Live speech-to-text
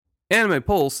Anime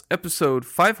Pulse, episode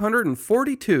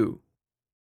 542.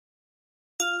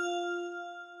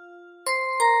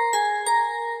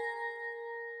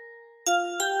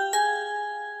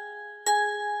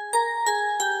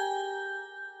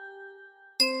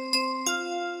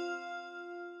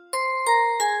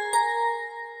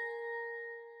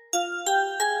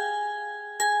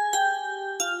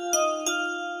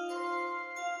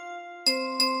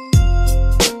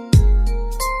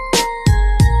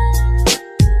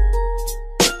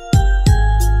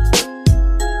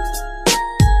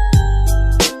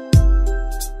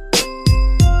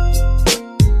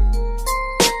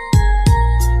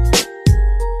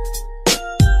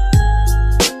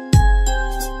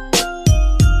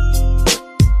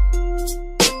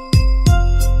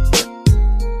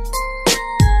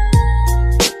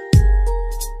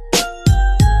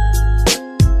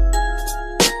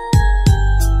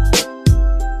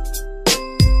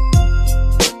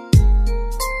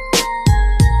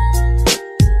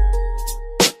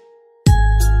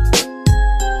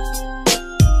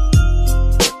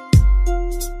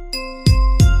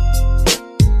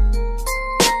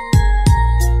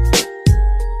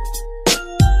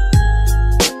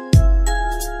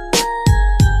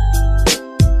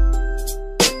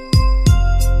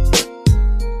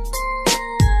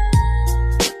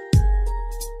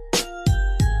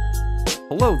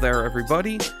 Hello there,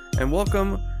 everybody, and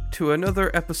welcome to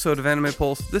another episode of Anime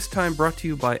Pulse, this time brought to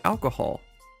you by alcohol.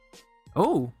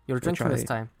 Oh, you're drinking this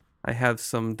time. I have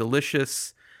some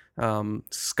delicious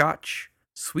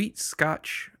sweet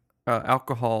scotch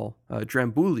alcohol,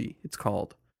 Drambulie, it's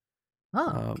called.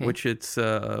 Oh, okay. Which it's,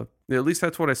 at least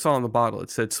that's what I saw on the bottle.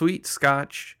 It said sweet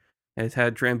scotch, and it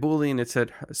had Drambulie, and it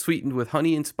said sweetened with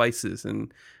honey and spices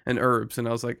and herbs, and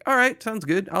I was like, all right, sounds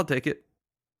good, I'll take it.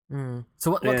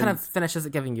 So what kind of finish is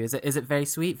it giving you? Is it very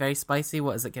sweet, very spicy?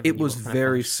 What is it giving you? It was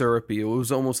very syrupy. It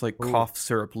was almost like cough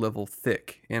syrup level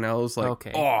thick. And I was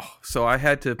like, oh. So I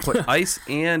had to put ice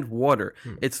and water.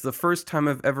 It's the first time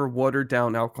I've ever watered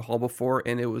down alcohol before,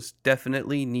 and it was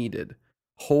definitely needed.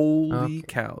 Holy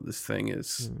cow, this thing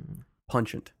is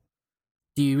pungent.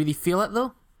 Do you really feel it,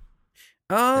 though?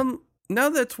 Now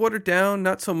that it's watered down,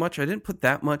 not so much. I didn't put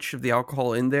that much of the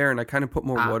alcohol in there, and I kind of put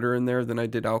more water in there than I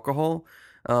did alcohol.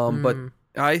 But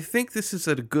I think this is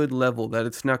at a good level that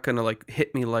it's not gonna like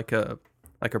hit me like a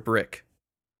brick.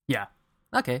 Yeah.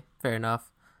 Okay. Fair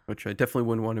enough. Which I definitely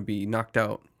wouldn't want to be knocked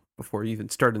out before even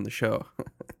starting the show.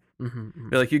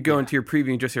 Like you go into your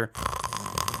preview and just hear.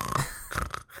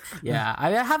 Yeah, I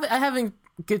have in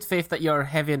good faith that you're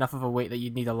heavy enough of a weight that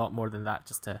you'd need a lot more than that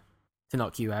just to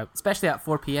knock you out, especially at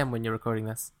 4 p.m. when you're recording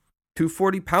this.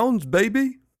 240 pounds,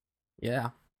 baby. Yeah.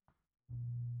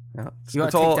 Yeah,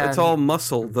 it's all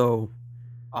muscle though.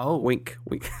 Oh, wink.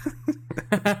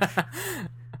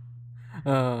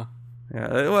 Yeah,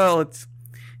 well,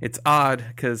 it's odd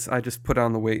because I just put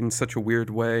on the weight in such a weird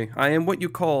way. I am what you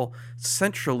call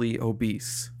centrally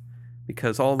obese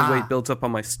because all the weight builds up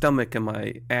on my stomach and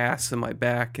my ass and my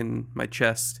back and my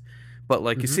chest. But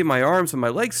like you see my arms and my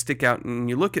legs stick out, and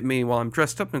you look at me while I'm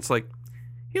dressed up, and it's like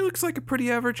he looks like a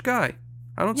pretty average guy.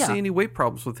 I don't see any weight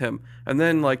problems with him. And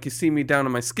then, like, you see me down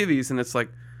on my skivvies, and it's like,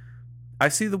 I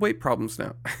see the weight problems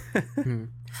now.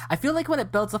 I feel like when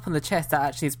it builds up on the chest, that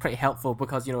actually is pretty helpful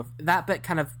because, you know, that bit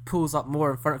kind of pulls up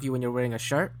more in front of you when you're wearing a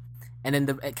shirt, and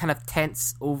then it kind of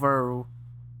tents over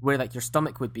where, like, your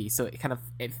stomach would be, so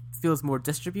it feels more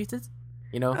distributed,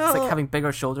 you know? It's like having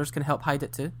bigger shoulders can help hide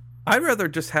it, too. I'd rather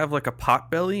just have, like, a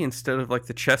pot belly instead of, like,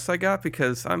 the chest I got,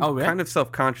 because I'm kind of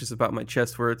self-conscious about my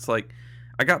chest, where it's like,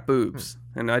 I got boobs,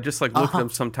 and I just like look at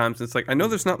them sometimes, and it's like, I know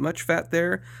there's not much fat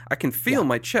there. I can feel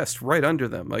my chest right under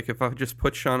them. Like if I just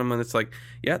push on them, and it's like,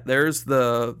 yeah, there's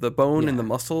the bone and the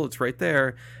muscle. It's right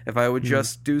there. If I would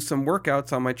just do some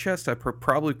workouts on my chest, I'd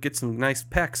probably get some nice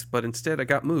pecs, but instead I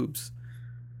got moobs.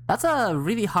 That's a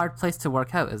really hard place to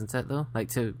work out, isn't it, though? Like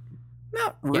to...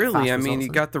 Not really. I mean, you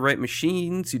got the right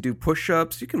machines. You do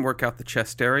push-ups. You can work out the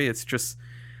chest area. It's just...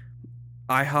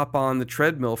 I hop on the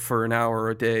treadmill for an hour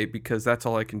a day because that's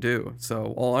all I can do.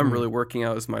 So all I'm really working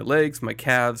out is my legs, my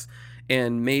calves,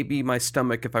 and maybe my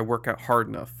stomach if I work out hard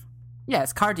enough. Yeah,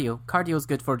 it's cardio. Cardio is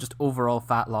good for just overall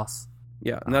fat loss.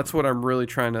 Yeah, and that's what I'm really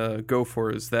trying to go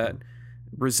for, is that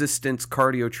resistance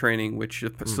cardio training, which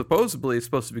supposedly is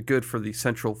supposed to be good for the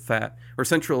central fat or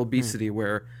central obesity,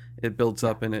 where it builds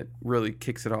up and it really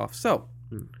kicks it off. So,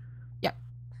 yeah.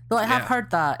 Though I have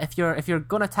heard that if you're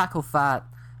gonna tackle fat,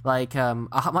 like a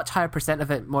much higher percent of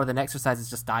it, more than exercise,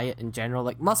 is just diet in general.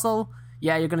 Like muscle,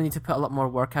 you're going to need to put a lot more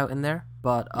workout in there.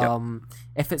 But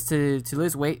if it's to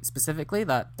lose weight specifically,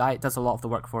 that diet does a lot of the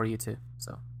work for you too.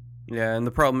 So Yeah, and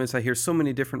the problem is I hear so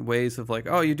many different ways of like,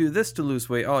 oh, you do this to lose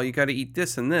weight. Oh, you got to eat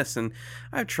this and this. And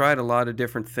I've tried a lot of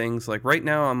different things. Like right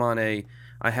now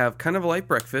I have kind of a light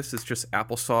breakfast. It's just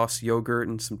applesauce, yogurt,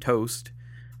 and some toast.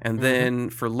 And then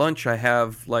for lunch, I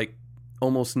have like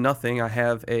almost nothing. I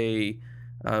have a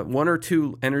 1 or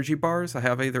 2 energy bars. I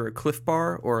have either a Cliff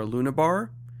Bar or a Luna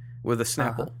Bar with a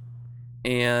Snapple.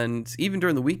 And even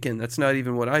during the weekend, that's not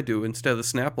even what I do. Instead of the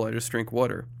Snapple, I just drink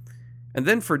water. And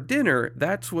then for dinner,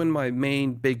 that's when my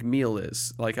main big meal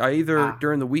is. Like I either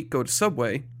during the week go to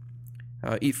Subway,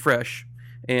 eat fresh,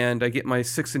 and I get my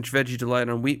 6-inch Veggie Delight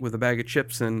on wheat with a bag of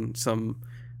chips and some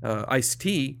iced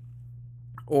tea.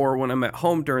 Or when I'm at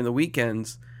home during the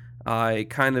weekends, I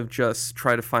kind of just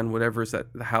try to find whatever's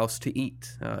at the house to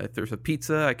eat. If there's a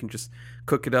pizza, I can just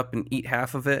cook it up and eat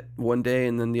half of it one day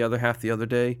and then the other half the other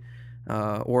day.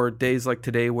 Or days like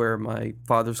today where my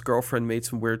father's girlfriend made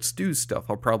some weird stew stuff,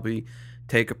 I'll probably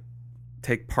take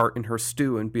part in her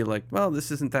stew and be like, well,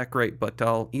 this isn't that great, but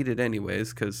I'll eat it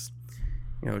anyways because,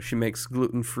 she makes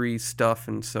gluten-free stuff,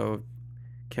 and so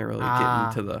can't really get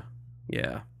into the,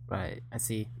 yeah. Right, I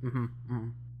see.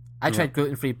 I tried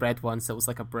gluten-free bread once, it was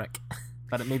like a brick,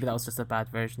 but maybe that was just a bad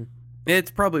version.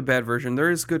 It's probably a bad version. There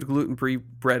is good gluten-free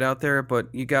bread out there, but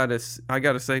I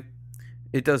gotta say,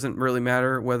 it doesn't really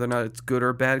matter whether or not it's good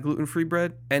or bad gluten-free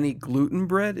bread. Any gluten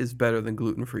bread is better than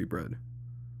gluten-free bread.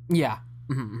 Yeah.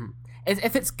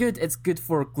 If it's good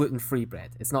for gluten-free bread.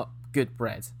 It's not good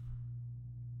bread.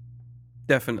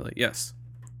 Definitely, yes.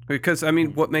 Because, I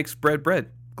mean, what makes bread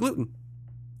bread? Gluten.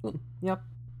 Yep.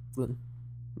 Gluten.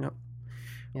 Yep.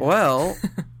 Yeah. Well,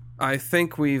 I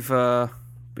think we've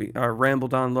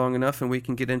rambled on long enough and we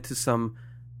can get into some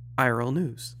IRL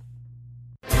news.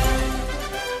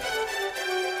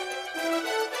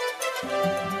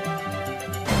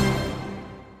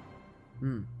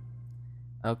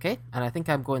 Okay, and I think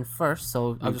I'm going first,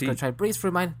 so I'm just going to try and breeze through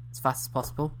mine as fast as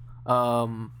possible.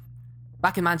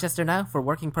 Back in Manchester now, for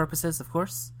working purposes, of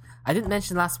course. I didn't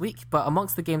mention last week, but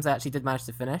amongst the games I actually did manage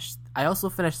to finish, I also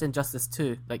finished Injustice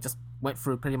 2, like just went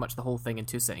through pretty much the whole thing in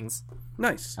 2 sittings.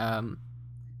 Nice. The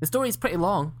story is pretty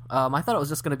long. I thought it was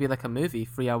just going to be like a movie,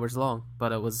 3 hours long,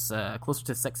 but it was closer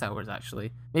to 6 hours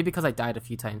actually. Maybe because I died a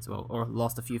few times or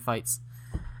lost a few fights.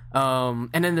 And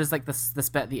then there's like this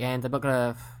bit at the end. I'm not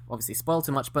gonna obviously spoil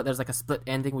too much, but there's like a split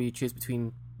ending where you choose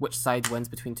between which side wins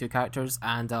between 2 characters.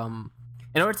 And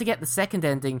in order to get the second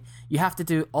ending, you have to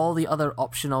do all the other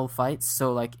optional fights.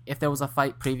 So like if there was a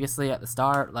fight previously at the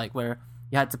start, like where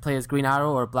you had to play as Green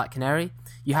Arrow or Black Canary,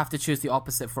 you have to choose the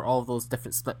opposite for all of those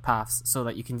different split paths so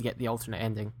that you can get the alternate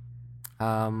ending.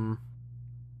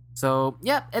 So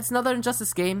yeah, it's another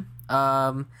Injustice game.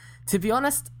 To be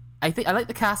honest, I think I like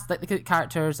the cast, I like the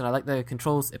characters, and I like the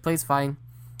controls. It plays fine.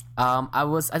 I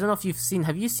don't know if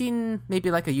have you seen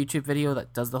maybe like a YouTube video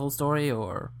that does the whole story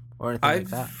or anything like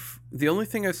that? The only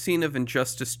thing I've seen of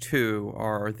Injustice 2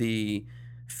 are the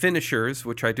finishers,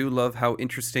 which I do love how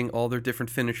interesting all their different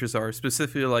finishers are,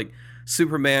 specifically like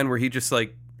Superman, where he just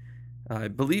like, I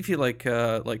believe he like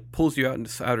pulls you out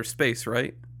into outer space,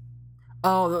 right?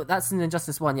 Oh, that's in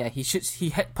Injustice 1, yeah.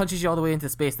 He punches you all the way into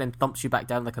space, then thumps you back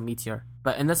down like a meteor.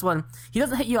 But in this one, he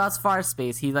doesn't hit you as far as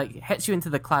space. He like hits you into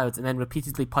the clouds and then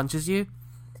repeatedly punches you.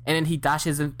 And then he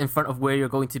dashes in front of where you're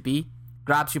going to be,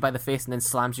 grabs you by the face, and then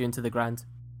slams you into the ground.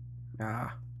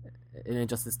 In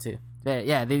Injustice 2.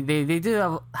 Yeah, they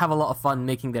do have a lot of fun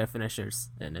making their finishers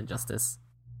in Injustice.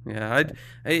 Yeah, it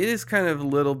is kind of a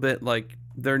little bit like,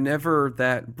 they're never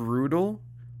that brutal.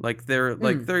 Like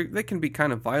they can be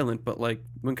kind of violent, but like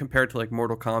when compared to like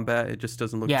Mortal Kombat, it just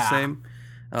doesn't look the same.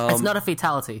 It's not a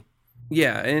fatality.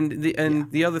 Yeah, and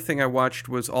the other thing I watched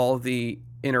was all the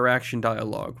interaction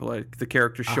dialogue. Like the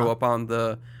characters show up on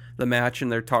the match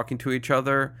and they're talking to each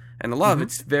other, and a lot of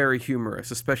it's very humorous,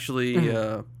 especially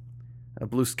a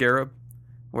Blue Scarab,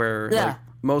 where like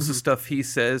most of the stuff he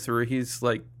says, where he's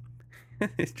like,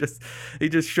 he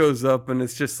just shows up and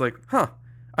it's just like,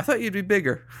 I thought you'd be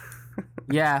bigger.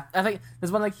 Yeah, I think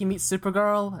there's one like he meets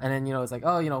Supergirl, and then it's like,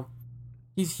 oh,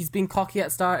 he's being cocky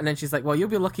at start, and then she's like, well, you'll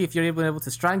be lucky if you're able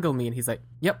to strangle me, and he's like,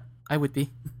 yep, I would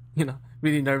be,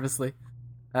 really nervously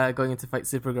going in to fight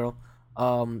Supergirl.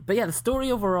 But yeah, the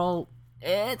story overall,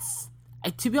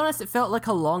 to be honest, it felt like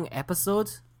a long episode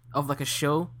of like a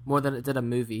show more than it did a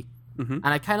movie. And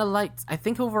I kind of I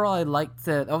think overall I liked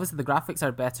obviously the graphics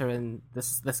are better in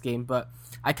this game, but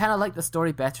I kind of liked the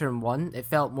story better in 1. It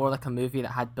felt more like a movie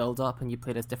that had build up and you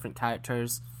played as different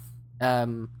characters. I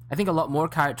think a lot more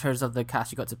characters of the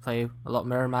cast you got to play, a lot of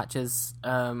mirror matches.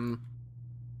 And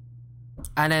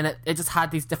then it just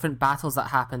had these different battles that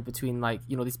happened between like,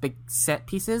 these big set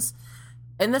pieces.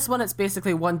 In this one, it's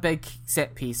basically one big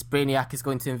set piece. Brainiac is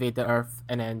going to invade the Earth,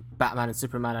 and then Batman and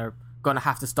Superman are going to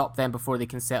have to stop them before they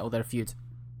can settle their feud.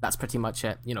 That's pretty much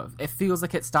it. You know, it feels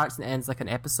like it starts and ends like an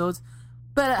episode,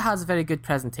 but it has a very good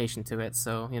presentation to it.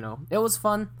 So, you know, it was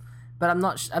fun, but I'm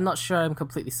not sure I'm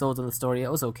completely sold on the story.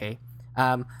 It was okay.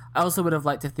 I also would have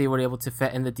liked if they were able to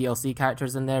fit in the DLC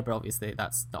characters in there, but obviously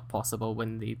that's not possible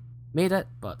when they made it.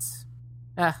 But,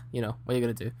 you know, what are you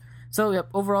gonna do? So, yep,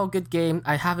 overall good game.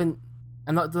 I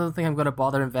don't think I'm going to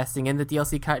bother investing in the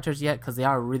DLC characters yet because they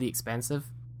are really expensive.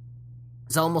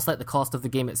 It's almost like the cost of the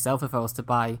game itself if I was to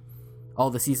buy all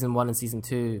the Season 1 and Season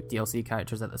 2 DLC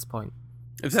characters at this point.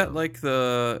 Is that like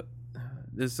the...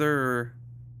 Is there...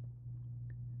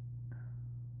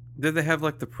 Did they have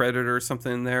like the Predator or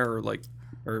something in there, or like...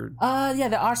 Or... Yeah,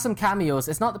 there are some cameos.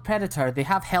 It's not the Predator. They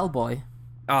have Hellboy.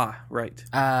 Ah, right.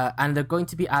 And they're going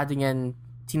to be adding in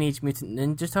Teenage Mutant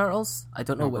Ninja Turtles. I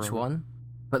don't know which one.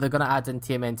 But they're going to add in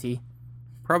TMNT.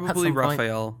 Probably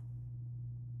Raphael.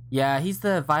 Yeah, he's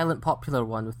the violent popular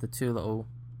one with the two little...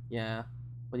 Yeah,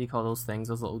 what do you call those things?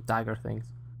 Those little dagger things.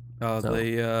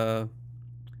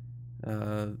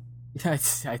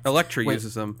 Elektra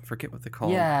uses them. Forget what they call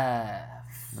them.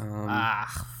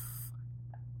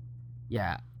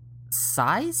 Yeah.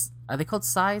 Size? Are they called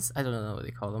Size? I don't know what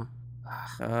they call them.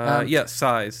 Yeah,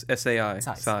 Size. S-A-I.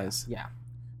 Size. Yeah.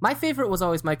 My favorite was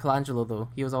always Michelangelo, though.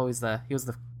 He was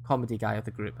the comedy guy of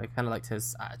the group. I kind of liked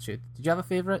his attitude. Did you have a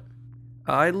favorite?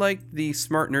 I liked the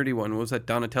smart nerdy one. Was that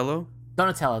Donatello?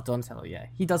 Donatello, yeah.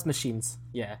 He does machines.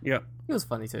 Yeah. He was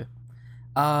funny too.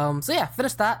 So yeah,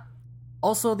 finished that.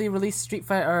 Also, they released Street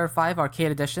Fighter V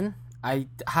Arcade Edition. I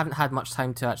haven't had much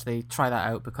time to actually try that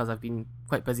out because I've been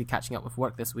quite busy catching up with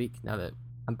work this week now that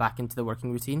I'm back into the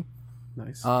working routine.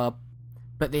 Nice.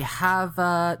 But they've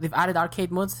added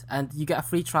arcade modes, and you get a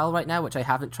free trial right now, which I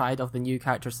haven't tried, of the new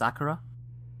character Sakura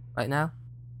right now.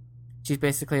 She's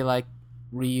basically like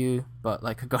Ryu, but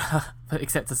like a girl,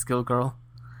 except a schoolgirl.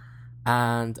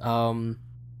 And I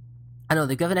know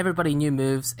they've given everybody new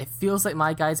moves. It feels like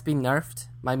my guy's been nerfed,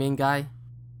 my main guy,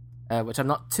 which I'm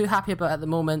not too happy about at the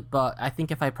moment, but I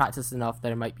think if I practice enough,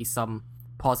 there might be some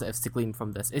positives to glean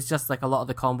from this. It's just like a lot of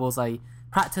the combos I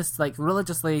practiced like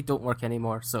religiously don't work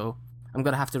anymore, so I'm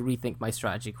going to have to rethink my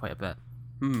strategy quite a bit.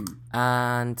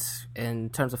 And in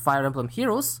terms of Fire Emblem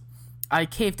Heroes, I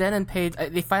caved in and paid.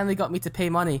 They finally got me to pay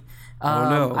money. Oh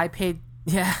no! I paid.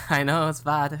 Yeah, I know, it's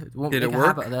bad. Won't Did make it a work?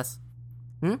 habit of this.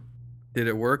 Did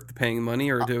it work, the paying money,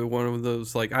 or do one of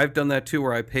those, like, I've done that too,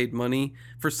 where I paid money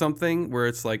for something where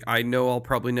it's like, I know I'll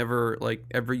probably never, like,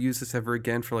 ever use this ever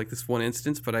again for, like, this one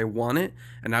instance, but I want it,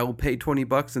 and I will pay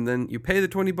 $20, and then you pay the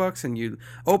 $20, and you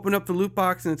open up the loot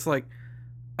box, and it's like,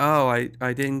 oh, I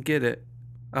didn't get it.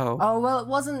 Oh, well, it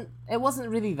wasn't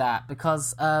really that,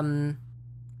 because, I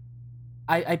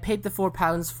paid the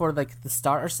 £4 for, like, the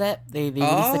starter set. They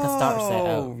released, like, a starter set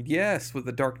out. Oh, yes, with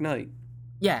the Dark Knight.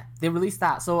 Yeah, they released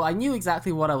that, so I knew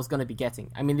exactly what I was going to be getting.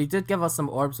 I mean, they did give us some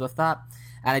orbs with that,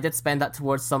 and I did spend that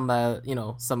towards some,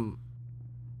 some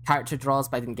character draws,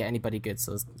 but I didn't get anybody good,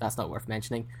 so that's not worth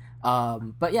mentioning.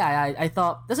 But yeah, I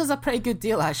thought this is a pretty good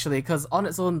deal, actually, because on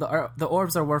its own, the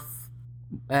orbs are worth...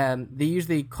 they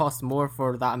usually cost more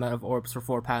for that amount of orbs for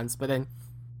 £4, but then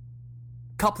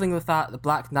coupling with that, the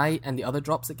Black Knight and the other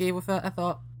drops it gave with it, I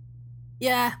thought,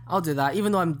 yeah, I'll do that,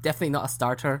 even though I'm definitely not a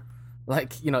starter.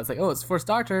 Like, it's like, oh, it's for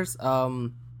starters. I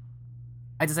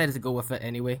decided to go with it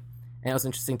anyway, and it was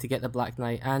interesting to get the Black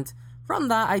Knight. And from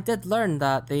that, I did learn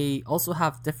that they also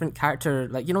have different character,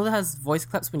 like, that has voice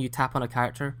clips when you tap on a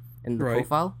character in the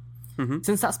profile. Mm-hmm.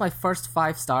 Since that's my first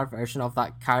 5-star version of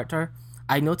that character,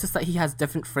 I noticed that he has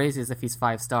different phrases if he's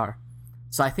 5-star.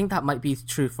 So I think that might be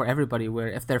true for everybody, where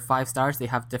if they're 5 stars, they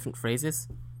have different phrases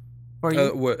for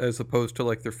you. As opposed to,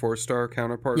 like, their 4-star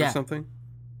counterpart or something?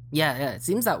 Yeah, it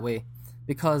seems that way.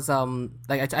 Because, I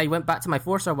went back to my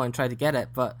 4-star one and tried to get it,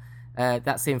 but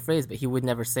that same phrase, but he would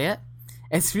never say it.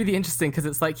 It's really interesting because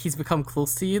it's like he's become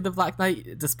close to you, the Black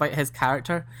Knight, despite his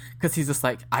character, because he's just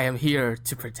like, I am here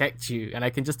to protect you. And I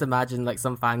can just imagine, like,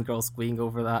 some fangirl squeeing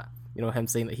over that, him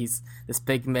saying that he's this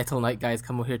big metal knight guy's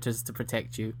come over here just to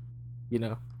protect you,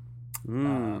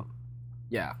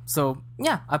 Yeah, so,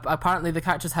 yeah, apparently the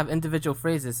characters have individual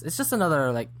phrases. It's just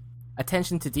another, like,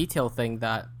 attention to detail thing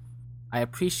that I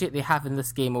appreciate they have in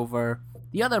this game over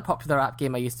the other popular app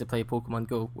game I used to play, Pokemon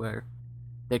Go, where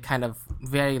they're kind of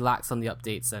very lax on the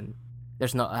updates and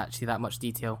there's not actually that much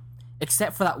detail.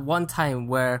 Except for that one time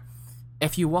where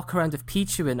if you walk around with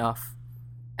Pichu enough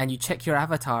and you check your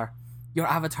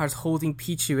avatar's holding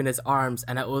Pichu in his arms,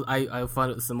 and I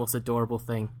found it was the most adorable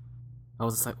thing. I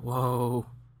was just like, whoa.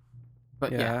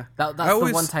 But yeah, that's the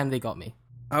one time they got me.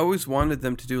 I always wanted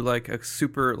them to do like a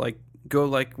super like go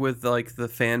like with like the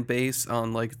fan base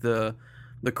on like the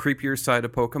creepier side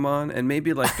of Pokemon, and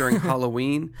maybe like during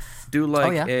Halloween do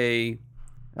like a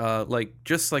like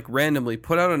just like randomly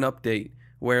put out an update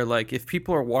where like if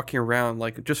people are walking around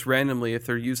like just randomly, if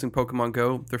they're using Pokemon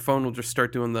Go, their phone will just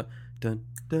start doing the dun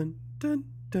dun dun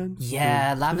dun.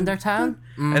 Yeah, dun, Lavender dun, Town. Dun.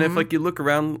 Mm-hmm. And if like you look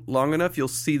around long enough, you'll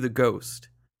see the ghost.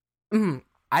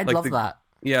 I'd like love that.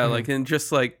 Yeah, like and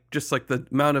just like the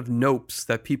amount of nopes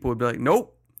that people would be like,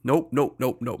 nope.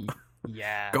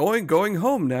 Yeah. Going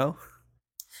home now.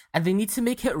 And they need to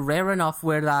make it rare enough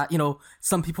where that,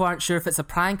 some people aren't sure if it's a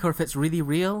prank or if it's really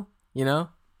real,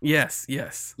 Yes.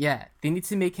 Yeah, they need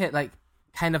to make it like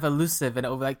kind of elusive, and it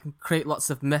will like create lots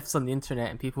of myths on the internet,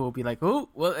 and people will be like, "Oh,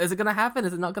 well, is it going to happen?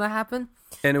 Is it not going to happen?"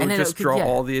 And it would just draw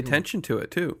all the attention to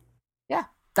it too. Yeah,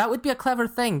 that would be a clever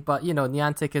thing, but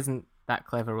Niantic isn't that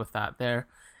clever with that. They're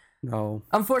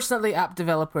unfortunately app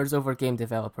developers over game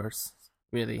developers,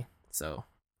 really. So,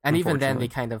 and even then they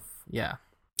kind of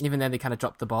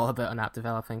dropped the ball a bit on app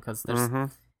developing because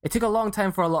it took a long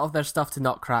time for a lot of their stuff to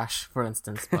not crash, for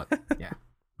instance. But yeah.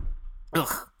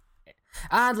 Ugh.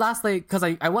 And lastly, because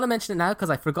I want to mention it now because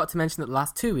I forgot to mention it the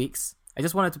last 2 weeks. I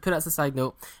just wanted to put it as a side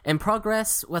note. In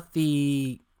progress with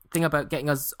the thing about getting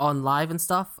us on live and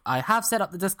stuff, I have set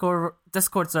up the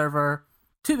Discord server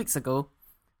 2 weeks ago.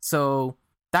 So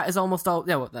that is almost all.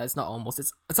 Yeah, well, it's not almost.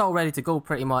 It's all ready to go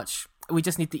pretty much. We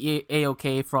just need the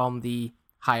A-OK from the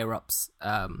higher ups,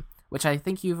 which I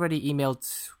think you've already emailed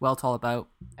Weltall about.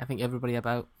 I think everybody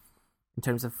about in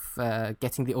terms of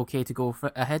getting the OK to go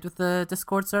ahead with the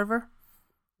Discord server.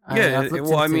 Yeah,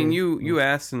 well, I mean, you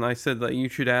asked, and I said that you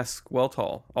should ask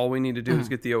Weltall. All we need to do is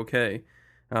get the OK.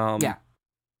 Yeah.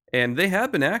 And they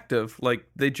have been active. Like,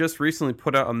 they just recently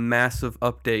put out a massive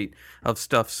update of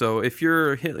stuff. So if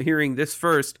you're hearing this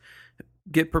first,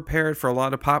 get prepared for a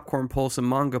lot of Popcorn Pulse and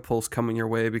Manga Pulse coming your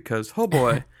way because, oh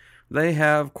boy, they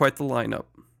have quite the lineup.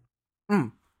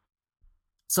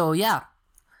 So, yeah.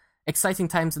 Exciting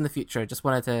times in the future. Just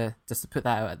wanted to put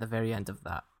that out at the very end of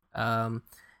that.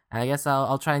 And I guess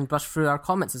I'll try and brush through our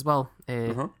comments as well,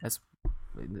 as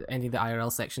ending the IRL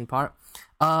section part.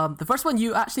 The first one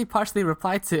you actually partially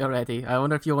replied to already. I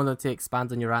wonder if you wanted to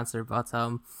expand on your answer, but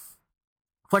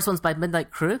first one's by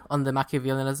Midnight Crew on the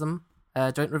Machiavellianism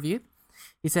joint review.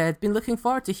 He said, been looking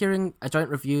forward to hearing a joint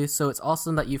review, so it's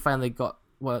awesome that you finally got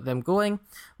them going.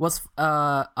 Was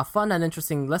a fun and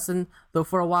interesting listen, though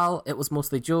for a while it was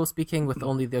mostly Joe speaking with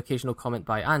only the occasional comment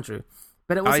by Andrew.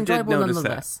 But it was enjoyable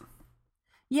nonetheless. That.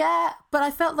 Yeah, but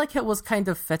I felt like it was kind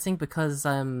of fitting because,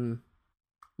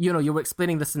 you were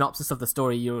explaining the synopsis of the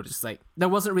story. You were just like, there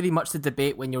wasn't really much to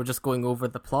debate when you were just going over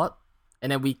the plot. And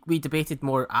then we debated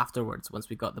more afterwards once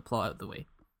we got the plot out of the way.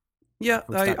 Yeah,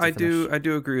 I do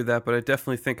agree with that, but I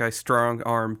definitely think I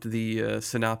strong-armed the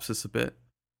synopsis a bit.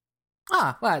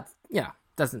 Well,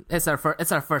 doesn't it's our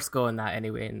first go on that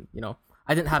anyway, and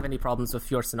I didn't have any problems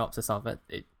with your synopsis of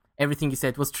it. Everything you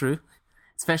said was true.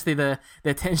 Especially the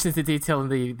attention to detail in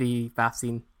the bath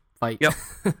scene fight. Yep.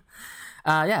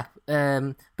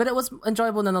 But it was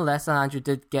enjoyable nonetheless, and Andrew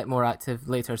did get more active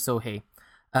later, so hey.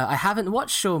 I haven't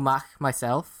watched Show Mach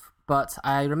myself, but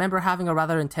I remember having a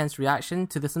rather intense reaction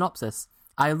to the synopsis.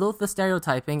 I loathe the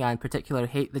stereotyping and particularly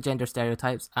hate the gender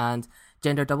stereotypes and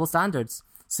gender double standards.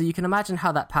 So you can imagine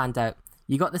how that panned out.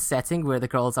 You got the setting where the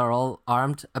girls are all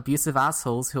armed, abusive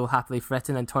assholes who will happily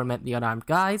threaten and torment the unarmed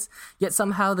guys, yet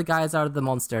somehow the guys are the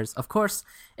monsters. Of course,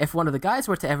 if one of the guys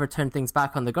were to ever turn things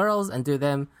back on the girls and do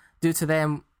to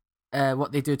them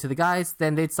what they do to the guys,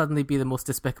 then they'd suddenly be the most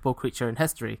despicable creature in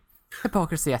history.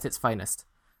 Hypocrisy at its finest.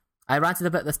 I ranted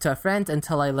about this to a friend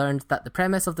until I learned that the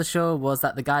premise of the show was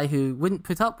that the guy who wouldn't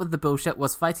put up with the bullshit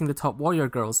was fighting the top warrior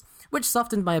girls, which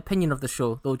softened my opinion of the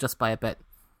show, though just by a bit.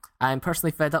 I'm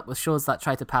personally fed up with shows that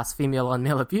try to pass female on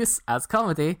male abuse as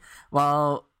comedy,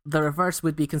 while the reverse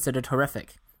would be considered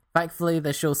horrific. Thankfully,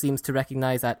 the show seems to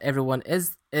recognise that everyone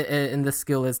in this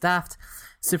school is daft,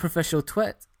 superficial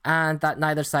twit, and that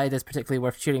neither side is particularly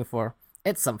worth cheering for.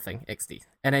 It's something, XD.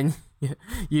 And then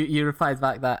you replied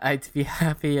back that I'd be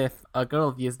happy if a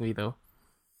girl views me, though.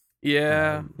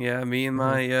 Yeah, me and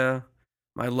my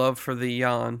love for the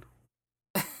yawn.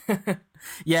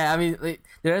 Yeah, I mean,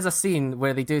 there is a scene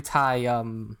where they do tie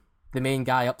the main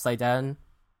guy upside down.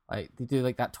 Like, they do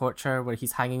like that torture where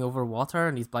he's hanging over water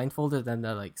and he's blindfolded and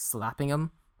they're like slapping him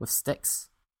with sticks.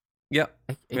 Yep.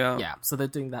 Yeah, so they're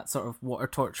doing that sort of water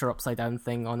torture upside down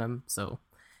thing on him. So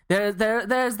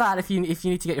there's that if you need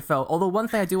to get your fill. Although one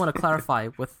thing I do want to clarify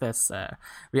with this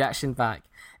reaction back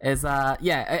is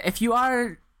if you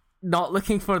are not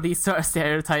looking for these sort of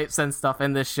stereotypes and stuff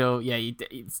in this show, yeah,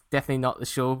 it's definitely not the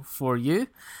show for you.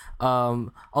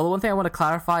 Although one thing I want to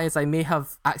clarify is I may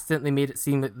have accidentally made it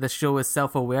seem that the show is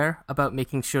self-aware about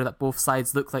making sure that both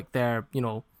sides look like they're,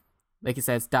 like it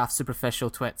says, daft,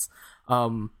 superficial twits.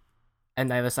 And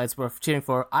neither side's worth cheering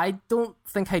for. I don't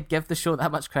think I'd give the show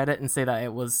that much credit and say that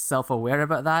it was self-aware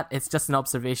about that. It's just an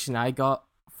observation I got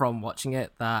from watching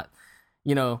it that,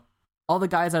 all the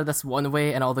guys are this one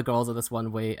way and all the girls are this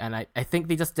one way, and I think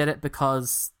they just did it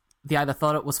because they either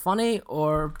thought it was funny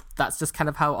or that's just kind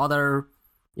of how other,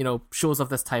 shows of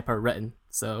this type are written.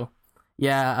 So,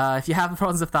 yeah, if you have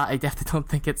problems with that, I definitely don't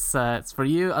think it's for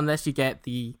you unless you get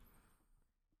the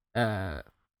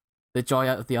joy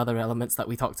out of the other elements that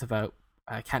we talked about.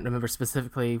 I can't remember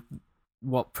specifically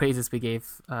what praises we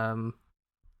gave to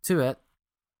it,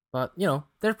 but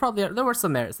there were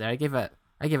some merits there. I gave it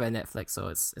a Netflix, so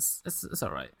it's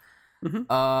all right.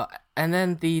 Mm-hmm. And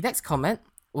then the next comment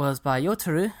was by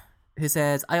Yotaru, who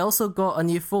says, I also got a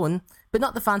new phone, but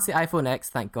not the fancy iPhone X,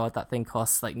 thank God. That thing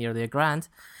costs like nearly $1,000.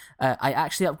 I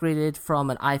actually upgraded from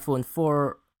an iPhone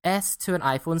 4S to an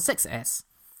iPhone 6S.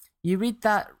 You read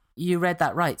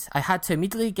that right. I had to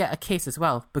immediately get a case as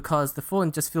well, because the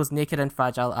phone just feels naked and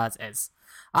fragile as is.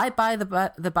 I buy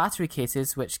the battery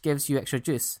cases, which gives you extra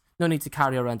juice. No need to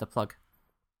carry around a plug.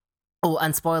 Oh,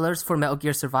 and spoilers for Metal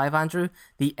Gear Survive, Andrew.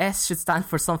 The S should stand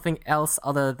for something else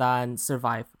other than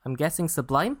Survive. I'm guessing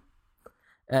Sublime?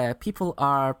 People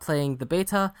are playing the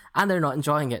beta, and they're not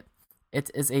enjoying it. It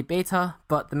is a beta,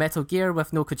 but the Metal Gear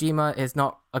with no Kojima is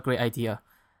not a great idea.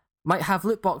 Might have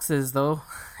loot boxes, though.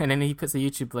 And then he puts a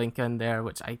YouTube link in there,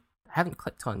 which I haven't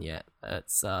clicked on yet.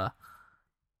 It's a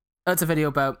video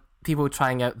about people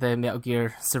trying out the Metal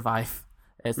Gear Survive.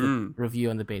 It's the review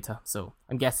on the beta, so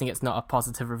I'm guessing it's not a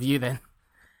positive review then.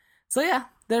 So yeah,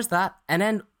 there's that. And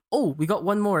then, we got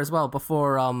one more as well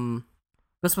before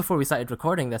we started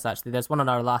recording this, actually. There's one on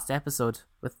our last episode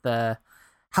with the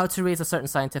How to Raise a Certain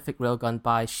Scientific Railgun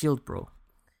by Shield Bro.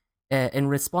 In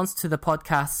response to the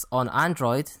podcasts on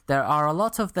Android, there are a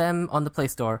lot of them on the Play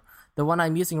Store. The one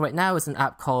I'm using right now is an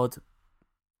app called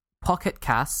Pocket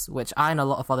Casts, which I and a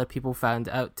lot of other people found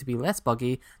out to be less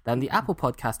buggy than the Apple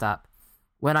Podcast app.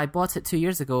 When I bought it 2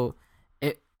 years ago,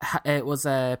 it's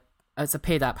a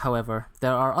paid app, however.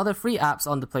 There are other free apps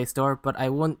on the Play Store, but I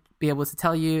won't be able to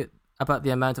tell you about the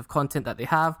amount of content that they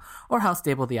have or how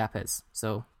stable the app is.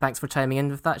 So thanks for chiming in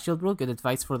with that, Shield Bro. Good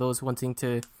advice for those wanting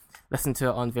to listen to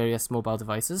it on various mobile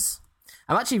devices.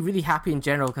 I'm actually really happy in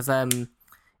general because I'm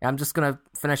just going to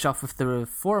finish off with the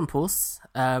forum posts.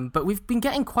 But we've been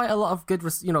getting quite a lot of good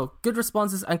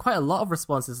responses and quite a lot of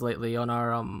responses lately on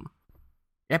our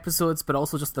episodes, but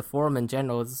also just the forum in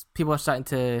general. People are starting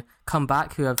to come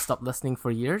back who have stopped listening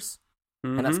for years,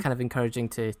 and that's kind of encouraging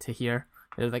to hear.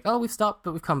 They're like, oh, we've stopped,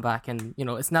 but we've come back, and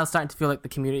it's now starting to feel like the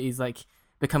community is like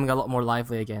becoming a lot more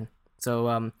lively again.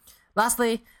 So,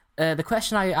 lastly, the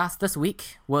question I asked this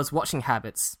week was watching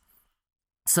habits.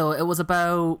 So it was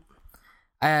about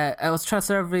I was trying to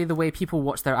survey the way people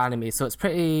watch their anime. So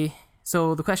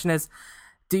the question is,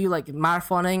 do you like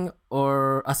marathoning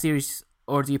or a series?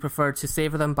 Or do you prefer to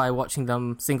savor them by watching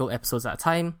them single episodes at a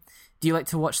time? Do you like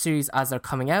to watch series as they're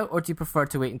coming out, or do you prefer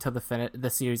to wait until the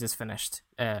series is finished?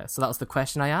 So that was the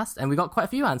question I asked, and we got quite a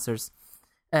few answers.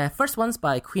 First one's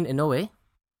by Queen Inoue.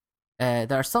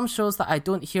 There are some shows that I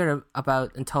don't hear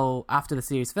about until after the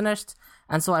series finished,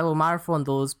 and so I will marathon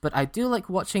those, but I do like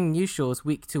watching new shows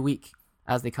week to week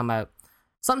as they come out.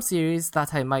 Some series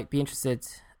that I might be interested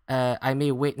I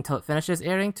may wait until it finishes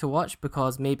airing to watch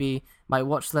because maybe my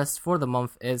watch list for the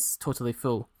month is totally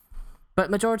full. But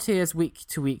majority is week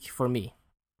to week for me.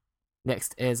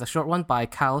 Next is a short one by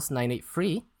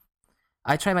Cows983.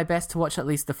 I try my best to watch at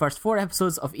least the first 4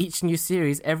 episodes of each new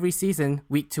series every season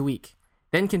week to week.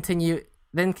 Then continue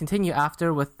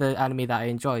after with the anime that I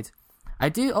enjoyed. I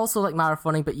do also like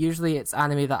marathoning, but usually it's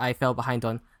anime that I fell behind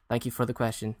on. Thank you for the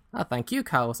question. Thank you,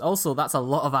 Cows. Also, that's a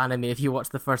lot of anime if you watch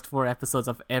the first 4 episodes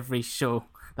of every show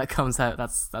that comes out.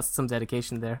 That's some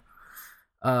dedication there.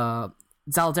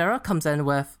 Zaldera comes in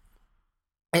with,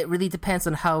 it really depends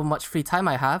on how much free time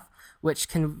I have, which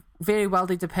can vary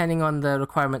wildly depending on the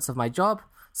requirements of my job.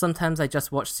 Sometimes I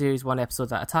just watch series 1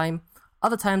 episode at a time.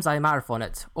 Other times I marathon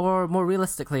it, or more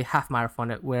realistically, half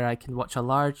marathon it, where I can watch a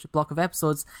large block of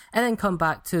episodes and then come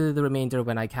back to the remainder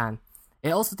when I can. It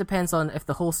also depends on if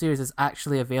the whole series is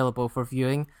actually available for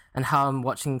viewing and how I'm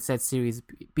watching said series,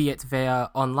 be it via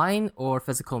online or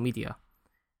physical media.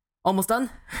 Almost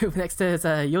done. Next is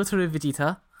Yotaru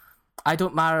Vegeta. I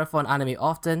don't marathon anime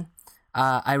often.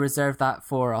 I reserve that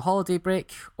for a holiday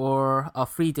break or a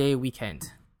free day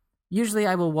weekend. Usually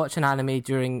I will watch an anime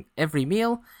during every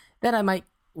meal. Then I might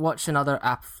watch another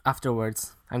app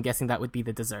afterwards. I'm guessing that would be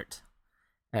the dessert.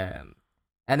 And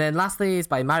then lastly is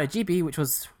by Marijibi, which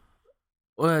was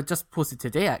just posted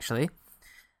today, actually.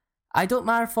 I don't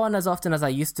marathon as often as I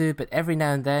used to, but every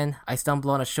now and then I stumble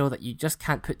on a show that you just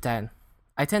can't put down.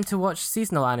 I tend to watch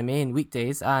seasonal anime in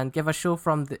weekdays and give a show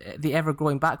from the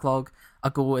ever-growing backlog a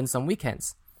go in some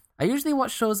weekends. I usually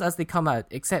watch shows as they come out,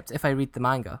 except if I read the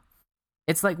manga.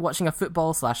 It's like watching a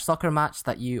football/soccer match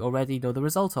that you already know the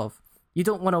result of. You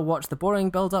don't want to watch the boring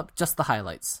build-up, just the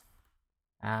highlights.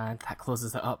 And that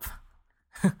closes it up.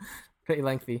 Pretty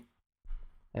lengthy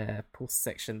post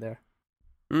section there.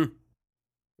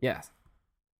 Yeah.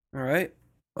 All right.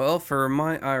 Well, for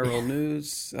my IRL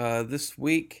news, this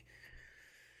week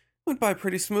went by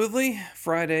pretty smoothly.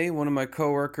 Friday, one of my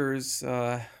coworkers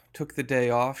took the day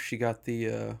off. She got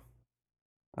the,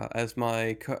 as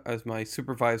my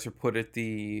supervisor put it,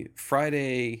 the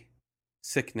Friday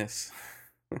sickness,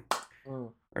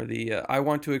 or the I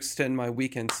want to extend my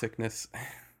weekend sickness.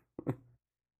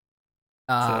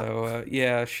 So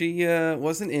yeah, she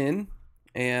wasn't in,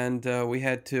 and we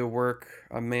had to work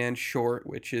a man short,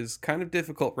 which is kind of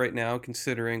difficult right now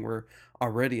considering we're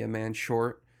already a man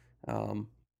short.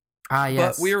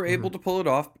 Yes. But we were able to pull it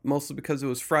off, mostly because it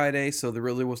was Friday, so there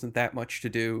really wasn't that much to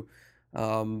do.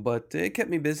 But it kept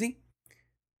me busy.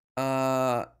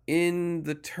 In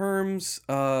the terms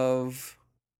of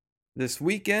this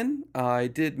weekend, I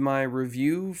did my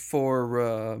review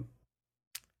for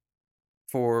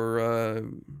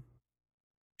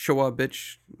Showa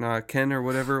Bitch Ken or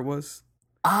whatever it was.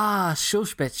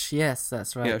 Shosh Bitch. Yes,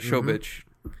 that's right. Yeah, Show Bitch.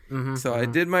 So I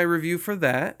did my review for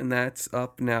that, and that's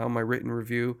up now, my written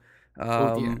review.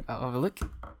 Oh dear, I'll have a look.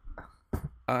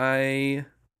 I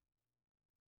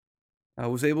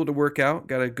was able to work out,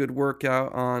 got a good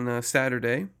workout on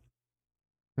Saturday.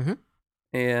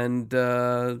 And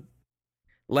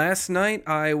last night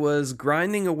I was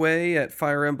grinding away at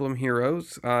Fire Emblem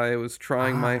Heroes. I was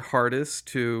trying my hardest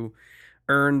to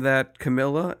earn that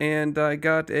Camilla, and I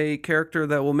got a character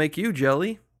that will make you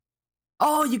jelly.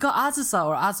 Oh, you got Azusa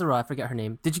or Azura, I forget her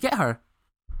name. Did you get her?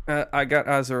 I got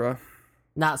Azura.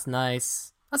 That's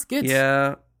nice. That's good.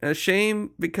 Yeah, a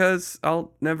shame because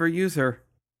I'll never use her.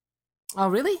 Oh,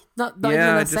 really? Not even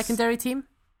a secondary team?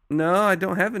 No, I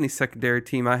don't have any secondary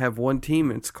team. I have one team,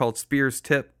 and it's called Spears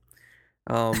Tip.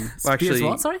 Spears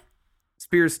what, sorry?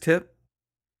 Spears Tip.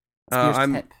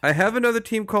 Tip. I have another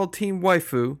team called Team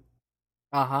Waifu.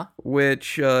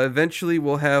 Which eventually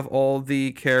will have all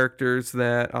the characters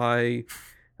that I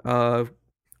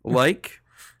like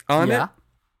on it.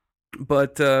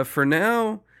 But for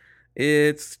now,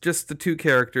 it's just the two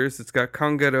characters. It's got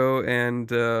Kangero and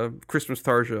Christmas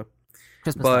Tarja.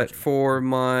 For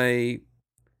my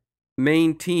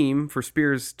main team, for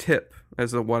Spears Tip,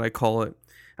 as what I call it,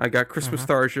 I got Christmas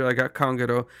Tarja, I got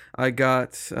Kangero, I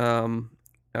got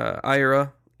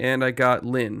Aira, and I got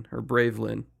Lin, or Brave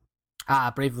Lin.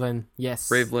 Brave Lin, yes.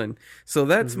 Brave Lin. So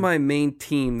that's my main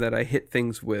team that I hit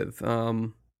things with.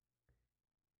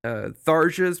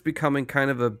 Tharja's becoming kind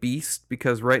of a beast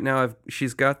because right now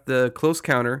she's got the close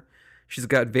counter. She's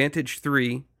got Vantage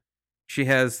 3. She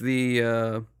has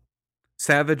the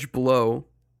Savage Blow.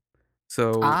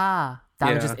 So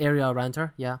damages area around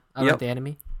her. Yeah, around the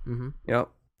enemy. Yep.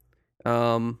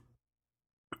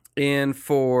 And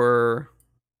for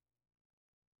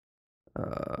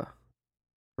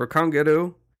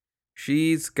Kangero,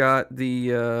 she's got,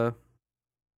 of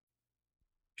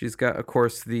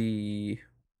course, the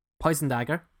Poison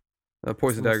Dagger.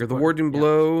 Poison Dagger. The Warden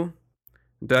Blow,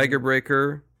 Dagger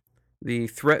Breaker, the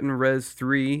Threaten Res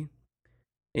 3,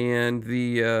 and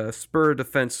the Spur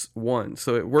Defense 1.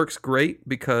 So it works great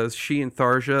because she and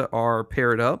Tharja are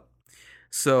paired up.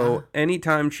 So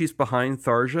anytime she's behind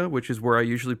Tharja, which is where I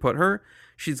usually put her,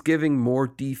 she's giving more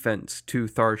defense to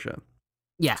Tharja.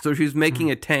 Yeah. So she's making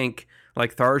a tank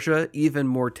like Tharja even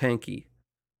more tanky.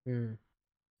 Do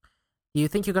you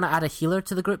think you're going to add a healer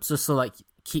to the group so like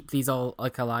keep these all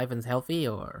like alive and healthy,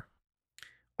 or?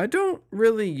 I don't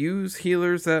really use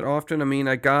healers that often. I mean,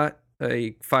 I got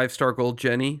a 5-star gold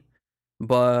Jenny,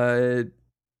 but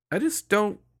I just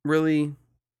don't really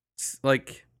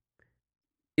like.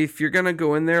 If you're gonna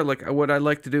go in there, like what I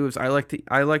like to do is I like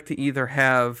to either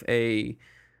have a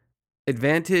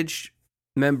advantage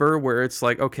member where it's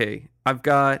like, okay, I've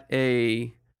got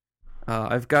the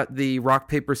rock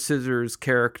paper scissors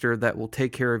character that will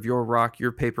take care of your rock,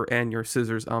 your paper, and your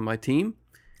scissors on my team,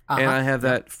 and I have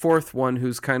that fourth one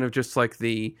who's kind of just like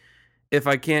if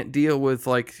I can't deal with,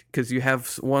 like, because you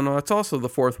have one that's also the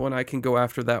fourth one, I can go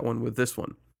after that one with this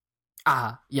one.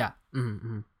 Yeah.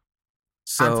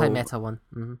 So Anti-meta one.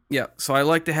 Mm-hmm. yeah, so I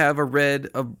like to have a red,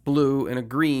 a blue, and a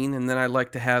green, and then I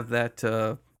like to have that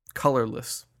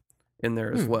colorless in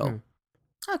there as well.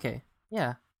 Okay,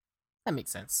 yeah, that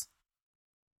makes sense.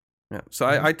 Yeah, so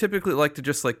I typically like to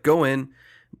just like go in,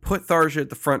 put Tharja at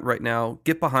the front right now,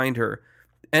 get behind her.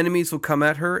 Enemies will come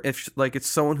at her if like it's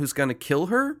someone who's gonna kill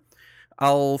her.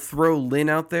 I'll throw Lyn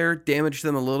out there, damage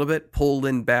them a little bit, pull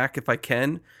Lyn back if I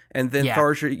can, and then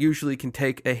Tharja usually can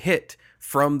take a hit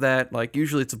from that. Like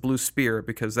usually it's a blue spear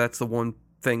because that's the one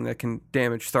thing that can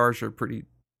damage Tharja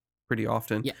pretty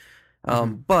often. Yeah.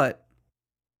 But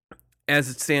as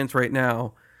it stands right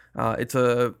now,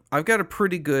 I've got a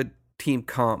pretty good team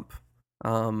comp.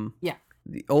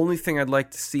 The only thing I'd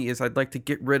like to see is I'd like to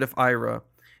get rid of Ira,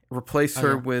 replace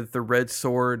her with the red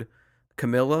sword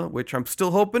Camilla, which I'm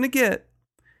still hoping to get.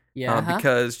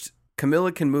 Because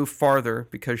Camilla can move farther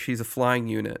because she's a flying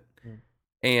unit.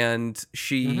 And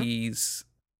she's,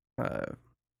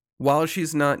 while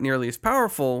she's not nearly as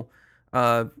powerful,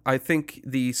 I think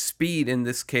the speed in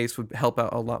this case would help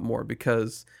out a lot more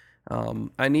because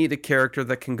I need a character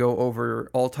that can go over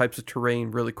all types of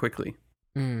terrain really quickly.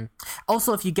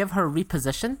 Also, if you give her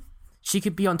reposition, she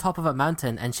could be on top of a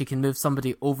mountain and she can move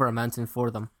somebody over a mountain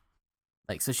for them.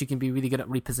 Like, so she can be really good at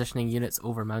repositioning units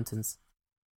over mountains.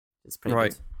 It's pretty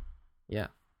good. Yeah.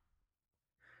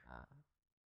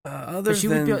 She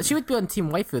would be on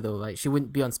Team Waifu though, like she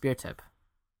wouldn't be on Spear Tip.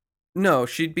 No,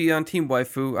 she'd be on Team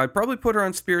Waifu. I'd probably put her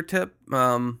on Spear Tip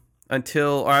I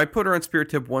put her on Spear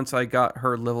Tip once I got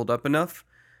her leveled up enough.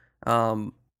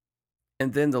 And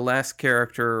then the last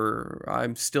character,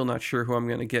 I'm still not sure who I'm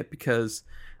going to get because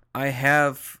I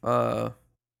have my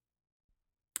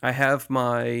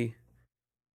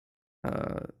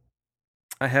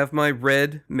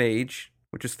red mage,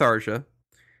 which is Tharja.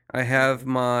 I have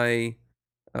my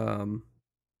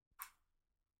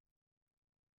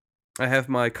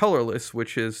colorless,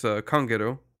 which is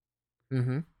Kangero.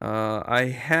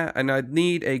 I'd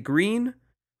need a green,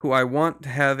 who I want to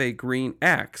have a green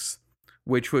axe,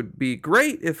 which would be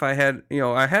great if I had,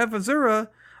 I have Azura,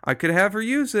 I could have her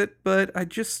use it, but I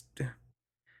just,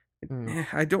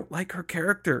 I don't like her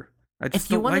character.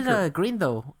 If you wanted a green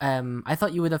though, I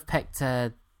thought you would have picked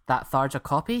that Tharja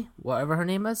copy, whatever her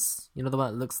name is. You know, the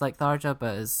one that looks like Tharja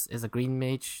but is a green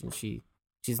mage, and she's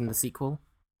in the sequel.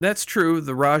 That's true,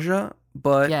 the Raja,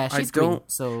 but yeah, she's green,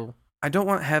 so I don't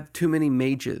want to have too many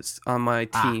mages on my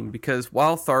team because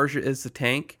while Tharja is the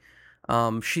tank,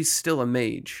 she's still a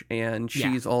mage and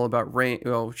she's all about range.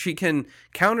 Well, she can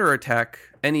counterattack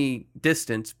any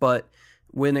distance, but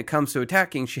when it comes to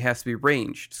attacking, she has to be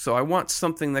ranged. So I want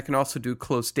something that can also do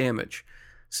close damage.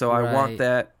 So I want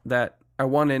that I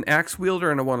want an axe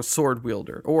wielder and I want a sword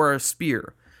wielder or a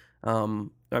spear.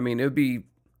 I mean, it'd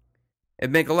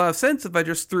make a lot of sense if I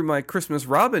just threw my Christmas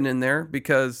Robin in there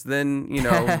because then,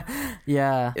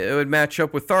 it would match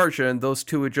up with Tharja and those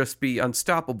two would just be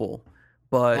unstoppable.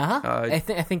 But I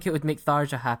think it would make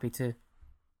Tharja happy too.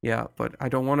 Yeah, but I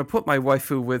don't want to put my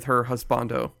waifu with her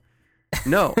husbando.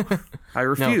 No, I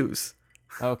refuse.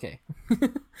 No. Okay.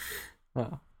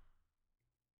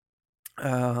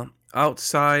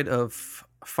 Outside of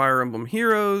Fire Emblem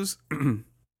Heroes,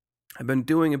 I've been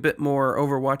doing a bit more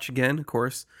Overwatch again, of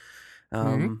course.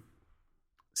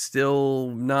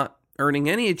 Still not earning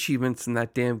any achievements in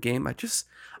that damn game. I just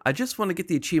want to get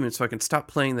the achievements so I can stop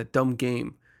playing that dumb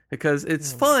game because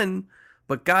it's fun,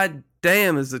 but god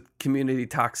damn is the community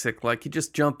toxic. Like you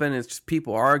just jump in and it's just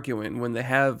people arguing when they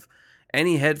have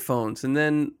any headphones, and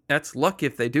then that's lucky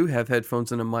if they do have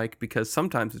headphones and a mic because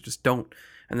sometimes it just don't,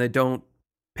 and they don't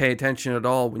pay attention at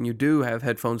all when you do have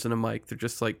headphones and a mic. They're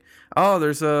just like, oh,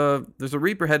 there's a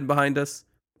Reaper heading behind us,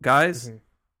 guys.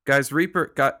 Guys,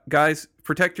 Reaper, guys,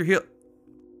 protect your heel.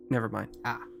 Never mind.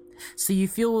 So you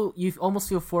almost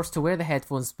feel forced to wear the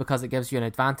headphones because it gives you an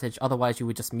advantage. Otherwise, you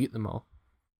would just mute them all.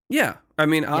 Yeah, I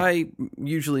mean, I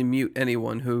usually mute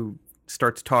anyone who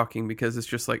starts talking because it's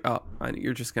just like, oh,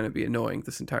 you're just going to be annoying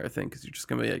this entire thing because you're just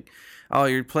going to be like, oh,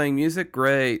 you're playing music?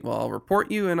 Great. Well, I'll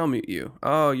report you and I'll mute you.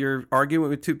 Oh, you're arguing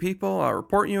with two people? I'll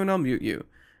report you and I'll mute you.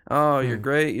 Oh, you're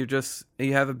great. You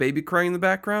have a baby crying in the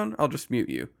background? I'll just mute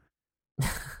you.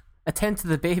 Attend to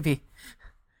the baby.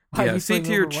 See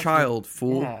to your child,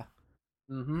 fool. Yeah.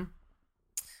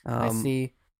 I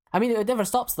see. I mean, it never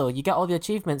stops though. You get all the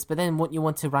achievements, but then won't you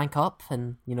want to rank up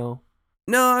and, No,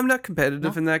 I'm not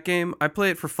competitive in that game. I play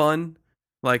it for fun.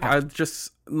 Like,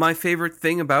 my favorite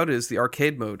thing about it is the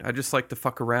arcade mode. I just like to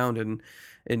fuck around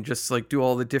and just like do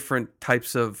all the different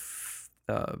types of,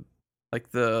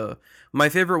 my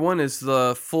favorite one is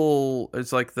the full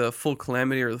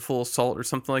calamity or the full assault or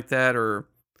something like that, or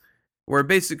where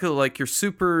basically like your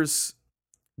supers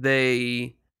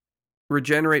they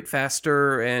regenerate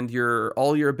faster, and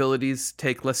all your abilities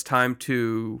take less time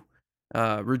to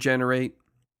regenerate.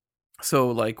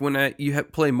 So like when you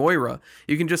play Moira,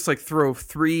 you can just like throw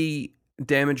 3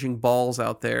 damaging balls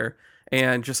out there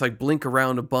and just like blink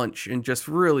around a bunch and just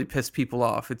really piss people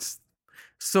off. It's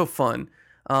so fun.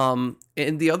 And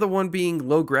the other one being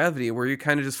low gravity, where you're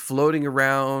kind of just floating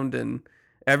around and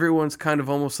everyone's kind of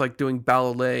almost like doing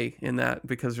ballet in that,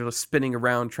 because they're just spinning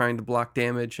around trying to block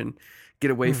damage and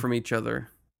get away from each other.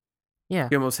 Yeah.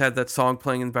 You almost had that song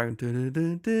playing in the background.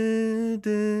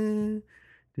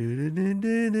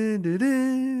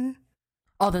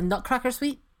 Oh, the Nutcracker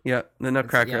Suite? Yeah, the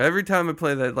Nutcracker. Yeah. Every time I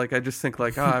play that, like I just think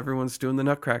like, everyone's doing the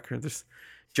Nutcracker. They're just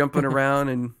jumping around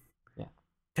and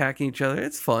attacking each other.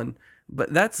 It's fun.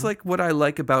 But that's like what I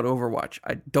like about Overwatch.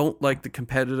 I don't like the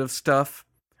competitive stuff.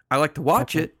 I like to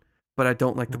watch it, but I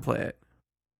don't like to play it.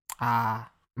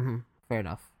 Fair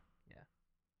enough.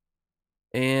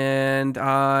 Yeah. And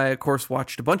I, of course,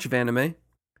 watched a bunch of anime.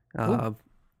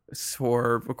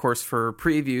 For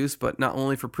previews, but not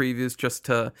only for previews, just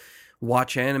to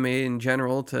watch anime in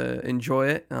general, to enjoy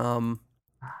it. I'm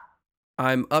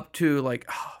up to like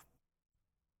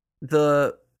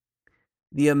the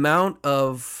amount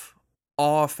of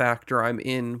awe factor I'm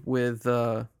in with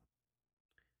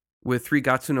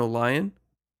Rigatsu no Lion,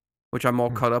 which I'm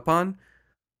all caught up on.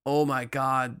 Oh my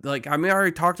god. Like, I mean, I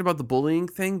already talked about the bullying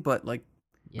thing, but like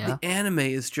the anime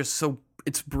is just so,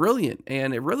 it's brilliant,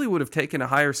 and it really would have taken a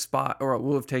higher spot, or it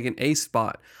would have taken a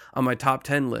spot on my top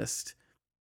 10 list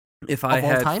if I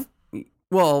had all time?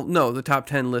 Well, no, the top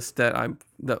 10 list that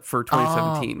for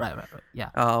 2017. Right. Yeah.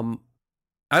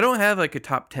 I don't have like a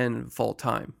top 10 of all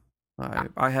time.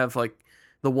 I have like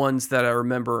the ones that I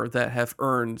remember that have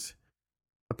earned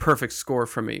a perfect score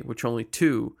for me, which only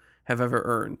 2 have ever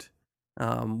earned.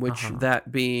 Which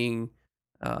that being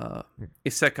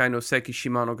Isekai no Seki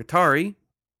Shimano Gatari,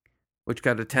 which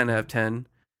got a 10 out of 10,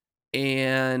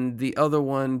 and the other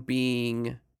one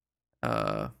being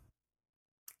Mahoka.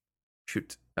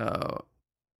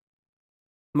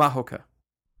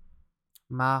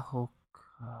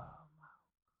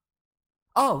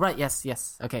 Oh, right,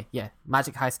 yes. Okay, yeah.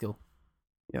 Magic High School.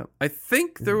 Yeah. I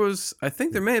think there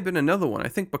may have been another one. I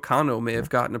think Bacano may have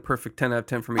gotten a perfect 10 out of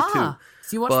 10 for me too.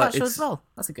 So you watched that show as well?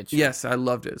 That's a good show. Yes, I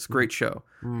loved it. It's a great show.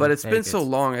 But it's been so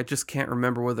long, I just can't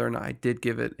remember whether or not I did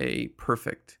give it a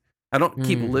perfect. I don't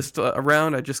keep a list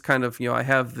around. I just kind of, I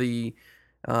have the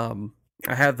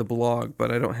blog,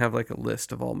 but I don't have like a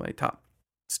list of all my top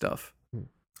stuff.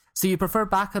 So you prefer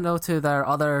Bacano to their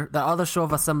other show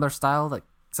of a similar style that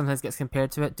sometimes gets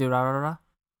compared to it, Durarara?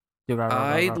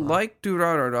 I like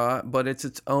Durarara, but it's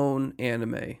its own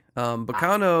anime.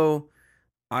 Bacano,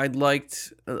 I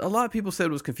liked. A lot of people said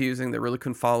it was confusing. They really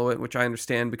couldn't follow it, which I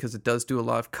understand because it does do a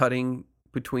lot of cutting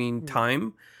between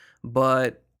time.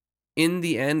 But in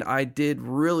the end, I did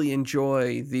really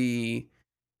enjoy the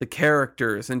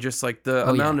characters and just like the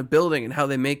amount of building and how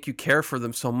they make you care for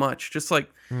them so much. Just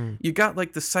like you got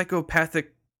like the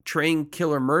psychopathic train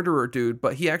killer murderer dude,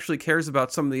 but he actually cares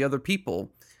about some of the other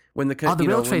people. When the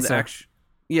Rail Tracer.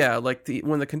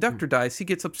 When the conductor dies, he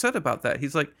gets upset about that.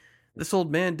 He's like, this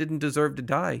old man didn't deserve to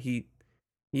die. He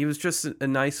was just a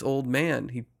nice old man.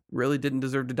 He really didn't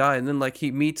deserve to die. And then like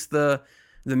he meets the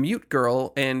mute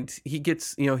girl, and he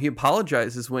gets, he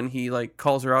apologizes when he like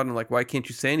calls her out and like, why can't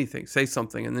you say anything? Say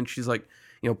something. And then she's like,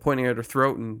 pointing at her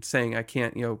throat and saying, I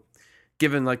can't,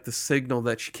 giving like the signal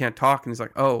that she can't talk. And he's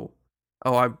like,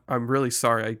 I'm really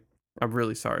sorry. I'm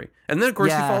really sorry. And then, of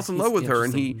course, he falls in love with her,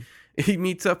 and he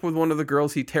meets up with one of the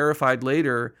girls he terrified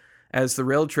later as the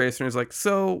rail tracer, and is like,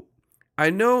 so, I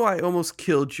know I almost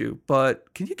killed you,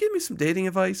 but can you give me some dating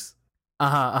advice?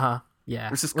 Yeah.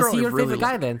 There's this Was girl he your really favorite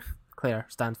guy then? Claire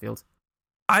Stanfield.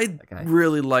 I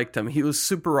really liked him. He was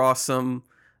super awesome.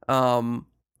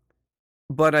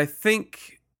 But I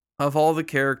think of all the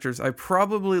characters, I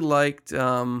probably liked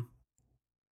Maria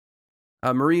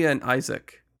and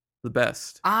Isaac the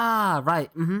best.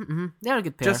 Right. They're a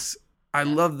good pair. I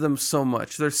love them so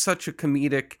much. They're such a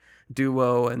comedic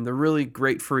duo, and they're really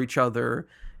great for each other.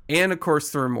 And of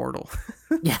course, they're immortal.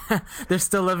 Yeah, they're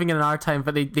still living in our time,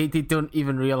 but they don't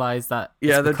even realize that.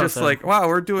 Yeah, they're just like, wow,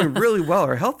 we're doing really well.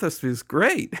 Our health is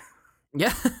great.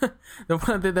 Yeah,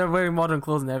 they're wearing modern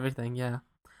clothes and everything. Yeah,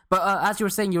 but as you were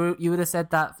saying, you would have said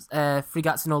that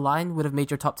Frigatsu no Line would have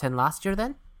made your top 10 last year.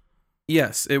 Then,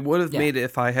 yes, it would have made it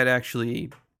if I had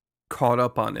actually caught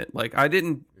up on it. Like, I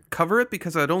didn't cover it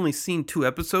because I'd only seen 2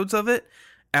 episodes of it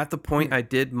at the point I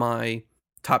did my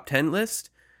top 10 list.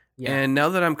 Yeah. And now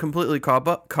that I'm completely caught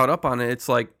up on it, it's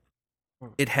like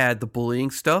it had the bullying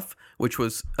stuff, which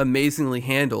was amazingly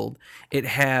handled. It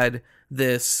had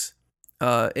this.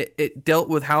 It dealt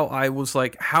with how I was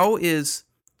like, how is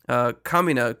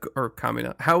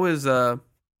Kamina?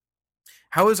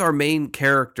 How is our main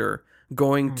character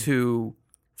going to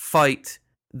fight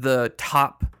the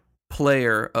top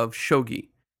player of shogi?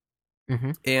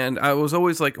 Mm-hmm. And I was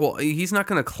always like, well, he's not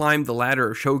going to climb the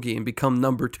ladder of shogi and become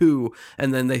number 2,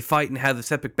 and then they fight and have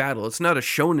this epic battle. It's not a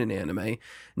shonen anime.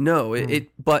 No,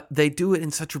 but they do it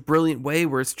in such a brilliant way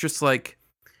where it's just,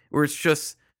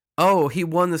 oh, he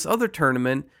won this other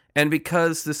tournament, and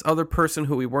because this other person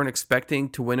who we weren't expecting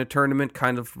to win a tournament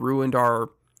kind of ruined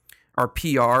our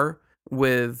PR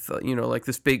with, like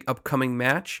this big upcoming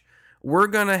match, we're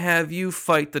going to have you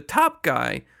fight the top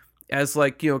guy as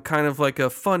kind of like a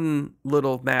fun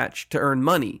little match to earn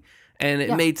money. And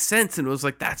it made sense. And it was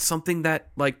like, that's something that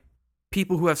like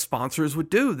people who have sponsors would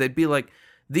do. They'd be like,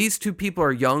 these two people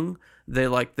are young.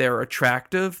 They're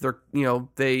attractive.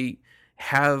 They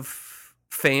have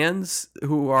fans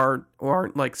who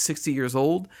aren't like 60 years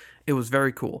old. It was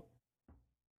very cool.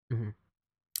 Mm-hmm.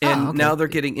 And now they're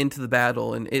getting into the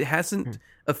battle, and it hasn't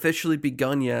officially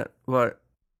begun yet, but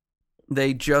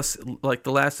they just, like,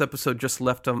 the last episode just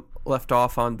left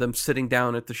off on them sitting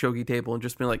down at the shogi table and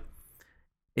just being like,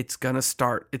 it's gonna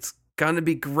start. It's gonna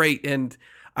be great. And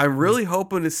I'm really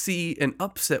hoping to see an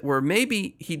upset where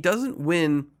maybe he doesn't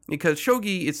win, because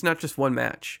shogi, it's not just one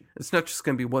match. It's not just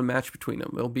gonna be one match between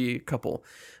them. It'll be a couple.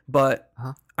 But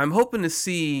I'm hoping to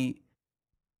see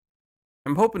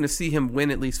him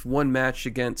win at least one match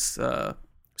against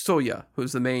Soya,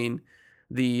 who's the main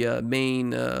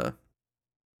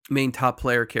top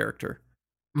player character.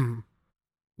 Mm-hmm.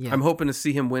 Yeah. I'm hoping to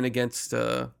see him win against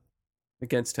him.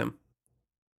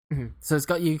 Mm-hmm. So it's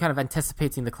got you kind of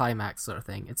anticipating the climax sort of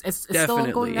thing. It's still Definitely.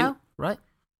 ongoing now, right?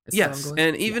 Yes,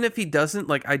 and even if he doesn't,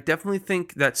 like, I definitely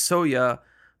think that Soya,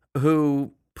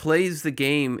 who plays the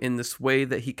game in this way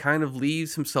that he kind of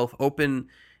leaves himself open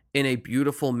in a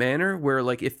beautiful manner, where,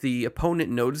 like, if the opponent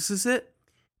notices it,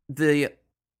 the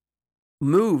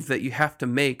move that you have to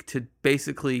make to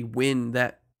basically win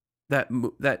that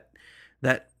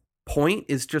point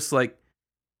is just like,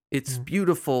 it's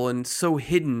beautiful and so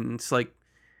hidden. It's like,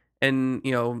 and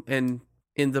and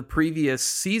in the previous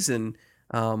season,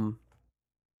 our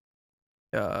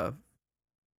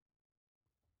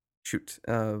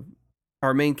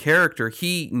main character,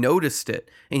 he noticed it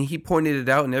and he pointed it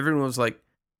out, and everyone was like,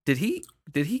 did he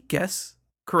guess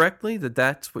correctly that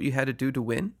that's what you had to do to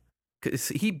win? Because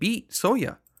he beat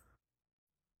Soya.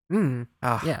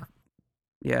 Yeah.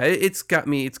 Yeah, it's got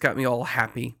me all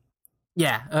happy.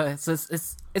 Yeah,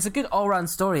 it's a good all-round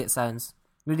story, it sounds.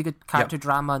 Really good character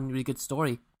drama and really good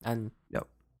story, and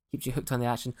keeps you hooked on the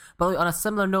action. But on a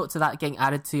similar note to that getting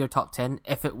added to your top 10,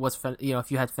 if it was,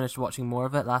 if you had finished watching more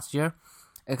of it last year,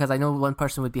 because I know one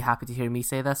person would be happy to hear me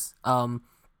say this, I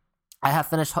have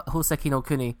finished Hoseki no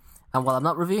Kuni, and while I'm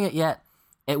not reviewing it yet,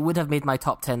 it would have made my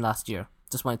top 10 last year.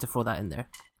 Just wanted to throw that in there,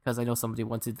 because I know somebody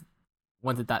wanted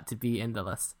that to be in the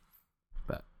list.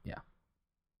 But, yeah.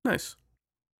 Nice.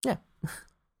 Yeah.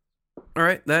 All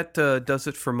right, that does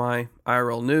it for my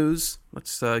IRL news.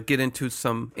 Let's get into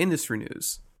some industry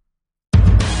news.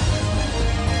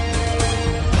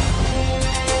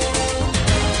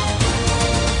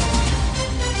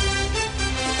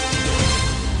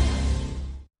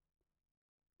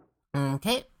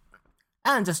 Okay.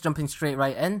 And just jumping straight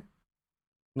right in.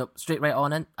 Nope, straight right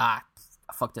on in. I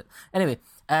fucked it. Anyway,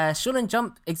 Shonen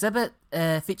Jump exhibit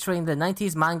featuring the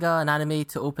 90s manga and anime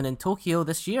to open in Tokyo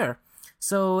this year.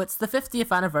 So it's the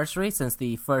 50th anniversary since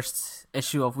the first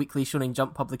issue of weekly Shonen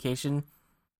Jump publication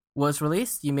was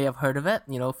released. You may have heard of it,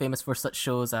 famous for such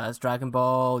shows as Dragon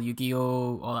Ball,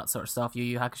 Yu-Gi-Oh!, all that sort of stuff, Yu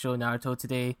Yu Hakusho, Naruto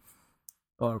today,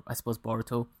 or I suppose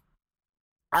Boruto.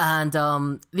 And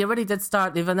they already did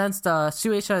start, they've announced,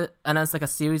 Shueisha announced like a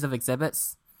series of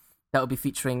exhibits that will be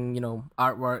featuring,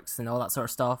 artworks and all that sort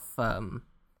of stuff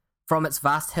from its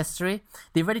vast history.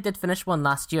 They already did finish one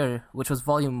last year, which was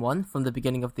Volume 1 from the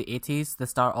beginning of the 80s, the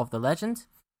start of the legend.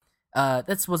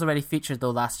 This was already featured, though,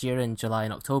 last year in July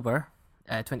and October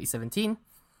 2017.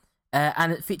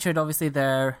 And it featured, obviously,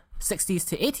 their 60s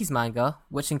to 80s manga,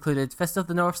 which included Fist of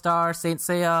the North Star, Saint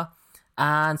Seiya,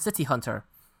 and City Hunter.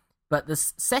 But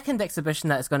this second exhibition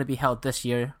that is going to be held this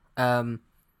year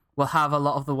will have a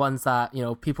lot of the ones that,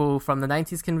 people from the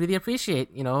 90s can really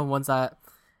appreciate, ones that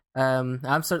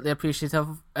I'm certainly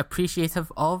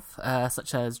appreciative of,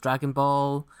 such as Dragon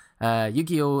Ball,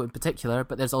 Yu-Gi-Oh! In particular,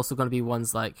 but there's also going to be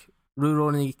ones like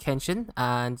Rurouni Kenshin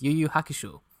and Yu Yu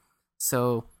Hakusho.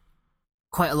 So,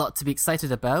 quite a lot to be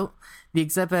excited about. The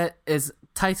exhibit is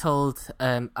titled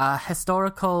A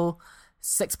Historical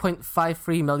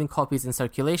 6.53 million copies in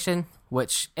circulation,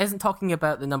 which isn't talking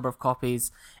about the number of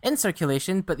copies in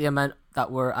circulation, but the amount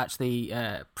that were actually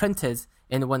printed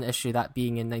in one issue, that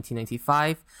being in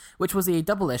 1995, which was a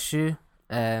double issue,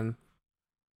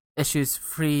 issues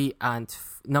 3 and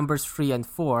numbers 3 and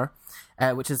 4,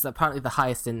 which is apparently the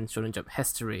highest in Shonen Jump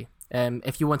history.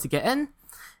 If you want to get in,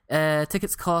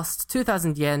 tickets cost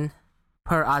 2,000 yen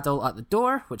per adult at the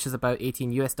door, which is about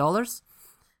 $18 US.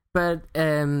 But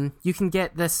you can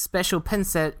get this special pin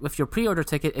set with your pre-order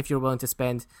ticket if you're willing to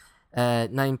spend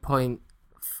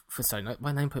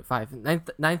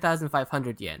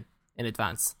 9,500 yen in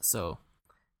advance. So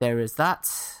there is that.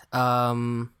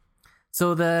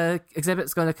 So the exhibit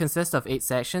is going to consist of 8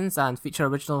 sections and feature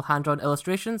original hand-drawn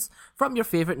illustrations from your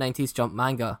favorite 90s Jump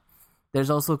manga. There's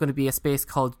also going to be a space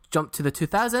called Jump to the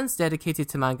 2000s, dedicated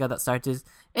to manga that started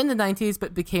in the 90s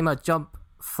but became a Jump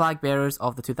flag bearers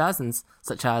of the 2000s,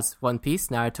 such as One Piece,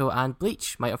 Naruto, and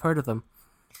Bleach. Might have heard of them.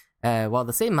 While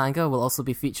the same manga will also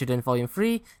be featured in Volume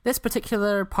 3, this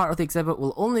particular part of the exhibit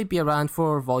will only be around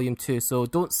for Volume 2, so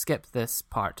don't skip this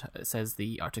part, it says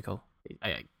the article.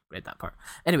 I read that part.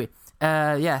 Anyway,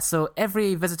 so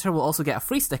every visitor will also get a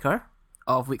free sticker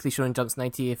of Weekly Shonen Jump's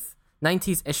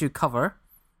 90s issue cover,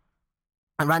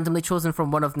 and randomly chosen from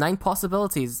one of 9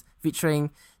 possibilities, featuring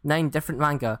 9 different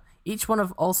manga. Each one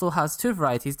also has 2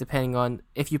 varieties, depending on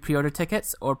if you pre-order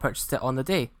tickets or purchased it on the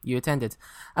day you attended.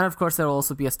 And of course, there will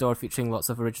also be a store featuring lots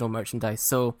of original merchandise.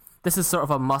 So this is sort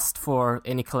of a must for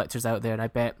any collectors out there, and I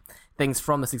bet things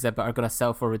from this exhibit are going to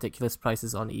sell for ridiculous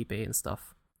prices on eBay and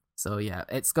stuff. So yeah,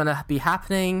 it's going to be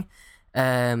happening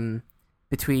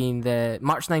between the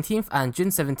March 19th and June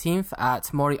 17th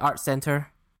at Mori Arts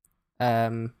Center.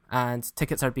 And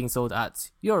tickets are being sold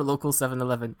at your local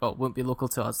 7-Eleven. Well, it won't be local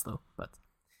to us though, but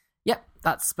yep,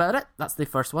 that's about it. That's the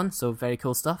first one, so very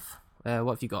cool stuff.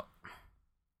 What have you got?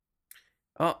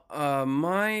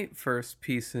 My first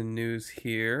piece of news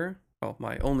here,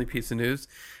 my only piece of news,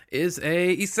 is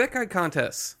a isekai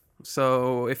contest.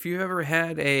 So if you've ever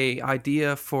had a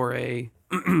idea for and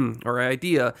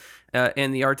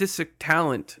the artistic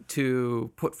talent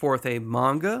to put forth a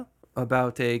manga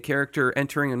about a character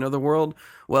entering another world,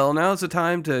 well, now's the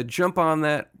time to jump on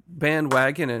that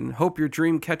bandwagon and hope your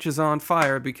dream catches on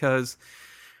fire, because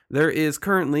there is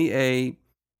currently a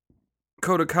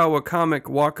Kodokawa comic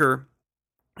walker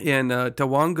in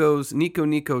Dawango's Nico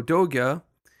Nico Doga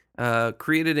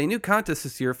created a new contest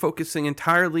this year focusing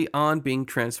entirely on being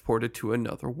transported to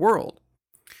another world.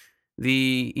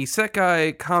 The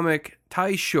Isekai Comic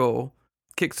Taisho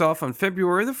kicks off on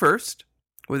February the 1st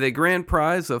with a grand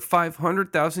prize of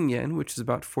 500,000 yen, which is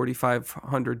about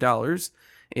 $4,500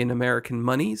 in American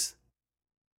monies.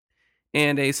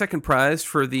 And a second prize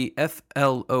for the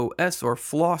FLOS, or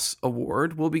Floss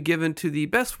Award, will be given to the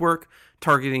best work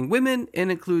targeting women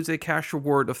and includes a cash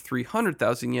reward of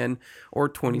 300,000 yen, or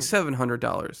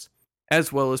 $2,700,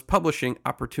 as well as publishing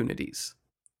opportunities.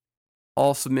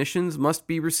 All submissions must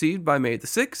be received by May the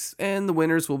 6th, and the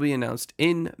winners will be announced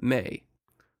in May.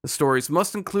 The stories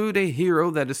must include a hero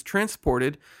that is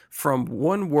transported from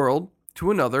one world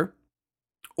to another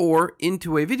or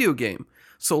into a video game,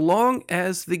 so long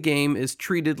as the game is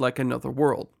treated like another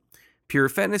world. Pure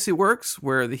fantasy works,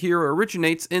 where the hero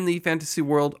originates in the fantasy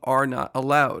world, are not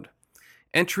allowed.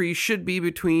 Entries should be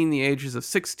between the ages of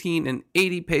 16 and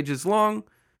 80 pages long,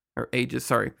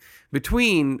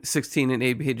 between 16 and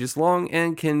 80 pages long,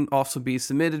 and can also be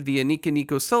submitted via Nika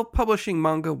Niko's self-publishing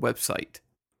manga website.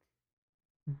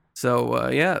 So,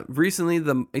 recently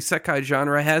the isekai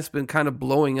genre has been kind of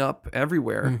blowing up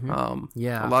everywhere.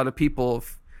 A lot of people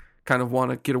kind of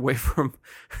want to get away from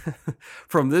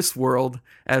this world,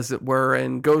 as it were,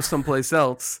 and go someplace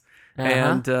else.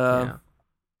 And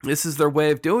this is their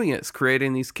way of doing it. It's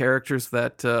creating these characters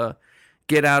that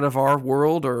get out of our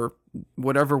world or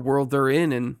whatever world they're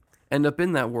in and end up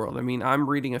in that world. I mean, I'm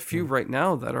reading a few right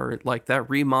now that are like that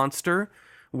Remonster,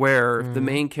 where the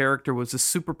main character was a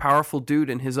super powerful dude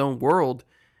in his own world,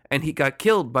 and he got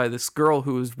killed by this girl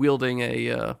who was wielding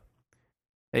a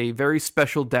very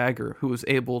special dagger, who was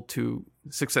able to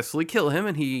successfully kill him,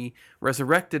 and he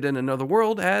resurrected in another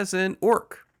world as an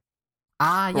orc.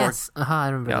 Yes. I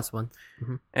remember this one.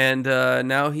 Mm-hmm. And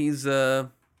now he's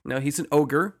an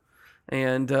ogre,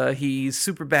 and he's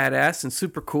super badass and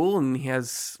super cool, and he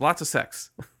has lots of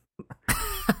sex.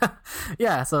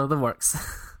 Yeah, so that works.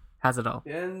 Has it all.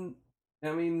 And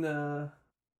I mean,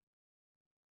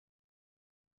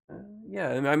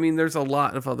 there's a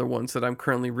lot of other ones that I'm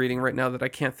currently reading right now that I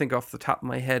can't think off the top of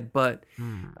my head, but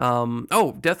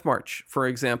Death March, for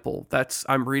example,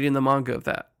 I'm reading the manga of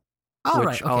that,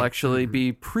 which I'll actually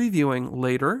be previewing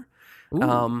later.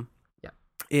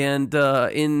 And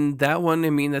in that one, I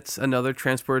mean, that's another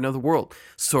transport to another world.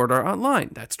 Sword Art Online,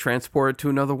 that's transported to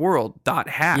another world. Dot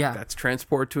Hack, that's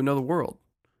transported to another world.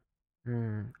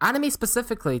 Anime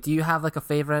specifically, do you have like a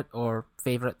favorite or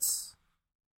favorites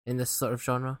in this sort of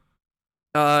genre?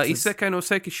 Isekai no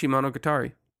Sekishi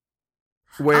Monogatari,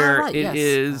 where it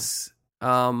is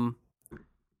the,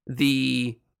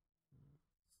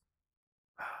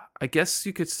 I guess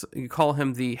you call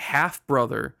him the half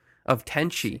brother of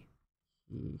Tenchi.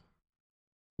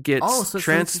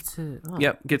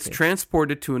 Gets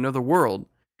transported to another world,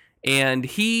 and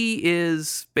he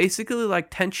is basically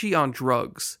like Tenchi on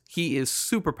drugs. He is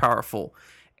super powerful,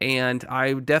 and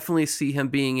I definitely see him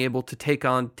being able to take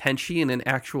on Tenchi in an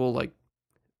actual like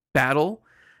battle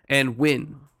and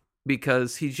win,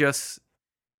 because he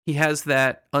has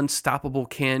that unstoppable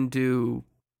can-do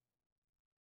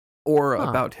aura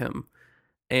about him.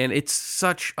 And it's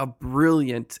such a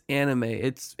brilliant anime.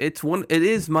 It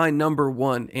is my number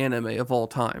one anime of all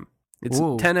time. It's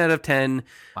 10 out of 10.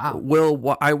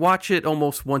 Wow. I watch it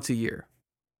almost once a year.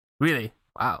 Really?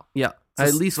 Wow. Yeah. I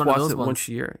at least watch it once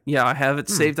a year. Yeah, I have it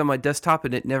saved on my desktop,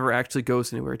 and it never actually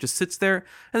goes anywhere. It just sits there,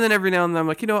 and then every now and then I'm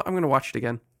like, you know what? I'm going to watch it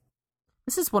again.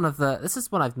 This is one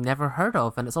I've never heard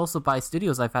of, and it's also by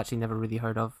studios I've actually never really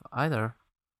heard of either.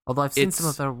 Although I've seen some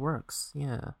of their works,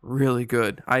 yeah. Really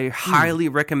good. I highly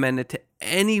recommend it to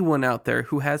anyone out there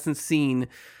who hasn't seen,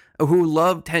 who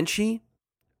loved Tenchi,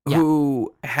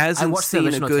 who hasn't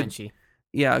seen a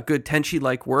good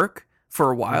Tenchi-like work for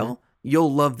a while.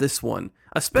 You'll love this one,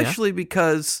 especially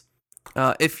because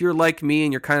if you're like me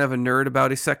and you're kind of a nerd about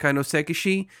Isekai no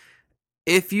Sekishi,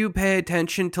 if you pay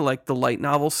attention to like the light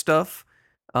novel stuff,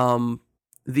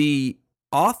 the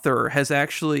author has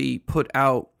actually put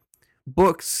out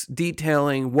books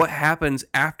detailing what happens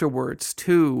afterwards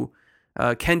to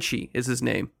Kenshi is his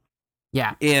name.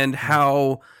 Yeah. And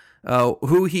how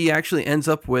who he actually ends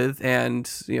up with, and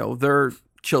you know, their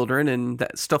children and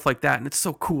that stuff like that. And it's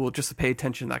so cool just to pay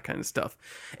attention to that kind of stuff.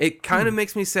 It kind of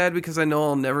makes me sad because I know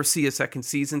I'll never see a second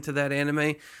season to that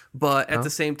anime, but at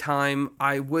the same time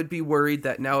I would be worried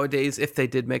that nowadays if they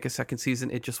did make a second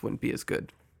season, it just wouldn't be as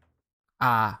good.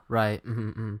 Ah, right.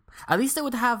 At least it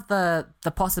would have the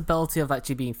possibility of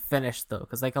actually being finished, though,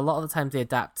 because like a lot of the times they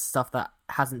adapt stuff that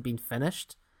hasn't been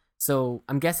finished. So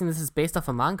I'm guessing this is based off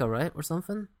a manga, right, or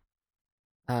something?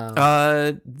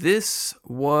 This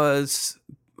was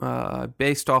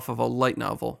based off of a light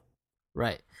novel.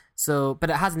 Right. So,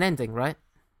 but it has an ending, right?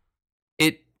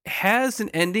 It has an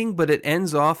ending, but it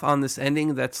ends off on this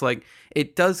ending that's like,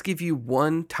 it does give you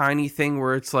one tiny thing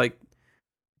where it's like,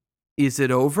 is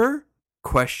it over? ?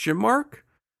 But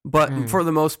for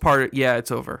the most part, yeah,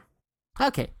 it's over.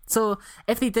 Okay, so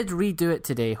if they did redo it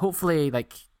today, hopefully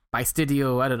like by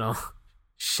studio, I don't know,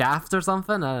 Shaft or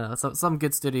something, I don't know, some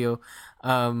good studio,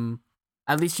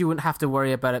 at least you wouldn't have to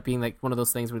worry about it being like one of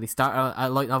those things where they start a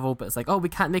light novel, but it's like, oh, we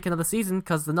can't make another season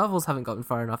because the novels haven't gotten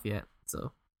far enough yet.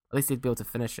 So at least they'd be able to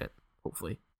finish it,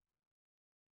 hopefully.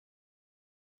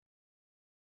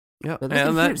 Yeah, but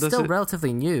it's still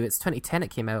relatively new. It's 2010 it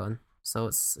came out on. So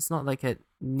it's not like it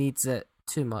needs it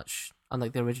too much,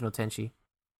 unlike the original Tenchi.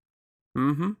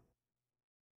 Yeah,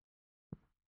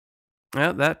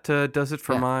 that does it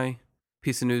for my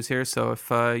piece of news here. So if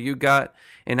you got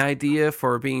an idea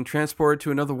for being transported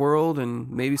to another world and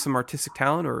maybe some artistic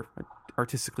talent or an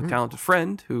artistically talented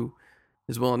friend who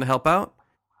is willing to help out,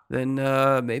 then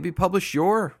maybe publish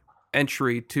your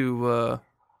entry to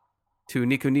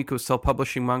Nico Nico's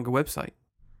self-publishing manga website.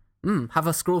 Have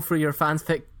a scroll through your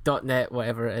fanfic.net,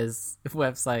 whatever it is,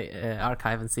 website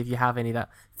archive, and see if you have any that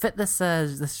fit this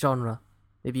genre.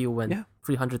 Maybe you'll win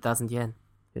 300,000 yen.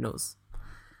 Who knows?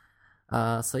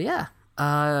 So yeah,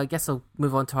 I guess I'll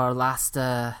move on to our last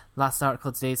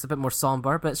article today. It's a bit more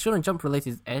somber, but it's Shonen Jump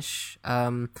related-ish.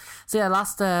 So yeah,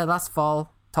 last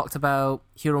fall talked about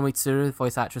Hiro Mitsuru,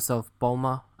 voice actress of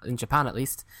Bulma in Japan at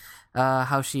least,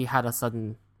 how she had a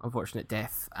sudden unfortunate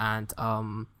death, and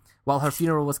while her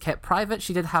funeral was kept private,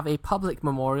 she did have a public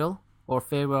memorial or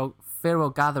farewell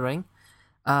gathering.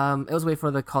 It was a way for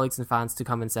the colleagues and fans to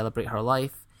come and celebrate her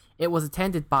life. It was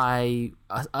attended by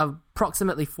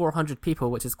approximately 400 people,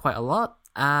 which is quite a lot.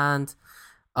 And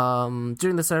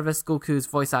during the service, Goku's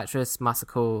voice actress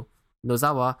Masako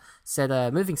Nozawa said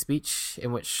a moving speech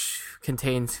in which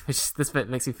contained, which this bit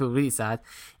makes me feel really sad,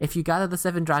 "If you gather the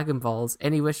 7 Dragon Balls,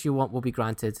 any wish you want will be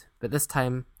granted, but this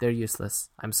time they're useless.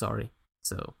 I'm sorry."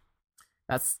 So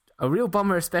that's a real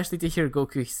bummer, especially to hear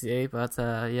Goku say, but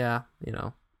yeah, you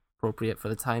know, appropriate for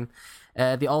the time.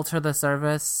 The altar of the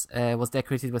service was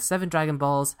decorated with 7 Dragon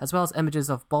Balls, as well as images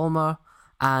of Bulma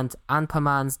and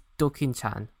Anpaman's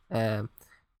Dokin-chan,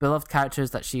 beloved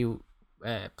characters that she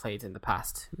played in the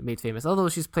past, made famous. Although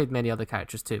she's played many other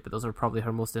characters too, but those are probably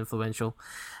her most influential.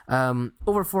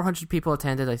 Over 400 people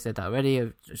attended. I said that already.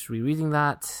 I'm just rereading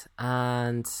that,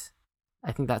 and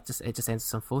I think that it just ends with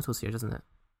some photos here, doesn't it?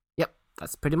 Yep,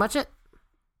 that's pretty much it.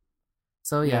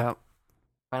 So yeah.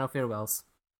 Final farewells.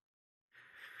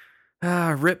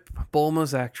 Rip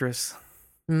Bulma's actress.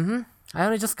 Mm-hmm. I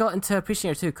only just got into appreciating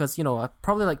her too, because,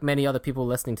 probably like many other people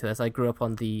listening to this, I grew up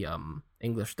on the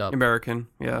English dub. American,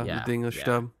 the English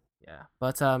dub. Yeah,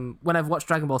 but when I've watched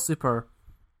Dragon Ball Super,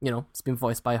 it's been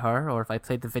voiced by her, or if I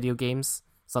played the video games,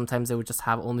 sometimes they would just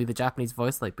have only the Japanese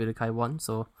voice, like Budokai 1,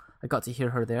 so I got to hear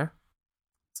her there.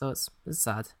 So it's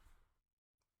sad.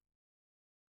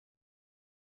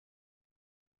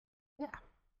 Yeah.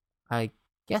 I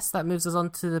guess that moves us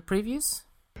on to the previews.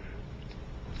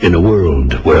 In a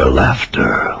world where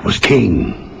laughter was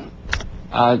king.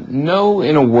 No,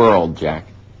 in a world, Jack.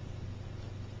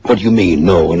 What do you mean,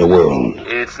 no, in a world?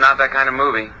 It's not that kind of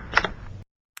movie.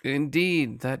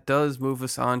 Indeed, that does move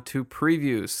us on to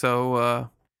previews.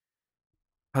 So,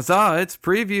 huzzah, it's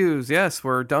previews. Yes,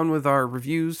 we're done with our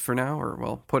reviews for now,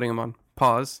 or, putting them on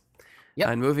pause. Yep.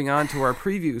 And moving on to our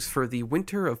previews for the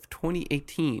winter of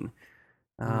 2018.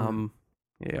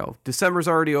 December's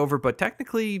already over, but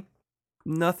technically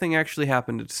nothing actually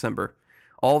happened in December.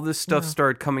 All this stuff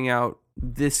started coming out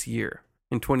this year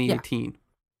in 2018.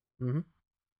 Yeah. Mm-hmm.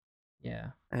 Yeah.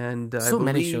 And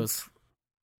many shows.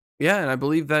 Yeah, and I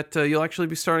believe that you'll actually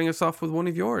be starting us off with one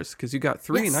of yours, because you got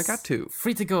 3 and I got 2.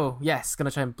 Free to go. Yes, gonna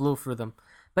try and blow through them.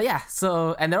 But yeah,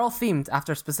 and they're all themed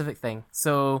after a specific thing.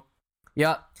 So,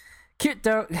 yeah. Cute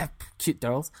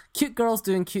girls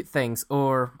doing cute things,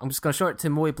 or I'm just gonna short it to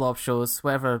Moe Blob shows,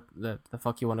 whatever the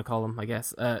fuck you want to call them, I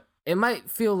guess. It might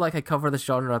feel like I cover this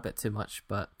genre a bit too much,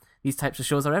 but these types of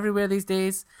shows are everywhere these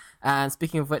days. And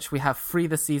speaking of which, we have 3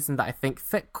 this season that I think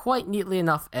fit quite neatly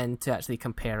enough in to actually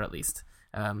compare, at least.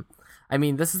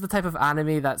 This is the type of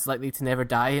anime that's likely to never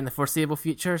die in the foreseeable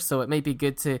future, so it may be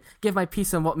good to give my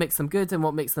piece on what makes them good and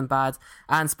what makes them bad.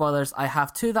 And spoilers, I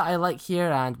have 2 that I like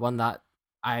here and one that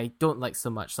I don't like so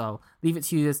much, so I'll leave it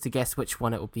to you to guess which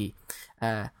one it will be.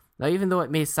 Now, even though it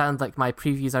may sound like my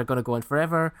previews are going to go on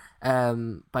forever,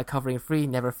 by covering 3,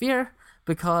 never fear,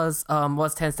 because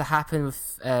what tends to happen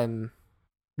with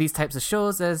these types of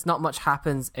shows is not much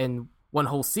happens in one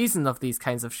whole season of these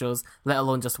kinds of shows, let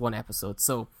alone just one episode.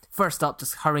 So, first up,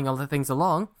 just hurrying all the things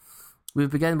along, we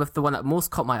begin with the one that most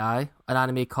caught my eye, an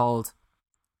anime called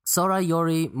Sora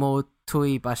Yori mo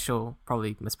Tui Basho,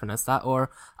 probably mispronounced that, or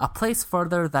A Place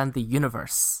Further Than the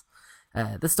Universe.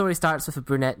 The story starts with a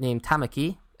brunette named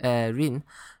Tamaki, Rin,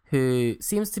 who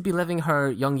seems to be living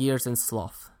her young years in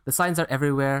sloth. The signs are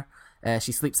everywhere.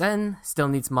 She sleeps in, still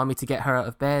needs mommy to get her out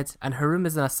of bed, and her room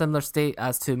is in a similar state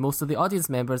as to most of the audience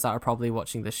members that are probably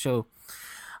watching this show.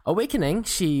 Awakening,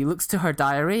 she looks to her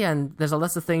diary, and there's a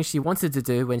list of things she wanted to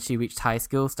do when she reached high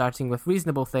school, starting with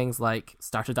reasonable things like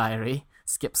start a diary,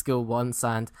 skip school once,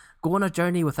 and go on a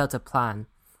journey without a plan.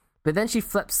 But then she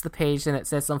flips the page and it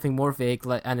says something more vague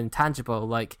and intangible,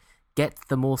 like get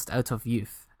the most out of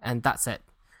youth, and that's it.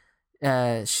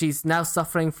 She's now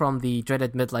suffering from the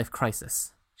dreaded midlife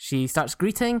crisis. She starts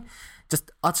greeting, just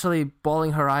utterly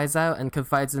bawling her eyes out, and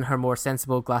confides in her more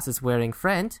sensible glasses-wearing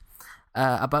friend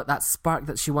about that spark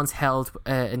that she once held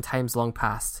in times long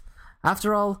past.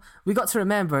 After all, we got to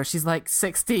remember she's like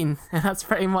 16, and that's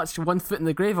pretty much 1 foot in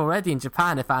the grave already in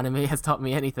Japan if anime has taught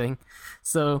me anything.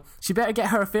 So she better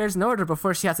get her affairs in order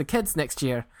before she has a kids next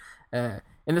year. In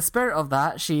the spirit of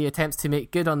that, she attempts to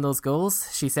make good on those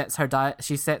goals. She sets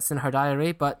in her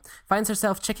diary, but finds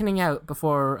herself chickening out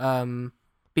before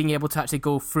being able to actually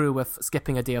go through with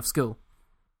skipping a day of school.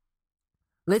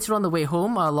 Later on the way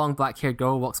home, a long black-haired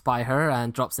girl walks by her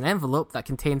and drops an envelope that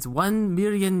contains 1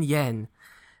 million yen.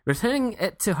 Returning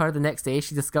it to her the next day,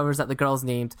 she discovers that the girl's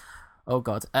named,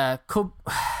 Kobuchizawa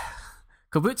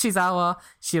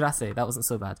Shirase. That wasn't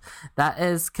so bad. That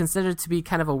is considered to be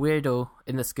kind of a weirdo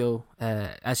in the school,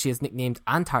 as she is nicknamed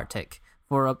Antarctic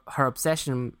for her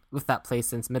obsession with that place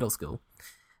since middle school.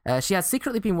 She has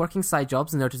secretly been working side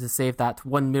jobs in order to save that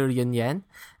 1 million yen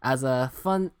as a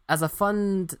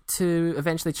fund to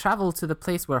eventually travel to the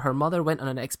place where her mother went on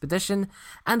an expedition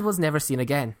and was never seen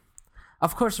again.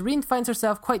 Of course, Rin finds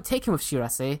herself quite taken with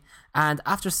Shirase, and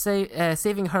after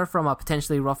saving her from a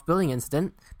potentially rough bullying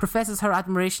incident, professes her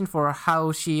admiration for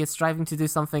how she is striving to do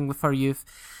something with her youth,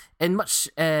 in which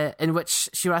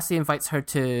Shirase invites her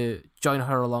to join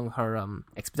her along her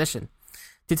expedition.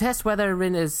 To test whether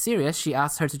Rin is serious, she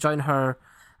asks her to join her,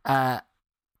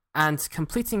 and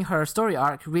completing her story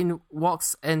arc, Rin's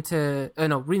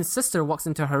sister walks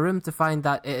into her room to find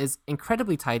that it is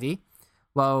incredibly tidy,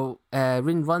 while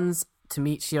Rin runs to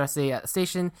meet Shirase at the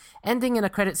station, ending in a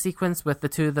credit sequence with the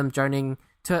two of them journeying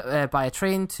by a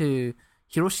train to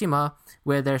Hiroshima,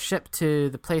 where their ship to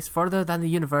the place further than the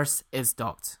universe is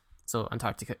docked. So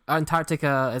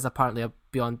Antarctica is apparently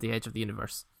beyond the edge of the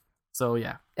universe. So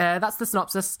yeah, that's the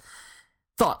synopsis.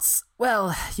 Thoughts?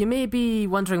 Well, you may be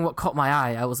wondering what caught my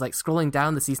eye. I was like scrolling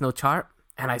down the seasonal chart,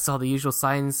 and I saw the usual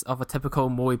signs of a typical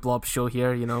Moe Blob show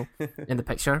here, you know, in the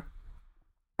picture.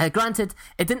 Granted,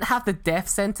 it didn't have the death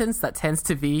sentence that tends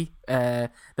to be the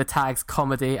tags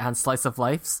comedy and slice of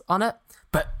life on it.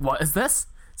 But what is this?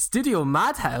 Studio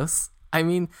Madhouse? I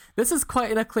mean, this is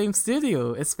quite an acclaimed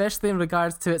studio, especially in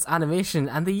regards to its animation,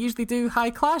 and they usually do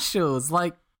high-class shows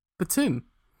like Batum.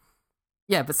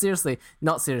 Yeah, but seriously,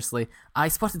 not seriously, I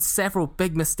spotted several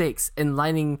big mistakes in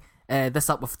lining this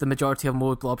up with the majority of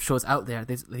Moe Blob shows out there.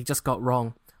 They just got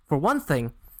wrong. For one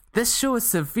thing, this show is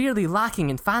severely lacking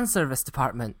in fan service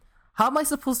department. How am I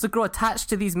supposed to grow attached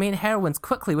to these main heroines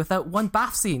quickly without one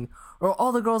bath scene, or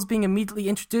all the girls being immediately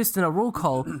introduced in a roll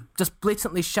call, just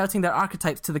blatantly shouting their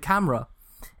archetypes to the camera?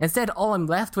 Instead, all I'm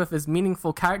left with is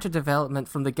meaningful character development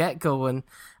from the get-go and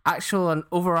actual and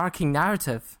overarching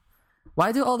narrative.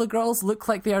 Why do all the girls look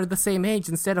like they are the same age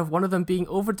instead of one of them being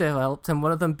overdeveloped and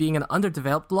one of them being an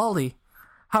underdeveloped lolly?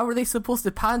 How are they supposed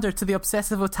to pander to the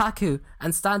obsessive otaku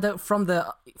and stand out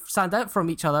from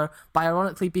each other by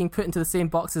ironically being put into the same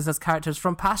boxes as characters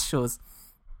from past shows?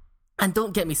 And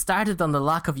don't get me started on the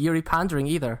lack of Yuri pandering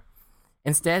either.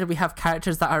 Instead, we have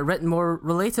characters that are written more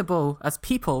relatable as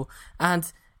people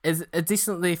and is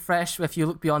decently fresh if you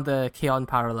look beyond the K-On!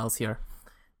 Parallels here.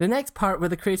 The next part where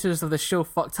the creators of the show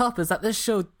fucked up is that this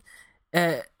show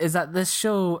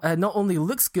not only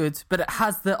looks good, but it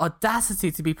has the audacity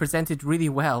to be presented really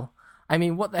well. I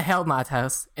mean, what the hell,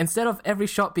 Madhouse? Instead of every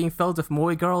shot being filled with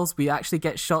moe girls, we actually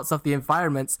get shots of the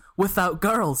environments without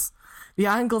girls. The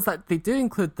angles that they do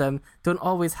include them don't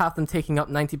always have them taking up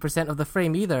 90% of the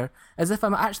frame either, as if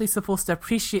I'm actually supposed to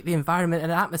appreciate the environment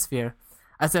and atmosphere,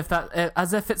 as if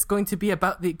it's going to be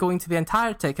about going to the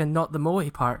Antarctic and not the moe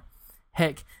part.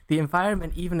 Heck, the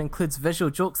environment even includes visual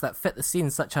jokes that fit the scene,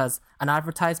 such as an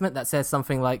advertisement that says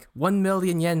something like 1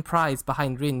 million yen prize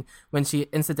behind Rin when she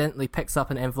incidentally picks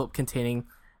up an envelope containing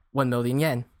 1 million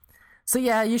yen. So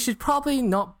yeah, you should probably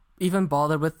not even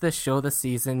bother with this show this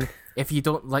season if you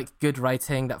don't like good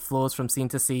writing that flows from scene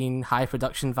to scene, high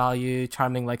production value,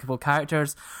 charming, likable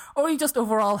characters, or you just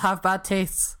overall have bad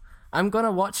tastes. I'm gonna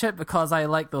watch it because I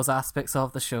like those aspects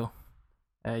of the show.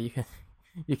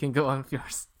 You can go on with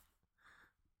yours.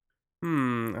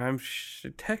 I'm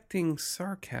detecting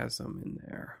sarcasm in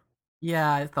there.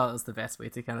 Yeah, I thought it was the best way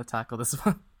to kind of tackle this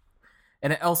one.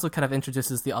 And it also kind of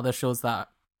introduces the other shows the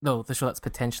show that's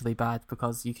potentially bad,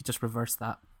 because you could just reverse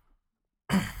that.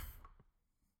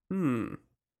 Yeah,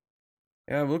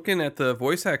 I'm looking at the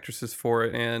voice actresses for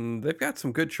it, and they've got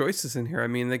some good choices in here. I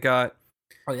mean, they got,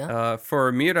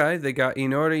 for Mirai, they got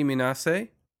Inori Minase,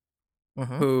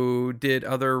 who did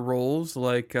other roles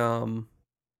like,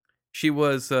 she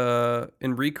was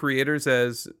in Recreators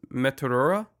as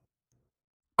Meteora.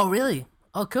 Oh, really?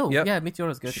 Oh, cool. Yep. Yeah,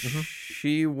 Meteora's good.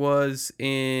 She was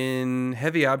in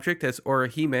Heavy Object as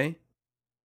Orihime.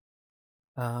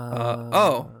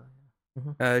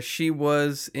 She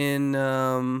was in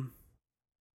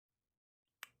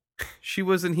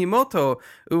Himoto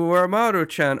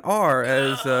Uramaru-chan R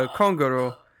as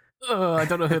Kongoro. Oh, I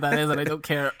don't know who that is, and I don't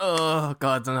care. Oh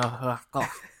God, no.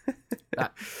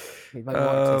 That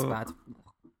it's bad.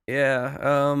 Yeah.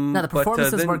 No, the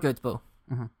performances were good, though.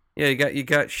 Yeah, you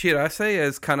got Shirase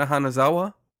as Kana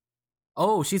Hanazawa.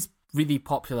 Oh, she's really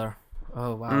popular.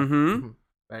 Oh wow.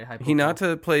 Very high profile.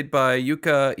 Hinata, played by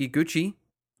Yuka Iguchi,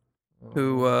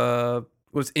 who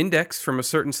was Index from A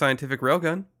Certain Scientific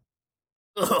Railgun.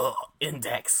 Oh,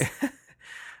 Index.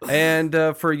 And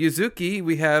for Yuzuki,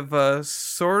 we have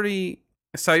Sayori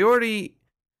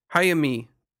Hayami,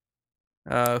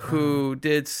 who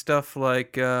did stuff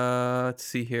like, let's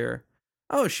see here.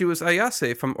 Oh, she was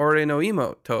Ayase from Ore no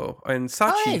Imoto and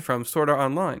Sachi from Sword Art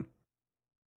Online.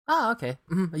 Oh, okay.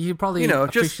 You probably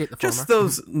appreciate the former. Just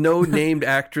those no-named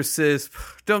actresses.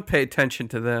 Don't pay attention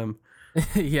to them.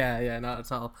 Yeah, not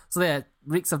at all. So yeah,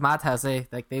 Reeks of Madhouse,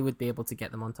 like they would be able to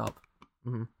get them on top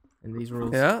in these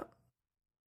roles. Yeah.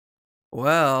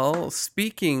 Well,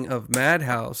 speaking of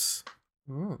Madhouse,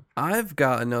 I've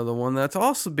got another one that's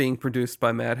also being produced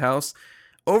by Madhouse,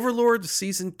 Overlord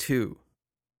Season 2.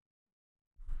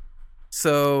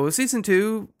 So, Season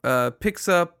 2 picks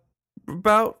up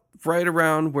about right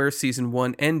around where Season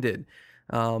 1 ended.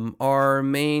 Our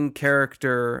main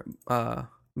character,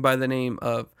 by the name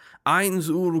of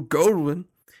Ainzur Golwyn,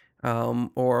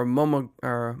 or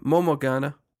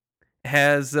Momogana,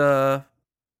 has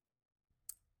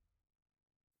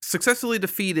successfully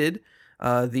defeated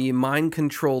the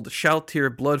mind-controlled Shaltir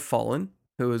Bloodfallen,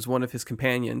 who is one of his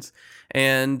companions,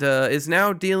 and is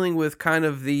now dealing with kind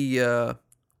of the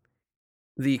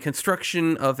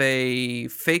construction of a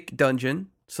fake dungeon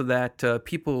so that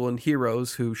people and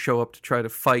heroes who show up to try to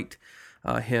fight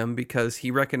him, because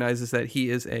he recognizes that he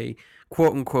is a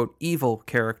quote-unquote evil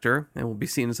character and will be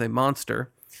seen as a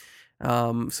monster.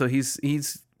 So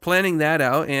he's planning that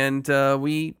out, and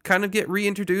we kind of get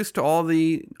reintroduced to all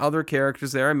the other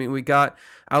characters there. I mean, we got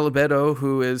Albedo,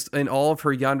 who is in all of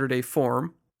her Yandere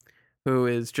form, who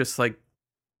is just like,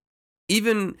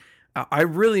 even I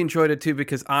really enjoyed it too,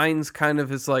 because Ainz kind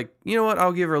of is like, you know what,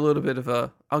 I'll give her a little bit of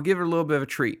a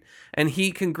treat, and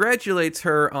he congratulates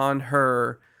her on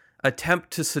her attempt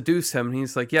to seduce him, and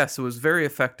he's like, yes, it was very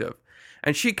effective.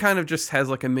 And she kind of just has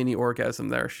like a mini orgasm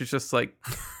there. She's just like,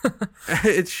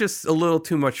 it's just a little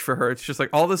too much for her. It's just like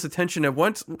all this attention at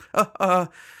once.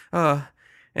 And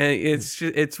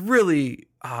it's really,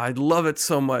 I love it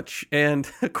so much.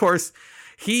 And of course,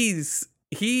 he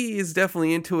is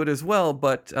definitely into it as well.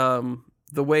 But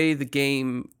the way the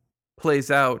game plays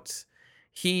out,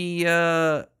 he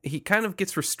kind of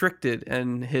gets restricted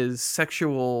in his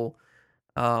sexual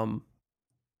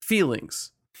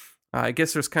feelings. I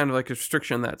guess there's kind of like a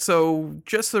restriction on that. So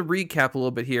just to recap a little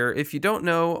bit here, if you don't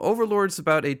know, Overlord's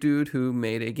about a dude who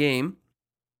made a game,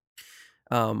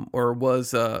 or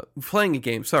was playing a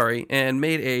game, and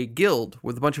made a guild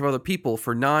with a bunch of other people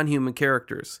for non-human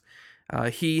characters.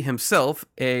 He himself,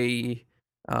 a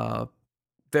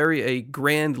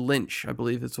Grand Lynch, I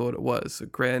believe is what it was, a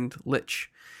Grand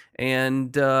Lich.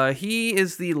 And he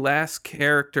is the last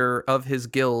character of his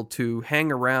guild to hang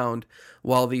around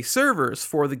while the servers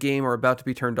for the game are about to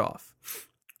be turned off.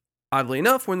 Oddly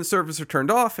enough, when the servers are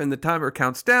turned off and the timer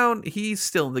counts down, he's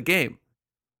still in the game.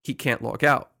 He can't log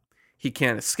out. He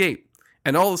can't escape.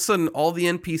 And all of a sudden, all the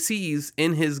NPCs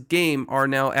in his game are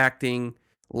now acting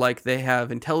like they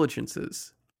have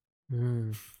intelligences.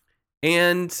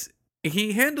 And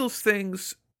he handles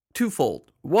things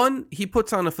twofold. One, he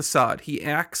puts on a facade. He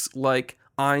acts like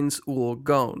Ainz Ul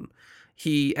Gon.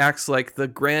 He acts like the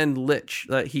Grand Lich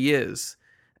that he is,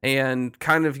 and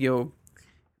kind of,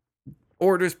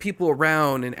 orders people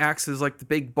around and acts as like the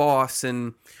big boss.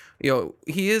 And,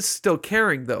 he is still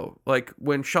caring though. Like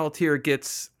when Shaltir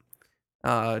gets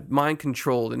mind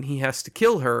controlled and he has to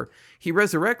kill her, he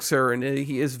resurrects her, and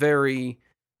he is very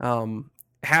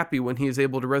happy when he is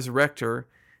able to resurrect her.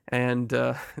 And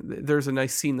there's a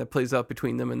nice scene that plays out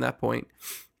between them in that point.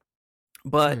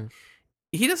 But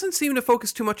he doesn't seem to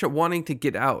focus too much on wanting to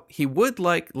get out. He would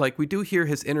like we do hear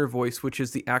his inner voice, which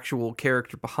is the actual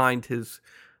character behind his,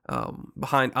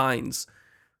 behind Ainz,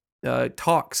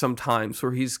 talk sometimes,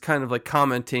 where he's kind of like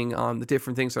commenting on the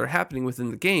different things that are happening within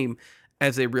the game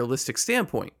as a realistic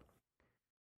standpoint.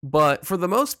 But for the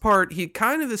most part, he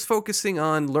kind of is focusing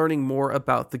on learning more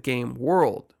about the game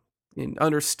world, in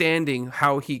understanding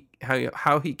how he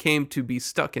came to be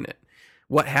stuck in it,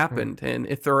 what happened, and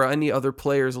if there are any other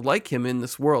players like him in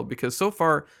this world, because so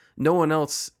far no one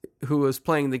else who is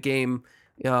playing the game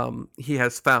he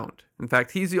has found. In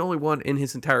fact, he's the only one in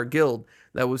his entire guild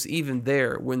that was even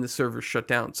there when the server shut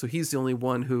down. So he's the only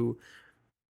one who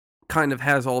kind of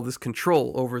has all this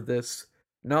control over this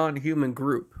non-human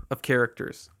group of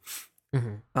characters.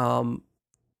 The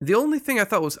only thing I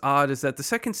thought was odd is that the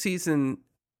second season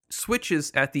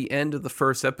switches at the end of the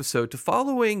first episode to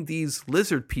following these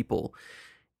lizard people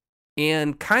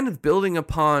and kind of building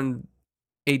upon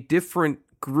a different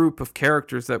group of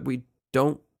characters that we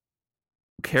don't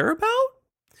care about.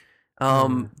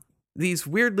 These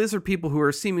weird lizard people who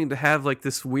are seeming to have like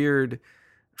this weird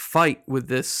fight with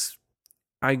this.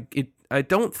 I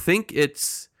don't think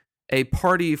it's a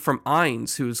party from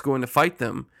Ainz who is going to fight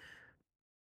them,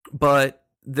 but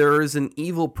there is an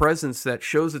evil presence that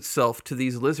shows itself to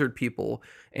these lizard people,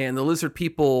 and the lizard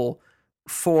people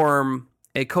form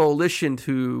a coalition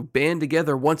to band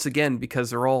together once again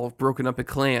because they're all broken up in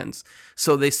clans.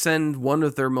 So they send one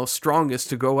of their most strongest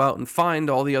to go out and find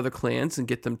all the other clans and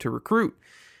get them to recruit.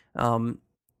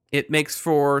 It makes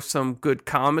for some good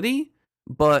comedy,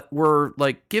 but we're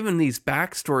like given these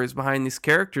backstories behind these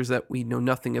characters that we know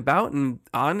nothing about, and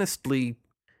honestly,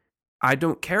 I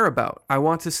don't care about. I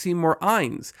want to see more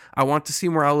Ainz. I want to see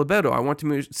more Albedo. I want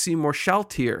to see more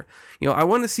Shaltir. I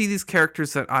want to see these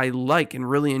characters that I like and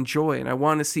really enjoy, and I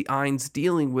want to see Ainz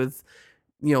dealing with,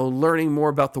 learning more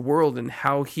about the world and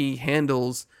how he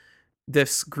handles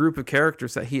this group of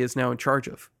characters that he is now in charge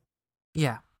of.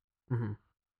 Yeah.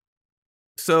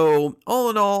 So, all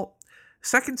in all,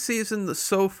 Second season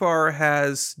so far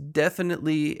has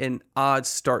definitely an odd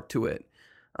start to it.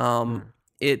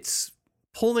 It's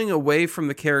pulling away from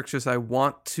the characters I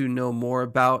want to know more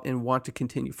about and want to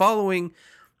continue following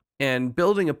and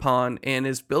building upon, and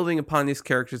is building upon these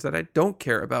characters that I don't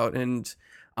care about. And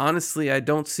honestly, I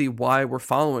don't see why we're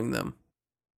following them.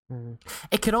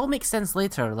 It could all make sense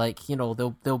later. Like, you know,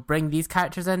 they'll bring these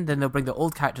characters in, then they'll bring the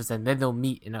old characters in, then they'll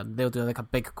meet, you know, they'll do like a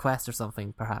big quest or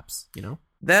something, perhaps, you know?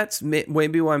 That's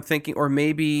maybe what I'm thinking, or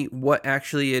maybe what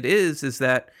actually it is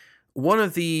that one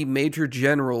of the major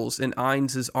generals in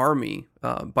Ainz' army,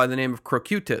 by the name of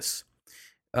Crocutus,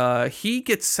 he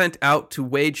gets sent out to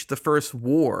wage the first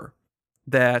war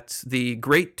that the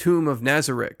Great Tomb of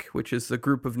Nazarick, which is the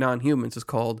group of non-humans is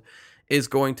called, is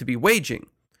going to be waging.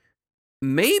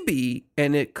 Maybe,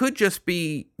 and it could just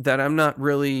be that I'm not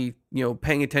really,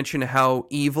 paying attention to how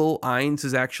evil Ainz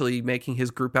is actually making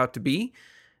his group out to be.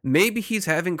 Maybe he's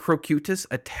having Crocutus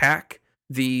attack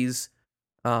these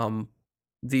lizard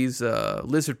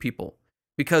people,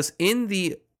 because in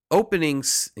the opening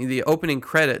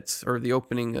credits, or the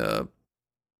opening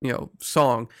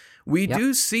song, we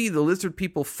do see the lizard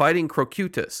people fighting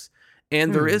Crocutus,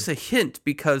 and there is a hint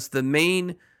because the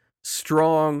main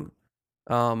strong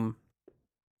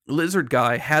lizard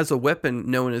guy has a weapon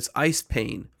known as Ice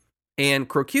Pain, and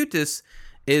Crocutus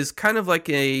is kind of like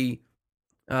a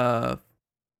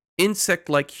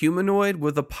insect-like humanoid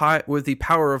with the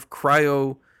power of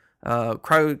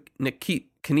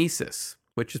cryokinesis,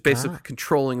 which is basically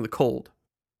controlling the cold.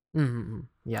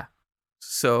 Yeah.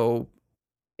 So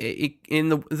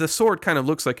the sword kind of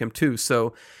looks like him too.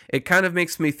 So it kind of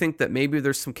makes me think that maybe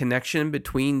there's some connection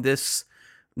between this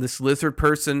lizard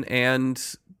person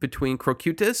and between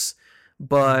Crocutus.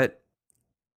 But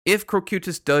if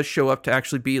Crocutus does show up to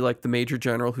actually be like the major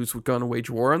general who's going to wage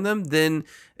war on them, then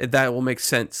that will make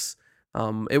sense.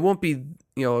 It won't be,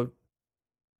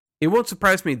 it won't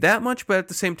surprise me that much, but at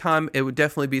the same time, it would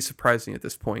definitely be surprising at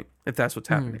this point if that's what's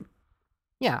happening.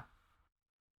 Yeah.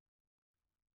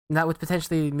 And that would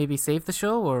potentially maybe save the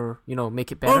show, or,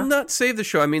 make it better? Well, not save the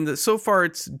show. I mean, so far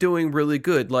it's doing really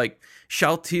good. Like,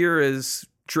 Shaltir is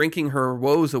drinking her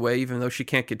woes away, even though she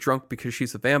can't get drunk because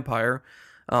she's a vampire,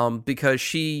 because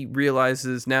she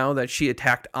realizes now that she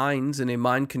attacked Ainz in a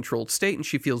mind-controlled state, and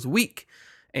she feels weak.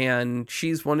 And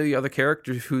she's one of the other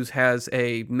characters who has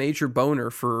a major boner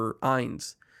for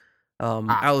Ainz.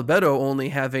 Albedo only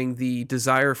having the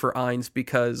desire for Ainz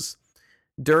because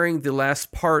during the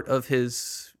last part of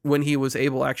when he was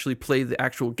able to actually play the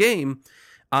actual game,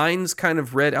 Ainz kind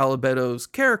of read Albedo's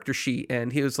character sheet,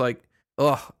 and he was like,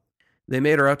 ugh, they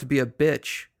made her out to be a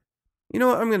bitch. You know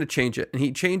what, I'm going to change it. And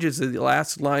he changes the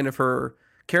last line of her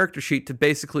character sheet to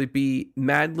basically be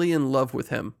madly in love with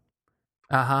him.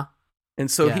 Uh-huh. And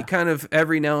so he kind of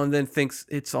every now and then thinks,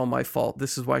 it's all my fault.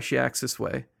 This is why she acts this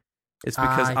way. It's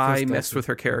because I messed with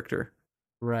her character.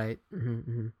 Right.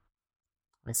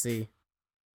 I see.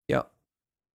 Yep.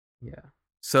 Yeah.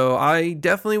 So I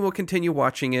definitely will continue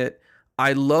watching it.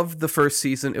 I loved the first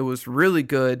season. It was really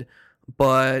good,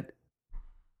 but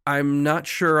I'm not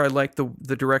sure I like the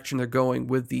direction they're going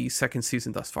with the second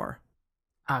season thus far.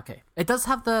 Okay. It does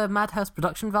have the Madhouse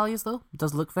production values, though. It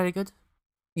does look very good.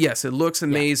 Yes, it looks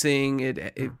amazing. Yeah.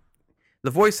 The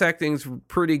voice acting's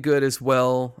pretty good as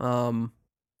well.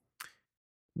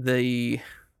 The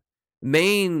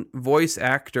main voice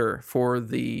actor for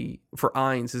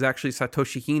Ainz is actually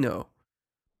Satoshi Hino,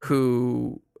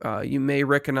 who you may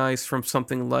recognize from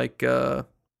something like let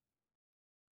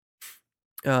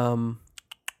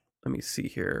me see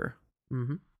here.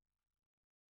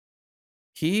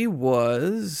 He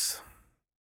was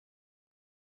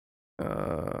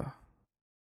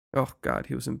oh god,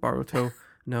 he was in Baruto.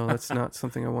 No, that's not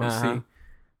something I want to see.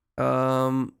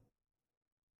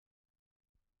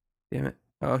 Damn it.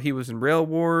 Oh, he was in Rail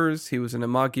Wars. He was in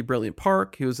Amagi Brilliant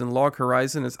Park. He was in Log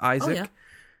Horizon as Isaac.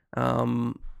 Oh,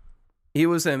 yeah. He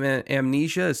was in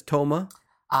Amnesia as Toma.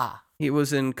 He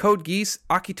was in Code Geass,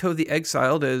 Akito the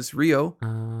Exiled as Rio.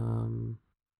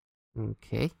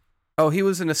 Okay. Oh, he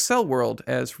was in A Cell World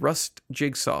as Rust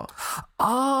Jigsaw.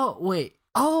 Oh, wait.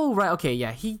 Oh, right. Okay,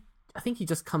 yeah. I think he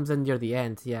just comes in near the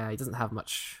end. Yeah, he doesn't have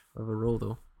much of a role,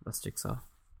 though. Rust Jigsaw.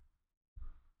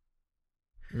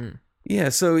 Yeah,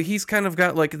 so he's kind of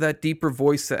got like that deeper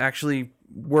voice that actually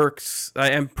works.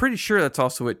 I'm pretty sure that's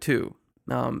also it too,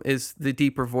 is the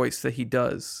deeper voice that he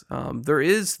does. There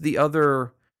is the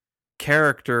other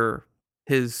character,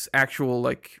 his actual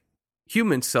like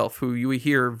human self, who you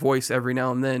hear voice every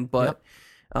now and then, but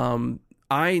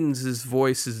Ainz's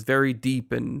voice is very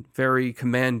deep and very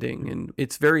commanding, and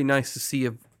it's very nice to see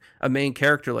a main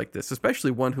character like this,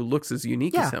 especially one who looks as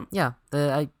unique as him. Yeah,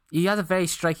 he has a very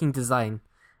striking design,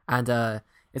 and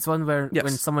it's one where when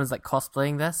someone's like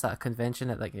cosplaying this at a convention,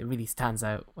 it really stands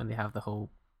out when they have the whole.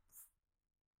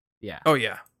 Yeah. Oh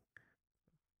yeah.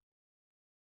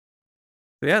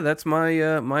 Yeah, that's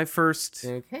my first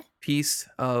piece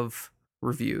of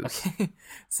reviews. Okay,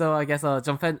 so I guess I'll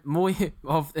jump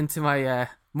into my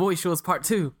Moe shows part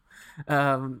 2.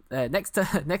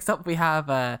 Next up we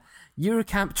have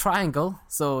Eurocamp Triangle.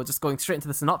 So just going straight into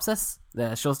the synopsis,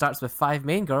 the show starts with 5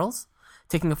 main girls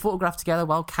taking a photograph together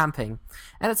while camping,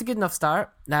 and it's a good enough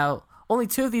start. Now, only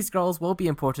 2 of these girls will be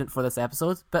important for this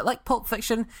episode, but like Pulp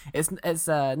Fiction, it's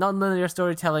non-linear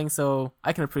storytelling, so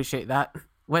I can appreciate that.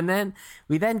 We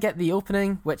then get the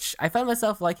opening, which I found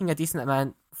myself liking a decent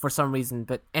amount for some reason,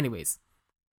 but anyways.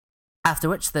 After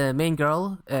which, the main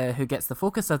girl, who gets the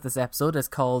focus of this episode, is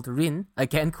called Rin,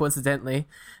 again coincidentally,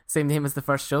 same name as the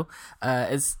first show,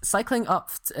 is cycling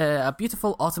up a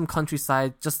beautiful autumn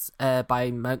countryside just by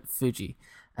Mount Fuji.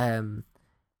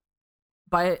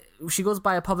 She goes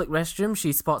by a public restroom,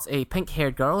 she spots a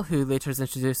pink-haired girl, who later is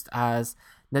introduced as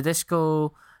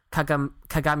Nadeshiko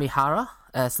Kagamihara,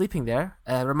 sleeping there,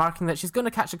 remarking that she's going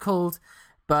to catch a cold,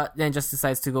 but then just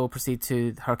decides to proceed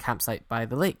to her campsite by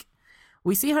the lake.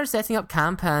 We see her setting up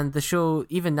camp, and the show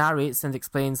even narrates and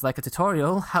explains, like a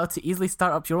tutorial, how to easily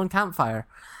start up your own campfire.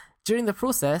 During the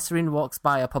process, Rin walks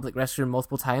by a public restroom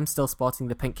multiple times, still spotting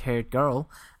the pink-haired girl,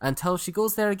 until she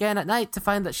goes there again at night to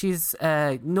find that she's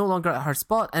no longer at her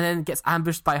spot, and then gets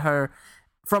ambushed by her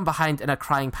from behind in a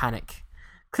crying panic.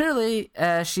 Clearly,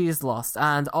 she is lost,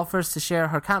 and offers to share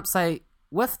her campsite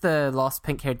with the lost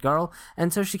pink-haired girl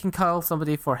until she can call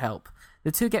somebody for help.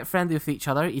 The 2 get friendly with each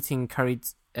other, eating curried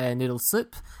noodle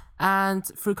soup, and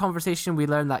through conversation we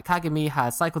learn that Kagami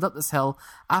has cycled up this hill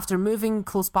after moving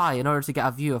close by in order to get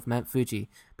a view of Mount Fuji,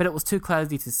 but it was too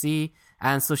cloudy to see,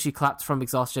 and so she collapsed from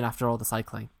exhaustion after all the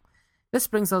cycling. This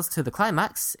brings us to the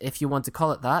climax, if you want to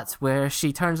call it that, where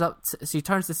she turns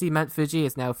to see Mount Fuji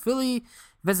is now fully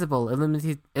visible,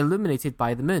 illuminated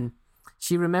by the moon.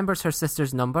 She remembers her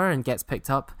sister's number and gets picked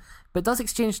up, but does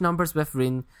exchange numbers with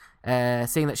Rin,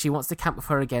 saying that she wants to camp with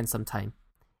her again sometime.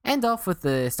 End off with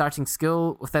them starting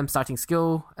school,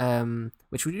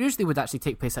 which usually would actually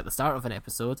take place at the start of an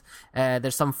episode.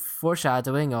 There's some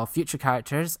foreshadowing of future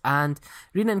characters, and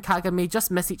Rin and Kagami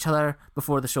just miss each other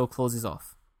before the show closes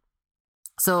off.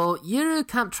 So,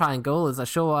 Eurocamp Triangle is a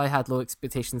show I had low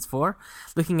expectations for.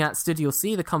 Looking at Studio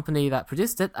C, the company that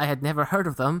produced it, I had never heard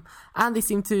of them, and they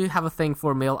seem to have a thing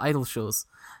for male idol shows.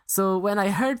 So when I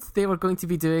heard they were going to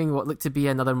be doing what looked to be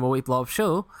another Moe Blob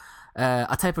show,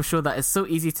 a type of show that is so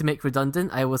easy to make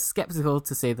redundant, I was skeptical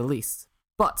to say the least.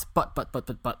 But,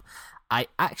 I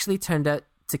actually turned out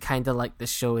to kinda like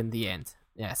this show in the end.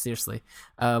 Yeah, seriously.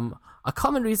 A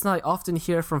common reason I often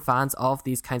hear from fans of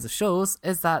these kinds of shows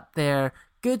is that they're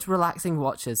good, relaxing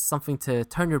watches, something to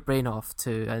turn your brain off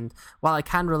to, and while I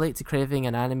can relate to craving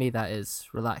an anime that is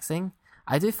relaxing,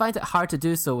 I do find it hard to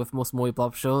do so with most Moe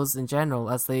Blob shows in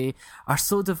general, as they are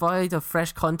so devoid of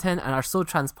fresh content and are so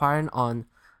transparent on...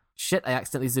 Shit, I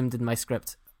accidentally zoomed in my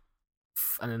script,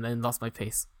 and then lost my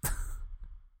pace.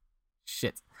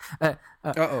 Shit.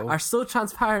 Are so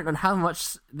transparent on how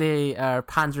much they are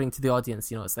pandering to the audience.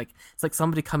 You know, it's like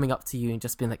somebody coming up to you and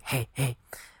just being like, hey,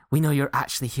 we know you're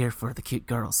actually here for the cute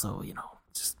girl, so, you know,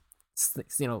 just,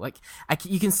 you know, like,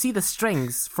 you can see the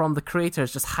strings from the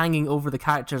creators just hanging over the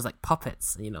characters like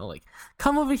puppets, you know, like,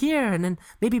 come over here and then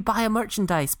maybe buy a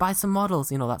merchandise, buy some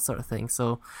models, you know, that sort of thing.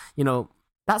 So, you know,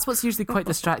 that's what's usually quite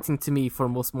distracting to me for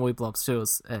most Moe Blob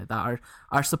shows that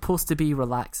are supposed to be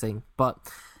relaxing. But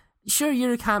sure,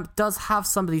 Eurocamp does have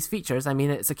some of these features. I mean,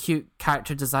 it's a cute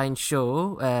character design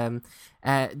show,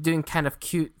 doing kind of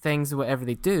cute things, whatever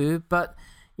they do, but,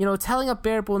 you know, telling a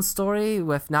bare bones story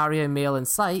with nary a male in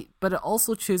sight, but it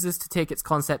also chooses to take its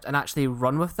concept and actually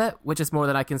run with it, which is more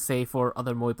than I can say for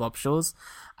other Moe Blob shows.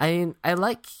 I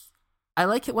like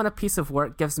it when a piece of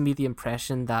work gives me the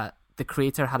impression that the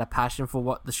creator had a passion for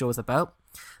what the show is about.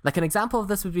 Like, an example of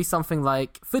this would be something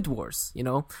like Food Wars, you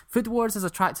know? Food Wars is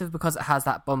attractive because it has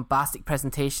that bombastic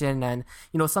presentation, and,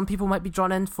 you know, some people might be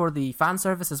drawn in for the fan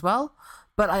service as well,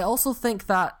 but I also think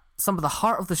that some of the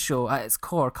heart of the show at its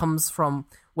core comes from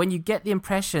when you get the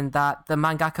impression that the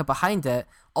mangaka behind it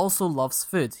also loves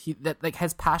food. Like,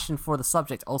 his passion for the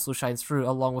subject also shines through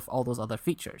along with all those other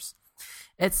features.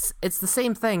 It's the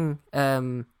same thing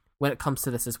when it comes to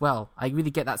this as well. I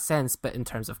really get that sense, but in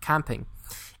terms of camping.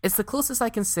 It's the closest I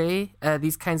can say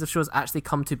these kinds of shows actually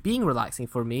come to being relaxing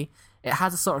for me. It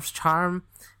has a sort of charm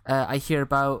I hear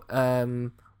about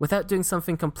without doing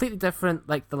something completely different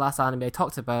like the last anime I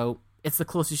talked about, it's the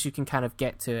closest you can kind of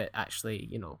get to it actually,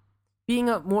 being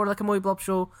more like a Moe Blob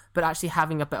show, but actually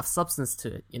having a bit of substance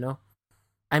to it,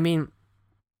 I mean,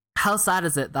 how sad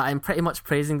is it that I'm pretty much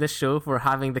praising this show for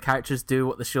having the characters do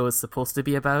what the show is supposed to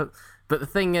be about? But the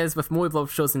thing is, with Moe Blob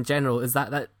shows in general, is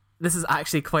that this is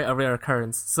actually quite a rare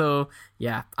occurrence. So,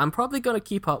 yeah, I'm probably going to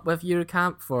keep up with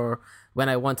Eurocamp for when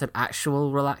I want an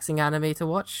actual relaxing anime to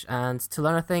watch and to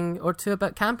learn a thing or two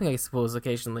about camping, I suppose,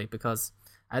 occasionally, because,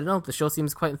 I don't know, the show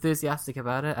seems quite enthusiastic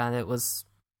about it, and it was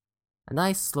a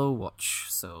nice, slow watch.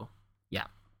 So, yeah,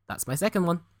 that's my second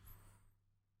one.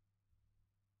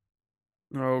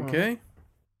 Okay.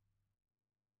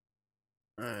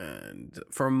 And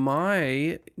for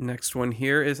my next one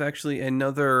here is actually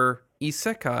another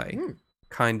isekai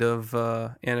kind of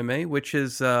anime, which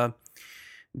is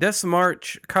Death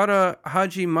March Kara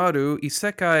Hajimaru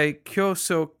Isekai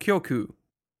Kyoso Kyoku,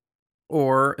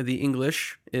 or the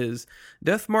English is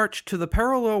Death March to the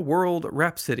Parallel World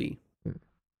Rhapsody.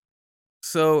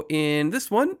 So in this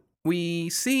one, we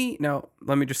see... Now,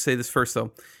 let me just say this first,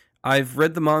 though. I've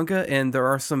read the manga, and there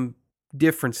are some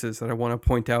differences that I want to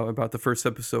point out about the first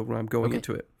episode when I'm going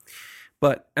into it.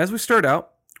 But as we start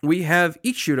out, we have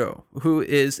Ichiro, who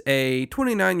is a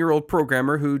 29-year-old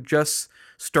programmer who just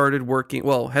started working,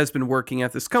 has been working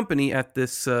at this company at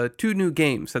this 2 new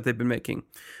games that they've been making.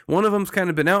 One of them's kind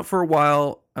of been out for a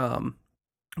while,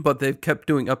 but they've kept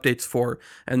doing updates for,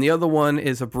 and the other one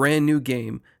is a brand new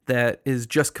game that is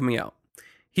just coming out.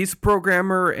 He's a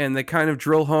programmer, and they kind of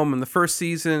drill home in the first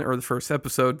season, or the first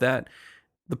episode, that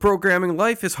the programming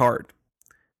life is hard.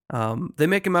 They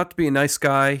make him out to be a nice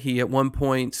guy. He, at one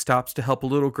point, stops to help a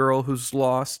little girl who's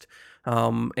lost.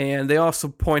 And they also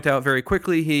point out very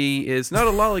quickly he is not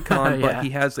a lolicon, but he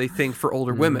has a thing for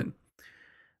older women.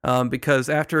 Because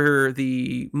after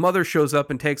the mother shows up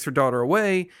and takes her daughter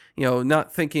away,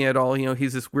 not thinking at all,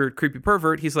 he's this weird, creepy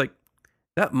pervert. He's like,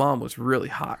 that mom was really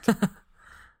hot.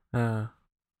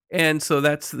 And so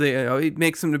that's it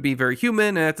makes him to be very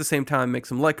human, and at the same time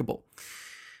makes him likable.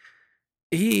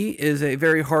 He is a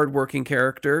very hardworking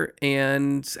character,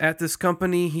 and at this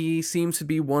company, he seems to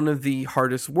be one of the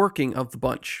hardest working of the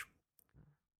bunch.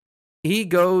 He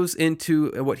goes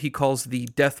into what he calls the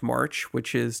Death March,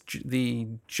 which is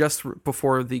just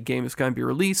before the game is going to be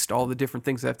released, all the different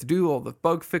things they have to do, all the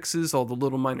bug fixes, all the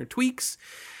little minor tweaks,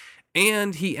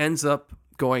 and he ends up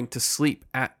going to sleep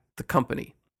at the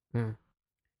company.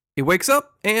 He wakes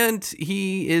up, and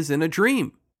he is in a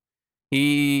dream.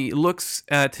 He looks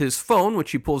at his phone,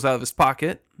 which he pulls out of his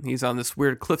pocket. He's on this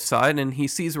weird cliffside, and he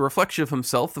sees a reflection of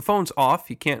himself. The phone's off.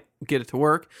 He can't get it to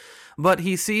work. But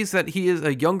he sees that he is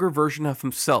a younger version of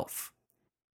himself.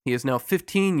 He is now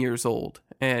 15 years old,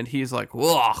 and he's like,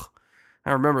 ugh,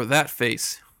 I remember that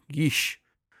face. Yeesh.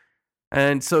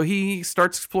 And so he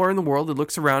starts exploring the world. He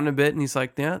looks around a bit, and he's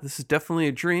like, yeah, this is definitely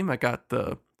a dream. I got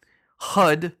the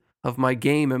HUD of my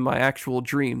game in my actual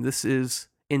dream. This is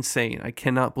insane. I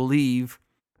cannot believe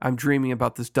I'm dreaming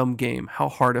about this dumb game. How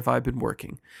hard have I been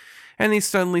working? And he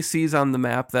suddenly sees on the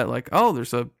map that,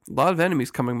 there's a lot of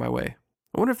enemies coming my way.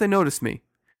 I wonder if they notice me.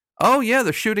 Oh, yeah,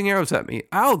 they're shooting arrows at me.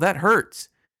 Ow, that hurts.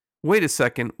 Wait a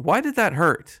second. Why did that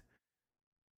hurt?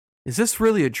 Is this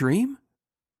really a dream?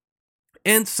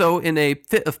 And so, in a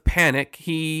fit of panic,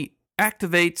 he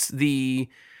activates the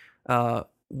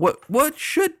what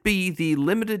should be the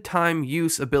limited time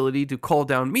use ability to call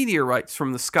down meteorites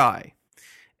from the sky,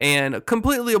 and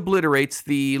completely obliterates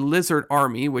the lizard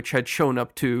army, which had shown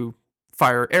up to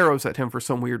fire arrows at him for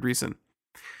some weird reason.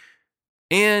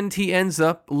 And he ends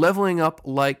up leveling up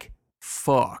like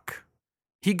fuck.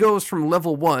 He goes from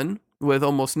level 1 with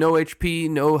almost no HP,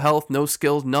 no health, no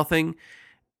skills, nothing,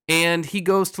 and he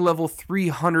goes to level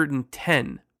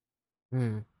 310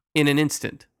 in an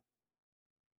instant.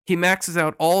 He maxes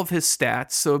out all of his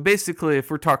stats. So basically,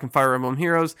 if we're talking Fire Emblem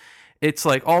Heroes, it's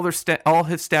like all his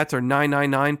stats are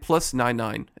 999 plus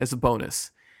 99 as a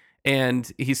bonus.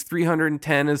 And he's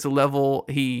 310 as a level.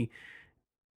 He's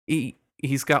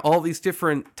got all these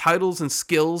different titles and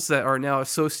skills that are now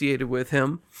associated with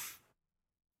him.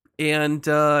 And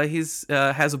he's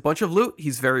has a bunch of loot.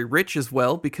 He's very rich as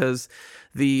well, because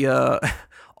the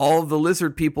all of the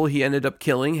lizard people he ended up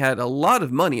killing had a lot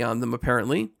of money on them,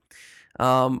 apparently.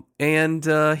 And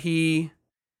he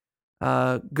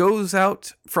goes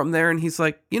out from there, and he's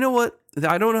like, you know what?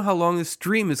 I don't know how long this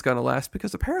dream is going to last,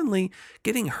 because apparently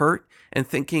getting hurt and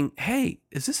thinking, hey,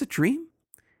 is this a dream?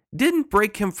 Didn't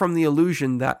break him from the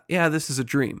illusion that, yeah, this is a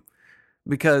dream,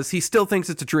 because he still thinks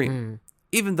it's a dream.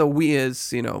 Even though we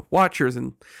as, watchers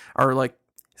and are like,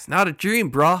 it's not a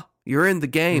dream, brah. You're in the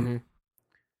game.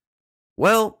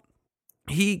 Well,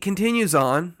 he continues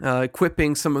on,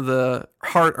 equipping some of the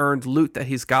hard-earned loot that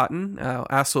he's gotten,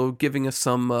 also giving us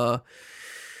some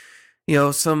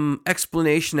some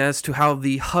explanation as to how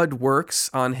the HUD works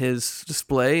on his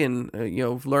display, and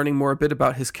learning more a bit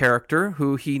about his character,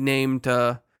 who he named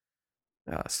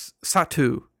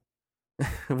Satu,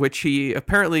 which he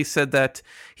apparently said that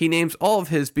he names all of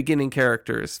his beginning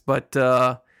characters, but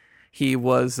he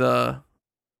was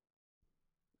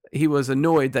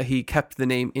annoyed that he kept the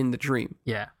name in the dream.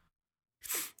 Yeah.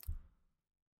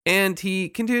 And he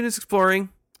continues exploring.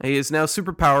 He is now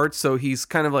super powered, so he's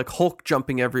kind of like Hulk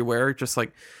jumping everywhere, just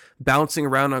like bouncing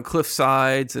around on cliff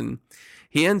sides. And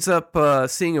he ends up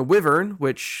seeing a wyvern,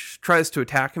 which tries to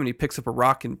attack him, and he picks up a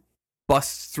rock and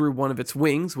busts through one of its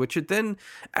wings, which it then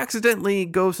accidentally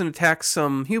goes and attacks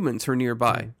some humans who are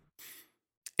nearby.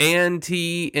 And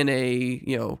he, in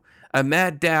a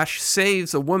mad dash,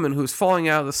 saves a woman who's falling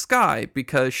out of the sky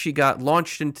because she got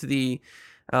launched into the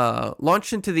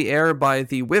air by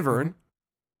the wyvern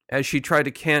as she tried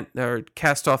to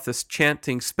cast off this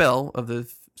chanting spell of a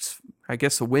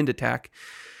wind attack.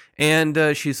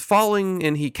 And she's falling,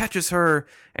 and he catches her,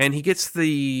 and he gets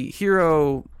the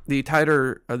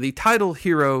title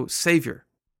hero savior.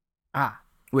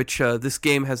 Which this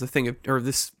game has a thing of, or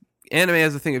this anime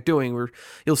has a thing of doing, where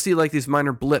you'll see like these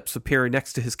minor blips appear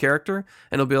next to his character,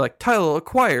 and it'll be like title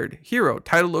acquired, hero,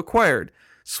 title acquired,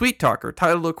 sweet talker,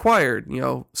 title acquired,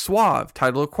 suave,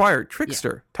 title acquired,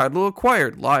 trickster, title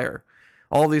acquired, liar.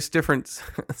 All these different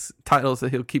titles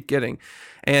that he'll keep getting.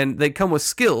 And they come with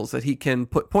skills that he can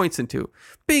put points into.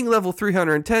 Being level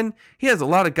 310, he has a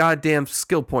lot of goddamn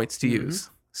skill points to use.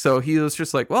 So he was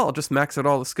just like, well, I'll just max out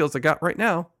all the skills I got right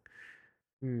now.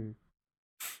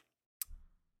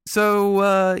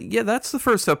 So, that's the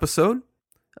first episode.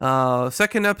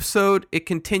 Second episode, it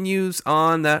continues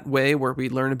on that way where we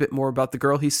learn a bit more about the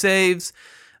girl he saves.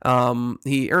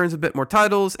 He earns a bit more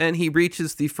titles, and he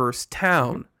reaches the first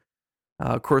town.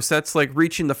 Of course, that's like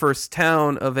reaching the first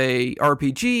town of a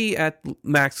RPG at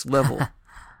max level.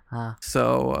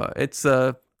 So it's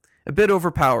a bit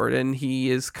overpowered, and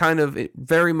he is kind of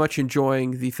very much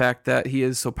enjoying the fact that he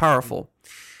is so powerful.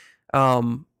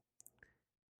 And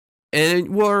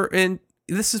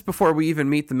this is before we even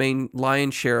meet the main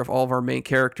lion's share of all of our main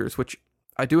characters, which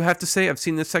I do have to say, I've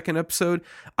seen the second episode.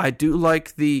 I do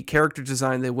like the character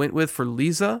design they went with for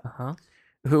Lisa,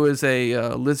 who is a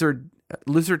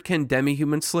lizardkin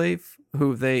demi-human slave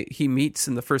who he meets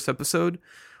in the first episode,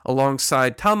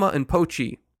 alongside Tama and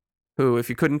Pochi, who, if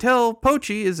you couldn't tell,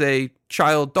 Pochi is a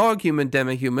child dog-human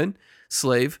demi-human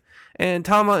slave, and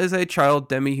Tama is a child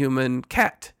demi-human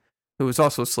cat who is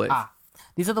also a slave.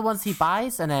 These are the ones he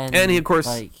buys, and he, of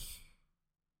course,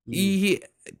 he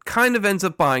kind of ends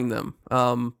up buying them.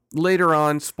 Later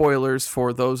on, spoilers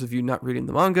for those of you not reading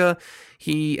the manga,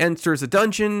 he enters a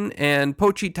dungeon, and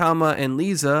Pochi, Tama, and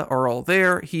Lisa are all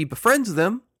there. He befriends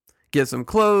them, gives them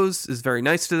clothes, is very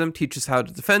nice to them, teaches how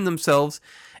to defend themselves,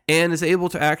 and is able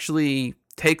to actually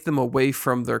take them away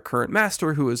from their current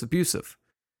master, who is abusive.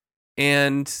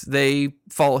 And they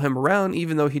follow him around,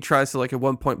 even though he tries to, at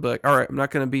one point, be like, all right, I'm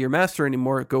not going to be your master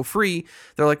anymore, go free.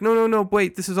 They're like, no,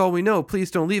 wait, this is all we know.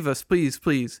 Please don't leave us, please.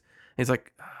 And he's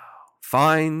like,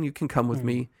 fine, you can come with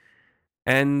me.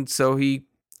 And so he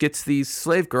gets these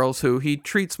slave girls who he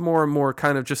treats more and more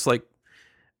kind of just like,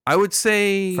 I would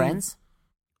say... friends?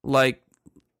 Like,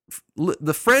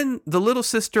 the little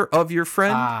sister of your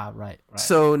friend. Right.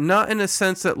 So not in a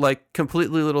sense that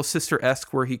completely little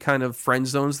sister-esque where he kind of friend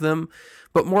zones them,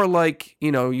 but more like,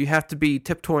 you have to be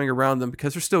tiptoeing around them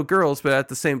because they're still girls, but at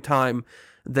the same time,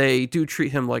 they do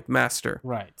treat him like master.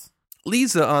 Right.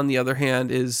 Lisa, on the other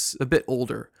hand, is a bit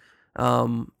older.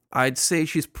 I'd say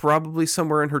she's probably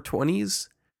somewhere in her 20s,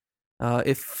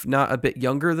 if not a bit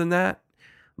younger than that.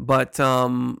 But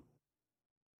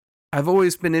I've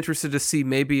always been interested to see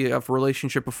maybe a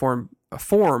relationship a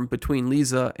form between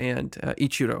Lisa and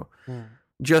Ichiro,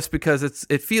 just because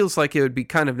it feels like it would be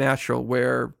kind of natural,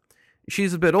 where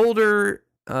she's a bit older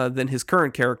than his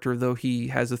current character, though he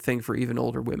has a thing for even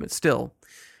older women still.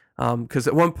 Because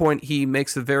at one point he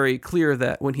makes it very clear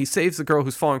that when he saves the girl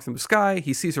who's falling from the sky,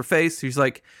 he sees her face. He's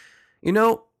like, in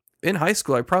high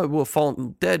school I probably will have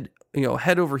fallen dead,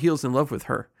 head over heels in love with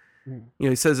her.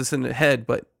 He says this in the head,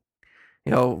 but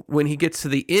when he gets to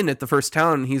the inn at the first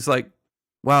town, he's like,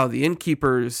 wow, the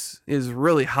innkeeper is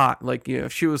really hot.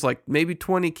 If she was maybe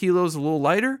 20 kilos a little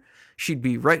lighter, she'd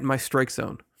be right in my strike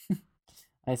zone.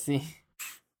 I see.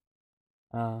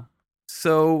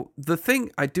 So the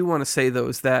thing I do want to say, though,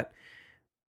 is that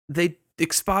they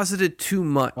exposited too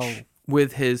much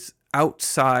with his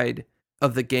outside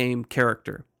of the game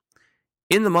character.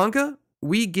 In the manga,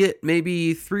 we get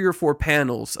maybe 3 or 4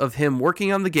 panels of him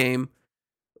working on the game.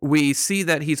 We see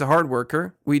that he's a hard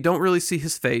worker. We don't really see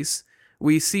his face.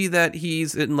 We see that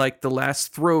he's in like the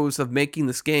last throes of making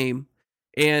this game,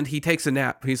 and he takes a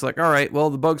nap. He's like, all right, well,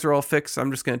 the bugs are all fixed.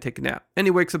 I'm just going to take a nap. And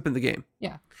he wakes up in the game.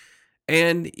 Yeah.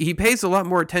 And he pays a lot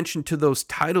more attention to those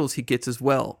titles he gets as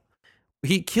well.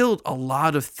 He killed a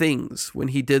lot of things when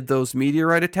he did those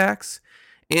meteorite attacks,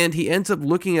 and he ends up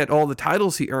looking at all the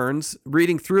titles he earns,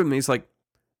 reading through them, and he's like,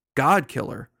 God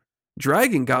Killer,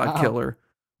 Dragon God Killer.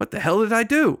 What the hell did I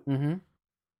do? Mm-hmm.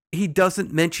 He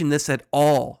doesn't mention this at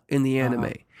all in the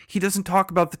anime. He doesn't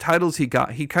talk about the titles he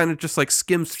got. He kind of just like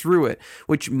skims through it,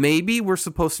 which maybe we're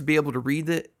supposed to be able to read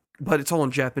it, but it's all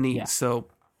in Japanese. Yeah. So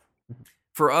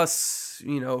for us,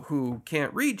 who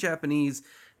can't read Japanese,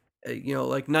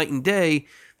 like night and day,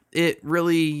 it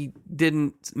really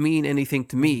didn't mean anything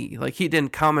to me. Like, he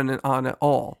didn't comment on it at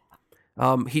all.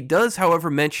 He does, however,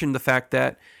 mention the fact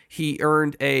that he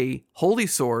earned a holy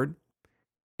sword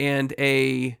and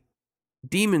a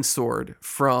demon sword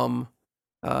from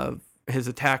his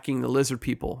attacking the lizard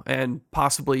people and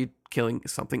possibly killing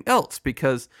something else,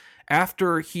 because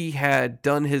after he had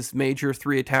done his major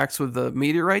 3 attacks with the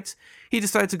meteorites, he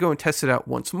decides to go and test it out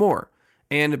once more,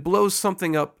 and it blows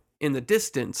something up in the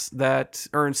distance that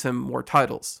earns him more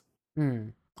titles.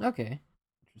 Okay.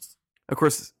 Of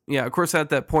course, at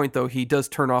that point, though, he does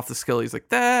turn off the skill. He's like,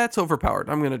 that's overpowered.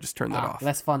 I'm going to just turn that off.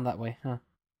 Less fun that way, huh?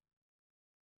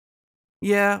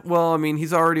 Yeah, well, I mean,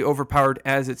 he's already overpowered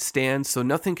as it stands, so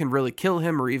nothing can really kill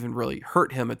him or even really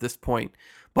hurt him at this point.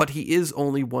 But he is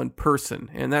only one person,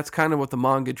 and that's kind of what the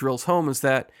manga drills home, is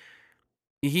that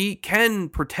he can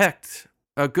protect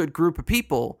a good group of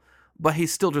people, but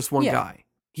he's still just one guy.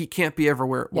 He can't be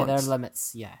everywhere at once. Yeah, there are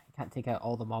limits. Yeah, you can't take out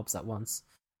all the mobs at once.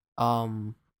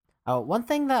 One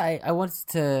thing that I wanted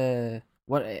to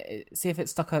see if it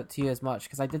stuck out to you as much,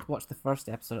 because I did watch the first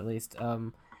episode at least.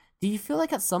 Do you feel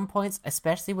like at some points,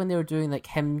 especially when they were doing like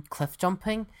him cliff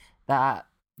jumping, that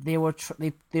they were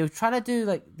trying to do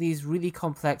like these really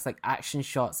complex like action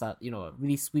shots that,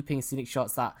 really sweeping scenic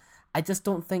shots that I just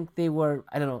don't think they were,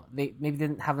 I don't know, they maybe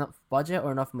didn't have enough budget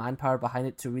or enough manpower behind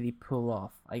it to really pull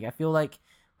off. Like, I feel like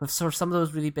with sort of some of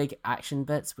those really big action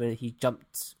bits where he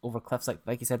jumped over cliffs,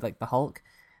 like you said, like the Hulk,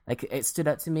 like it stood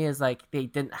out to me as like they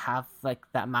didn't have like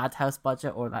that Madhouse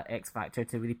budget or that X factor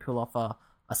to really pull off a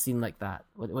scene like that.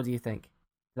 What do you think?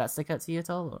 Did that stick out to you at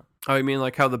all? Or? Oh, you mean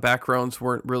like how the backgrounds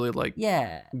weren't really like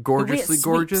gorgeously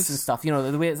gorgeous and stuff?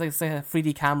 The way it's like a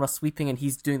 3D camera sweeping and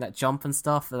he's doing that jump and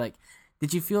stuff. Like,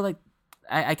 did you feel like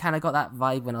I kind of got that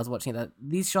vibe when I was watching it, that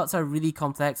these shots are really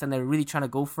complex and they're really trying to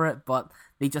go for it, but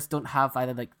they just don't have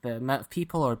either like the amount of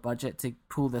people or budget to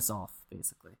pull this off,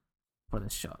 basically, for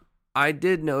this shot. I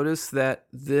did notice that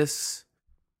this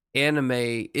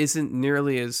anime isn't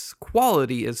nearly as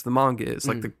quality as the manga is.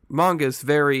 Like, the manga is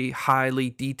very highly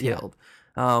detailed,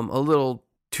 a little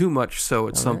too much so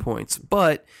at some points.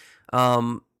 But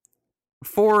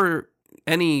for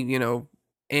any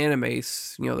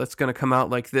animes that's going to come out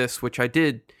like this, which I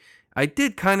did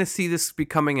kind of see this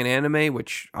becoming an anime,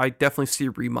 which I definitely see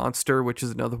Remonster, which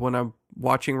is another one I'm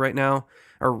watching right now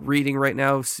or reading right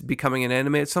now, becoming an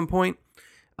anime at some point.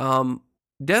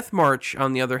 Death March,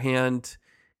 on the other hand,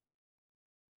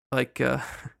 like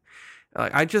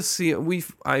I just see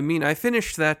I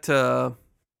finished that what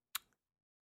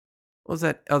was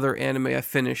that other anime I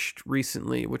finished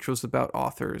recently, which was about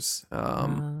authors? Sure.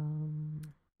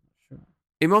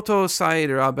 Emoto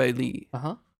Sairabe Lee.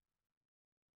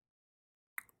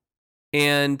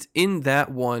 And in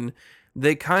that one,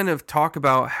 they kind of talk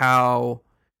about how,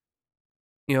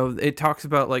 it talks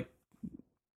about like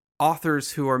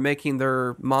authors who are making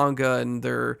their manga and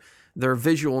their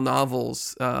visual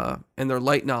novels and their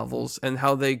light novels, and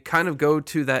how they kind of go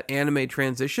to that anime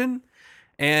transition,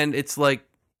 and it's like,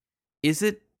 is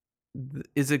it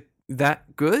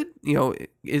that good?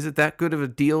 Is it that good of a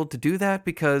deal to do that?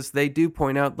 Because they do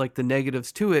point out like the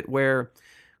negatives to it, where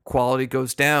quality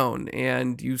goes down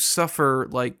and you suffer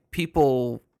like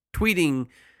people tweeting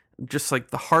just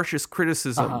like the harshest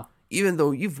criticism, even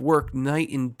though you've worked night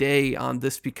and day on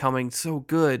this becoming so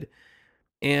good,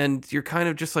 and you're kind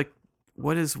of just like,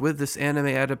 what is with this anime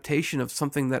adaptation of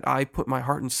something that I put my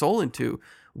heart and soul into?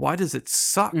 Why does it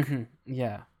suck?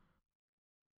 Yeah.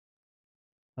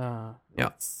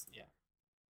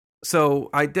 So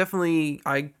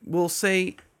I will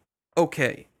say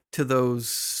okay to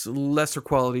those lesser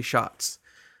quality shots.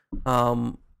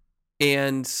 And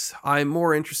I'm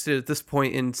more interested at this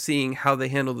point in seeing how they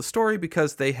handle the story,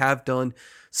 because they have done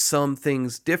some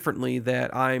things differently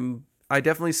that I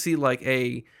definitely see like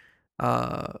a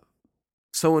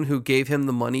someone who gave him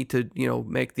the money to,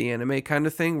 make the anime kind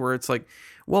of thing, where it's like,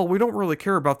 well, we don't really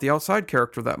care about the outside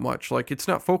character that much. Like, it's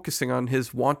not focusing on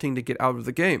his wanting to get out of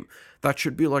the game. That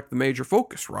should be like the major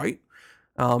focus, right?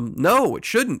 No, it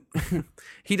shouldn't.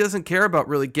 He doesn't care about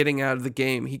really getting out of the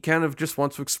game. He kind of just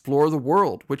wants to explore the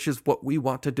world, which is what we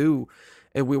want to do.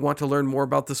 And we want to learn more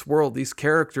about this world, these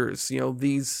characters,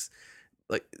 these,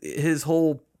 like, his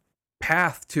whole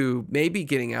path to maybe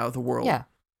getting out of the world. Yeah.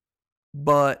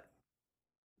 But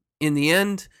in the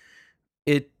end,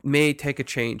 it may take a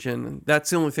change, and that's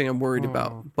the only thing I'm worried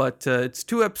about. But it's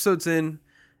 2 episodes in,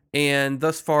 and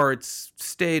thus far it's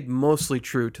stayed mostly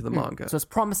true to the manga. So it's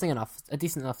promising enough, a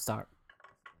decent enough start.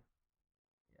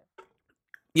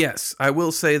 Yes, I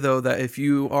will say though that if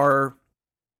you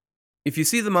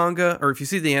see the manga or if you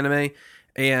see the anime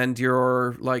and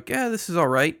you're like, yeah, this is all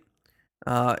right,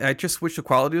 I just wish the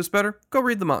quality was better, go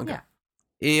read the manga.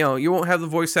 Yeah. You won't have the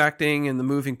voice acting and the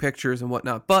moving pictures and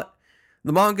whatnot, but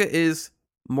the manga is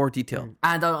more detailed.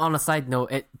 And on a side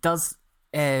note, it does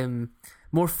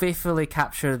more faithfully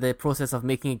capture the process of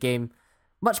making a game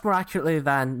much more accurately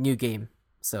than New Game.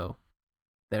 So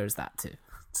there's that too.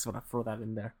 Just want to throw that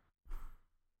in there.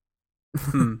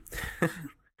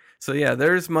 So yeah,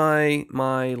 there's my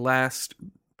last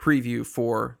preview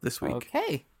for this week.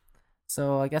 Okay.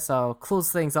 So I guess I'll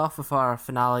close things off with our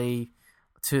finale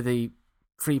to the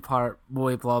 3-part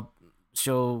Moe Blob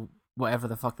show, whatever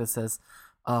the fuck this is.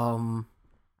 And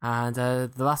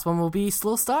the last one will be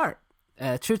Slow Start.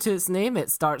 True to its name, it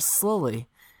starts slowly.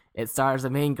 It stars a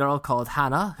main girl called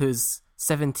Hannah, who's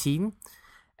 17,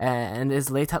 and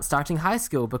is late at starting high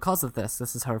school because of this.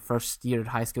 This is her first year at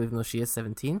high school, even though she is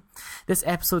 17. This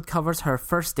episode covers her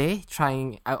first day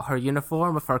trying out her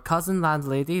uniform with her cousin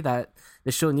landlady that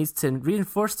the show needs to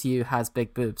reinforce to you has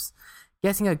big boobs.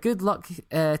 Getting a good luck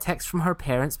text from her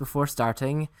parents before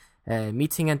starting,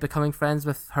 meeting and becoming friends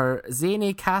with her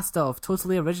zany cast of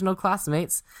totally original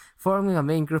classmates, forming a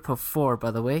main group of 4, by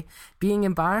the way, being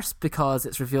embarrassed because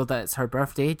it's revealed that it's her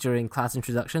birthday during class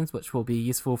introductions, which will be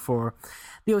useful for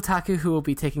the otaku who will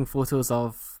be taking photos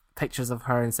of pictures of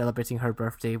her and celebrating her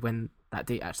birthday when that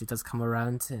date actually does come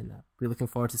around, and we're looking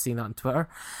forward to seeing that on Twitter.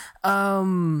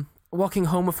 Walking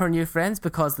home with her new friends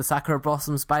because the sakura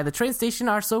blossoms by the train station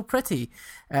are so pretty.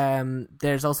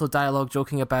 There's also dialogue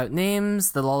joking about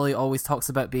names. The lolly always talks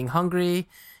about being hungry.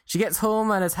 She gets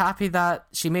home and is happy that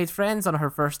she made friends on her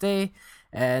first day,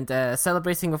 and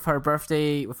celebrating with her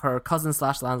birthday with her cousin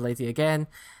 / landlady again.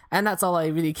 And that's all I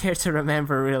really care to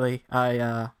remember, really.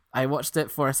 I watched it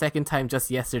for a second time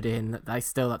just yesterday, and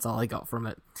that's all I got from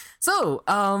it. So,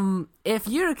 if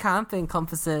your camp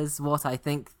encompasses what I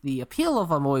think the appeal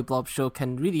of a Moe Blob show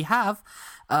can really have,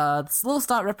 Slow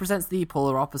Start represents the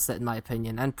polar opposite, in my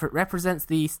opinion, and represents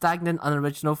the stagnant,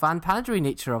 unoriginal, fan-pandering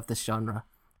nature of this genre.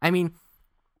 I mean,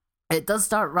 it does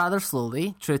start rather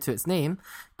slowly, true to its name,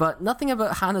 but nothing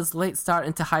about Hannah's late start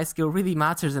into high school really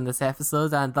matters in this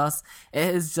episode, and thus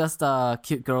it is just a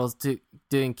cute girls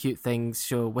doing cute things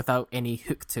show without any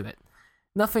hook to it.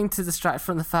 Nothing to distract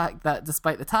from the fact that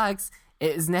despite the tags,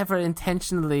 it has never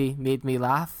intentionally made me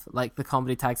laugh, like the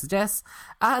comedy tag suggests,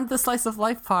 and the slice of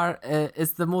life part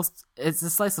it's the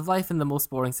slice of life in the most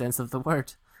boring sense of the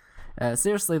word.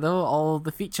 Seriously though, all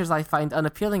the features I find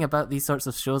unappealing about these sorts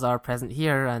of shows are present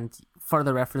here, and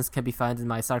further reference can be found in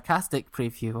my sarcastic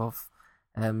preview of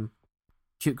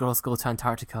Cute Girls Go to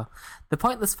Antarctica. The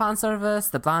pointless fan service,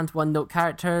 the bland one-note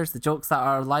characters, the jokes that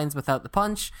are lines without the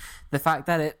punch, the fact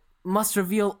that it must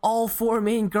reveal all 4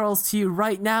 main girls to you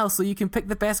right now so you can pick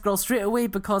the best girl straight away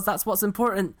because that's what's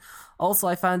important. Also,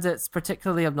 I found it's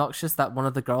particularly obnoxious that one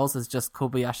of the girls is just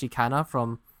Kobayashi Kana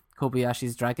from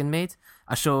Kobayashi's Dragon Maid,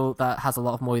 a show that has a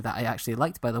lot of Moe that I actually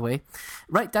liked, by the way,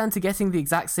 right down to getting the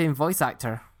exact same voice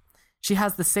actor. She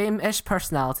has the same-ish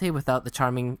personality without the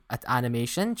charming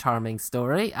animation, charming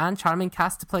story, and charming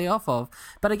cast to play off of,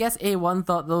 but I guess A1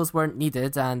 thought those weren't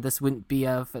needed, and this wouldn't be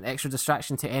of an extra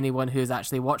distraction to anyone who's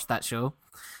actually watched that show.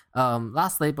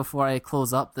 Lastly, before I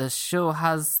close up, the show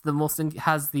has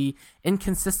the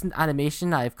inconsistent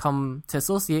animation I've come to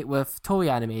associate with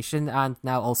Toei Animation, and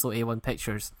now also A1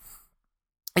 Pictures.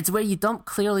 It's where you dump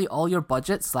clearly all your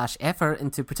budget / effort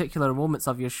into particular moments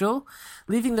of your show,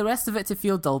 leaving the rest of it to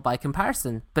feel dull by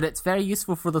comparison. But it's very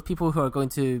useful for the people who are going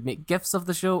to make GIFs of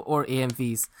the show or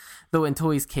AMVs. Though in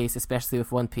Toei's case, especially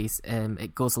with One Piece,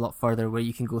 it goes a lot further where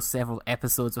you can go several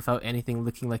episodes without anything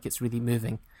looking like it's really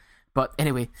moving. But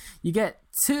anyway, you get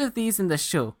 2 of these in this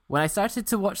show. When I started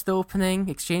to watch the opening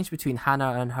exchange between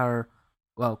Hannah and her,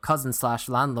 cousin /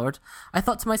 landlord, I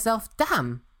thought to myself,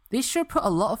 damn, They sure put a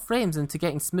lot of frames into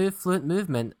getting smooth, fluent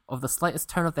movement of the slightest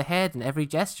turn of the head and every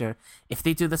gesture. If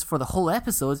they do this for the whole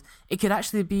episode, it could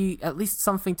actually be at least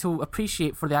something to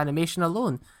appreciate for the animation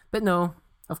alone. But no,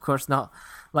 of course not.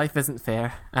 Life isn't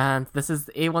fair. And this is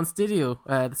the A1 Studio,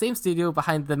 the same studio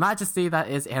behind the majesty that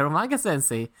is Ero Manga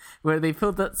Sensei, where they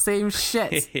pulled that same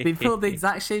shit. They pulled the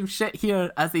exact same shit here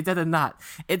as they did in that.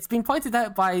 It's been pointed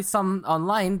out by some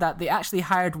online that they actually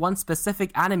hired one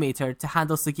specific animator to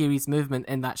handle Sagiri's movement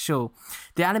in that show.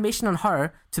 The animation on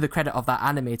her, to the credit of that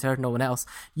animator, no one else,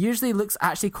 usually looks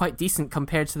actually quite decent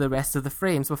compared to the rest of the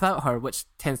frames without her, which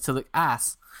tends to look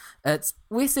ass. It's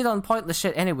wasted on pointless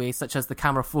shit anyway, such as the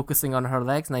camera focusing on her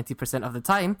legs 90% of the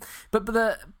time. But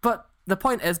the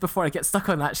point is, before I get stuck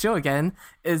on that show again,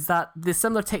 is that the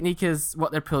similar technique is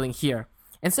what they're pulling here.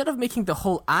 Instead of making the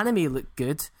whole anime look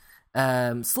good,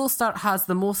 Slow Start has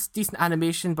the most decent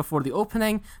animation before the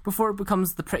opening, before it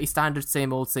becomes the pretty standard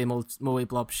same old Moe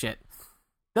Blob shit.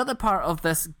 The other part of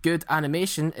this good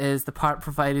animation is the part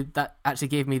provided that actually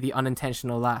gave me the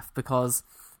unintentional laugh, because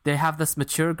they have this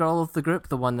mature girl of the group,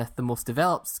 the one with the most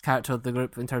developed character of the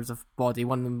group in terms of body.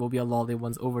 One will be a lolly,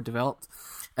 one's overdeveloped.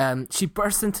 She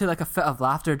burst into like a fit of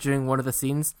laughter during one of the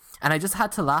scenes, and I just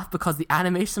had to laugh because the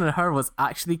animation on her was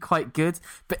actually quite good,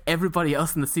 but everybody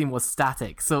else in the scene was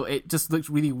static, so it just looked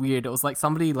really weird. It was like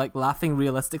somebody like laughing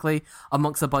realistically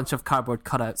amongst a bunch of cardboard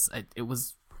cutouts. It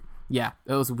was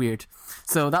weird.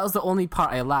 So that was the only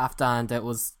part I laughed, and it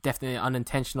was definitely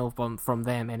unintentional from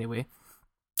them anyway.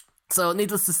 So,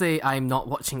 needless to say, I'm not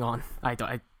watching on. I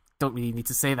don't really need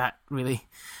to say that, really.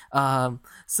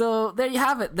 So, there you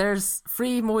have it. There's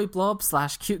free Moe Blob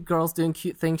 / cute girls doing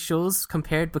cute things shows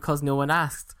compared because no one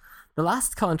asked. The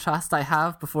last contrast I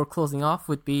have before closing off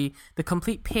would be the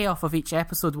complete payoff of each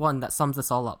episode 1 that sums this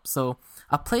all up. So,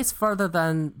 a place further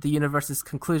than the universe's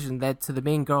conclusion led to the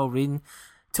main girl, Rin,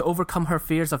 to overcome her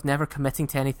fears of never committing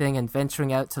to anything and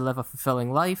venturing out to live a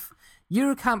fulfilling life.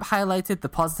 Eurocamp highlighted the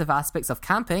positive aspects of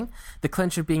camping, the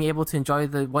clincher being able to enjoy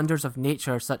the wonders of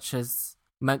nature such as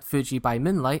Mount Fuji by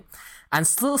moonlight, and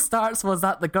Slow Starts was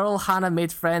that the girl Hannah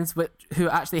made friends with who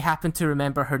actually happened to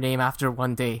remember her name after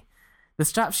one day. The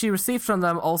straps she received from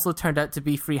them also turned out to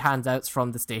be free handouts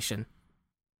from the station.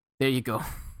 There you go.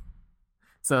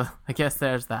 So, I guess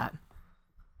there's that.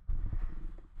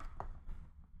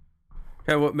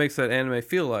 Kind of what makes that anime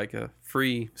feel like a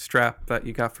free strap that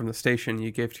you got from the station you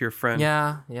gave to your friend.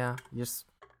 Yeah.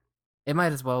 It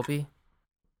might as well be.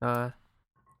 And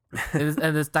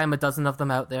there's dime a dozen of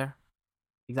them out there.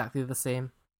 Exactly the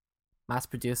same. Mass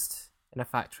produced in a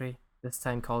factory, this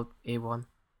time called A1.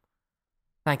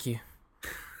 Thank you.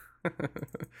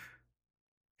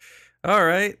 All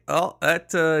right. Well,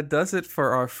 that does it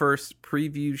for our first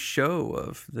preview show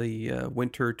of the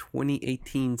winter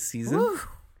 2018 season. Woo!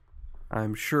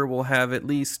 I'm sure we'll have at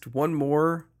least one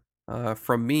more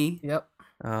from me. Yep.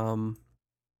 Let's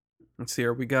see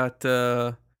here. We got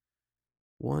 1,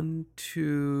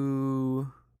 2.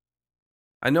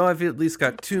 I know I've at least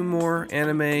got 2 more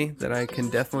anime that I can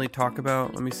definitely talk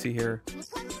about. Let me see here.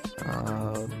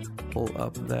 Pull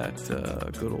up that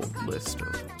good old list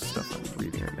of stuff I'm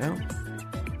reading right now.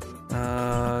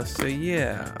 So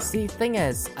yeah. See, thing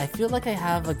is, I feel like I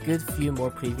have a good few more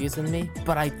previews in me,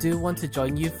 but I do want to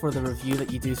join you for the review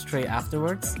that you do straight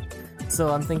afterwards.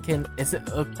 So I'm thinking, is it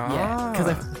yeah?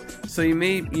 Because so you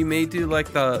may do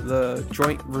like the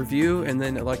joint review and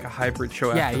then like a hybrid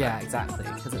show. Yeah, after yeah, that. Exactly.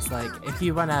 Because it's like if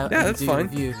you run out and do a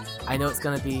review, I know it's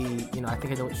gonna be, I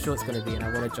think I know what show it's gonna be, and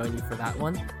I want to join you for that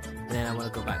one, and then I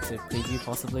want to go back to preview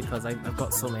possibly because I've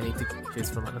got so many to choose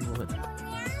from at the moment.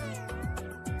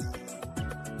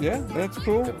 Yeah, that's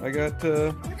cool. I got.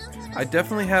 I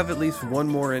definitely have at least one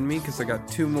more in me because I got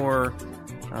 2 more.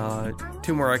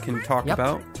 2 more I can talk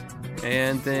about,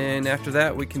 and then after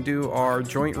that we can do our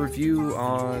joint review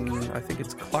on. I think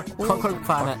it's Clockwork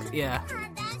Planet. Yeah.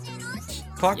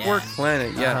 Clockwork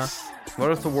Planet. Yes. What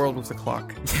if the world was a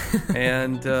clock?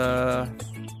 and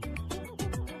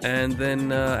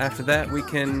then after that we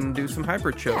can do some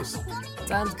hybrid shows. Yeah.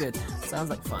 Sounds good.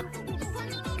 Sounds like fun.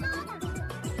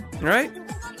 All right.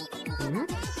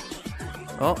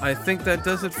 Well, I think that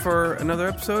does it for another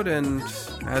episode, and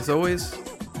as always,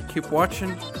 keep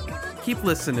watching, keep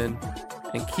listening,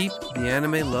 and keep the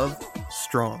anime love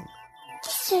strong.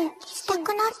 した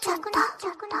くなっちゃった。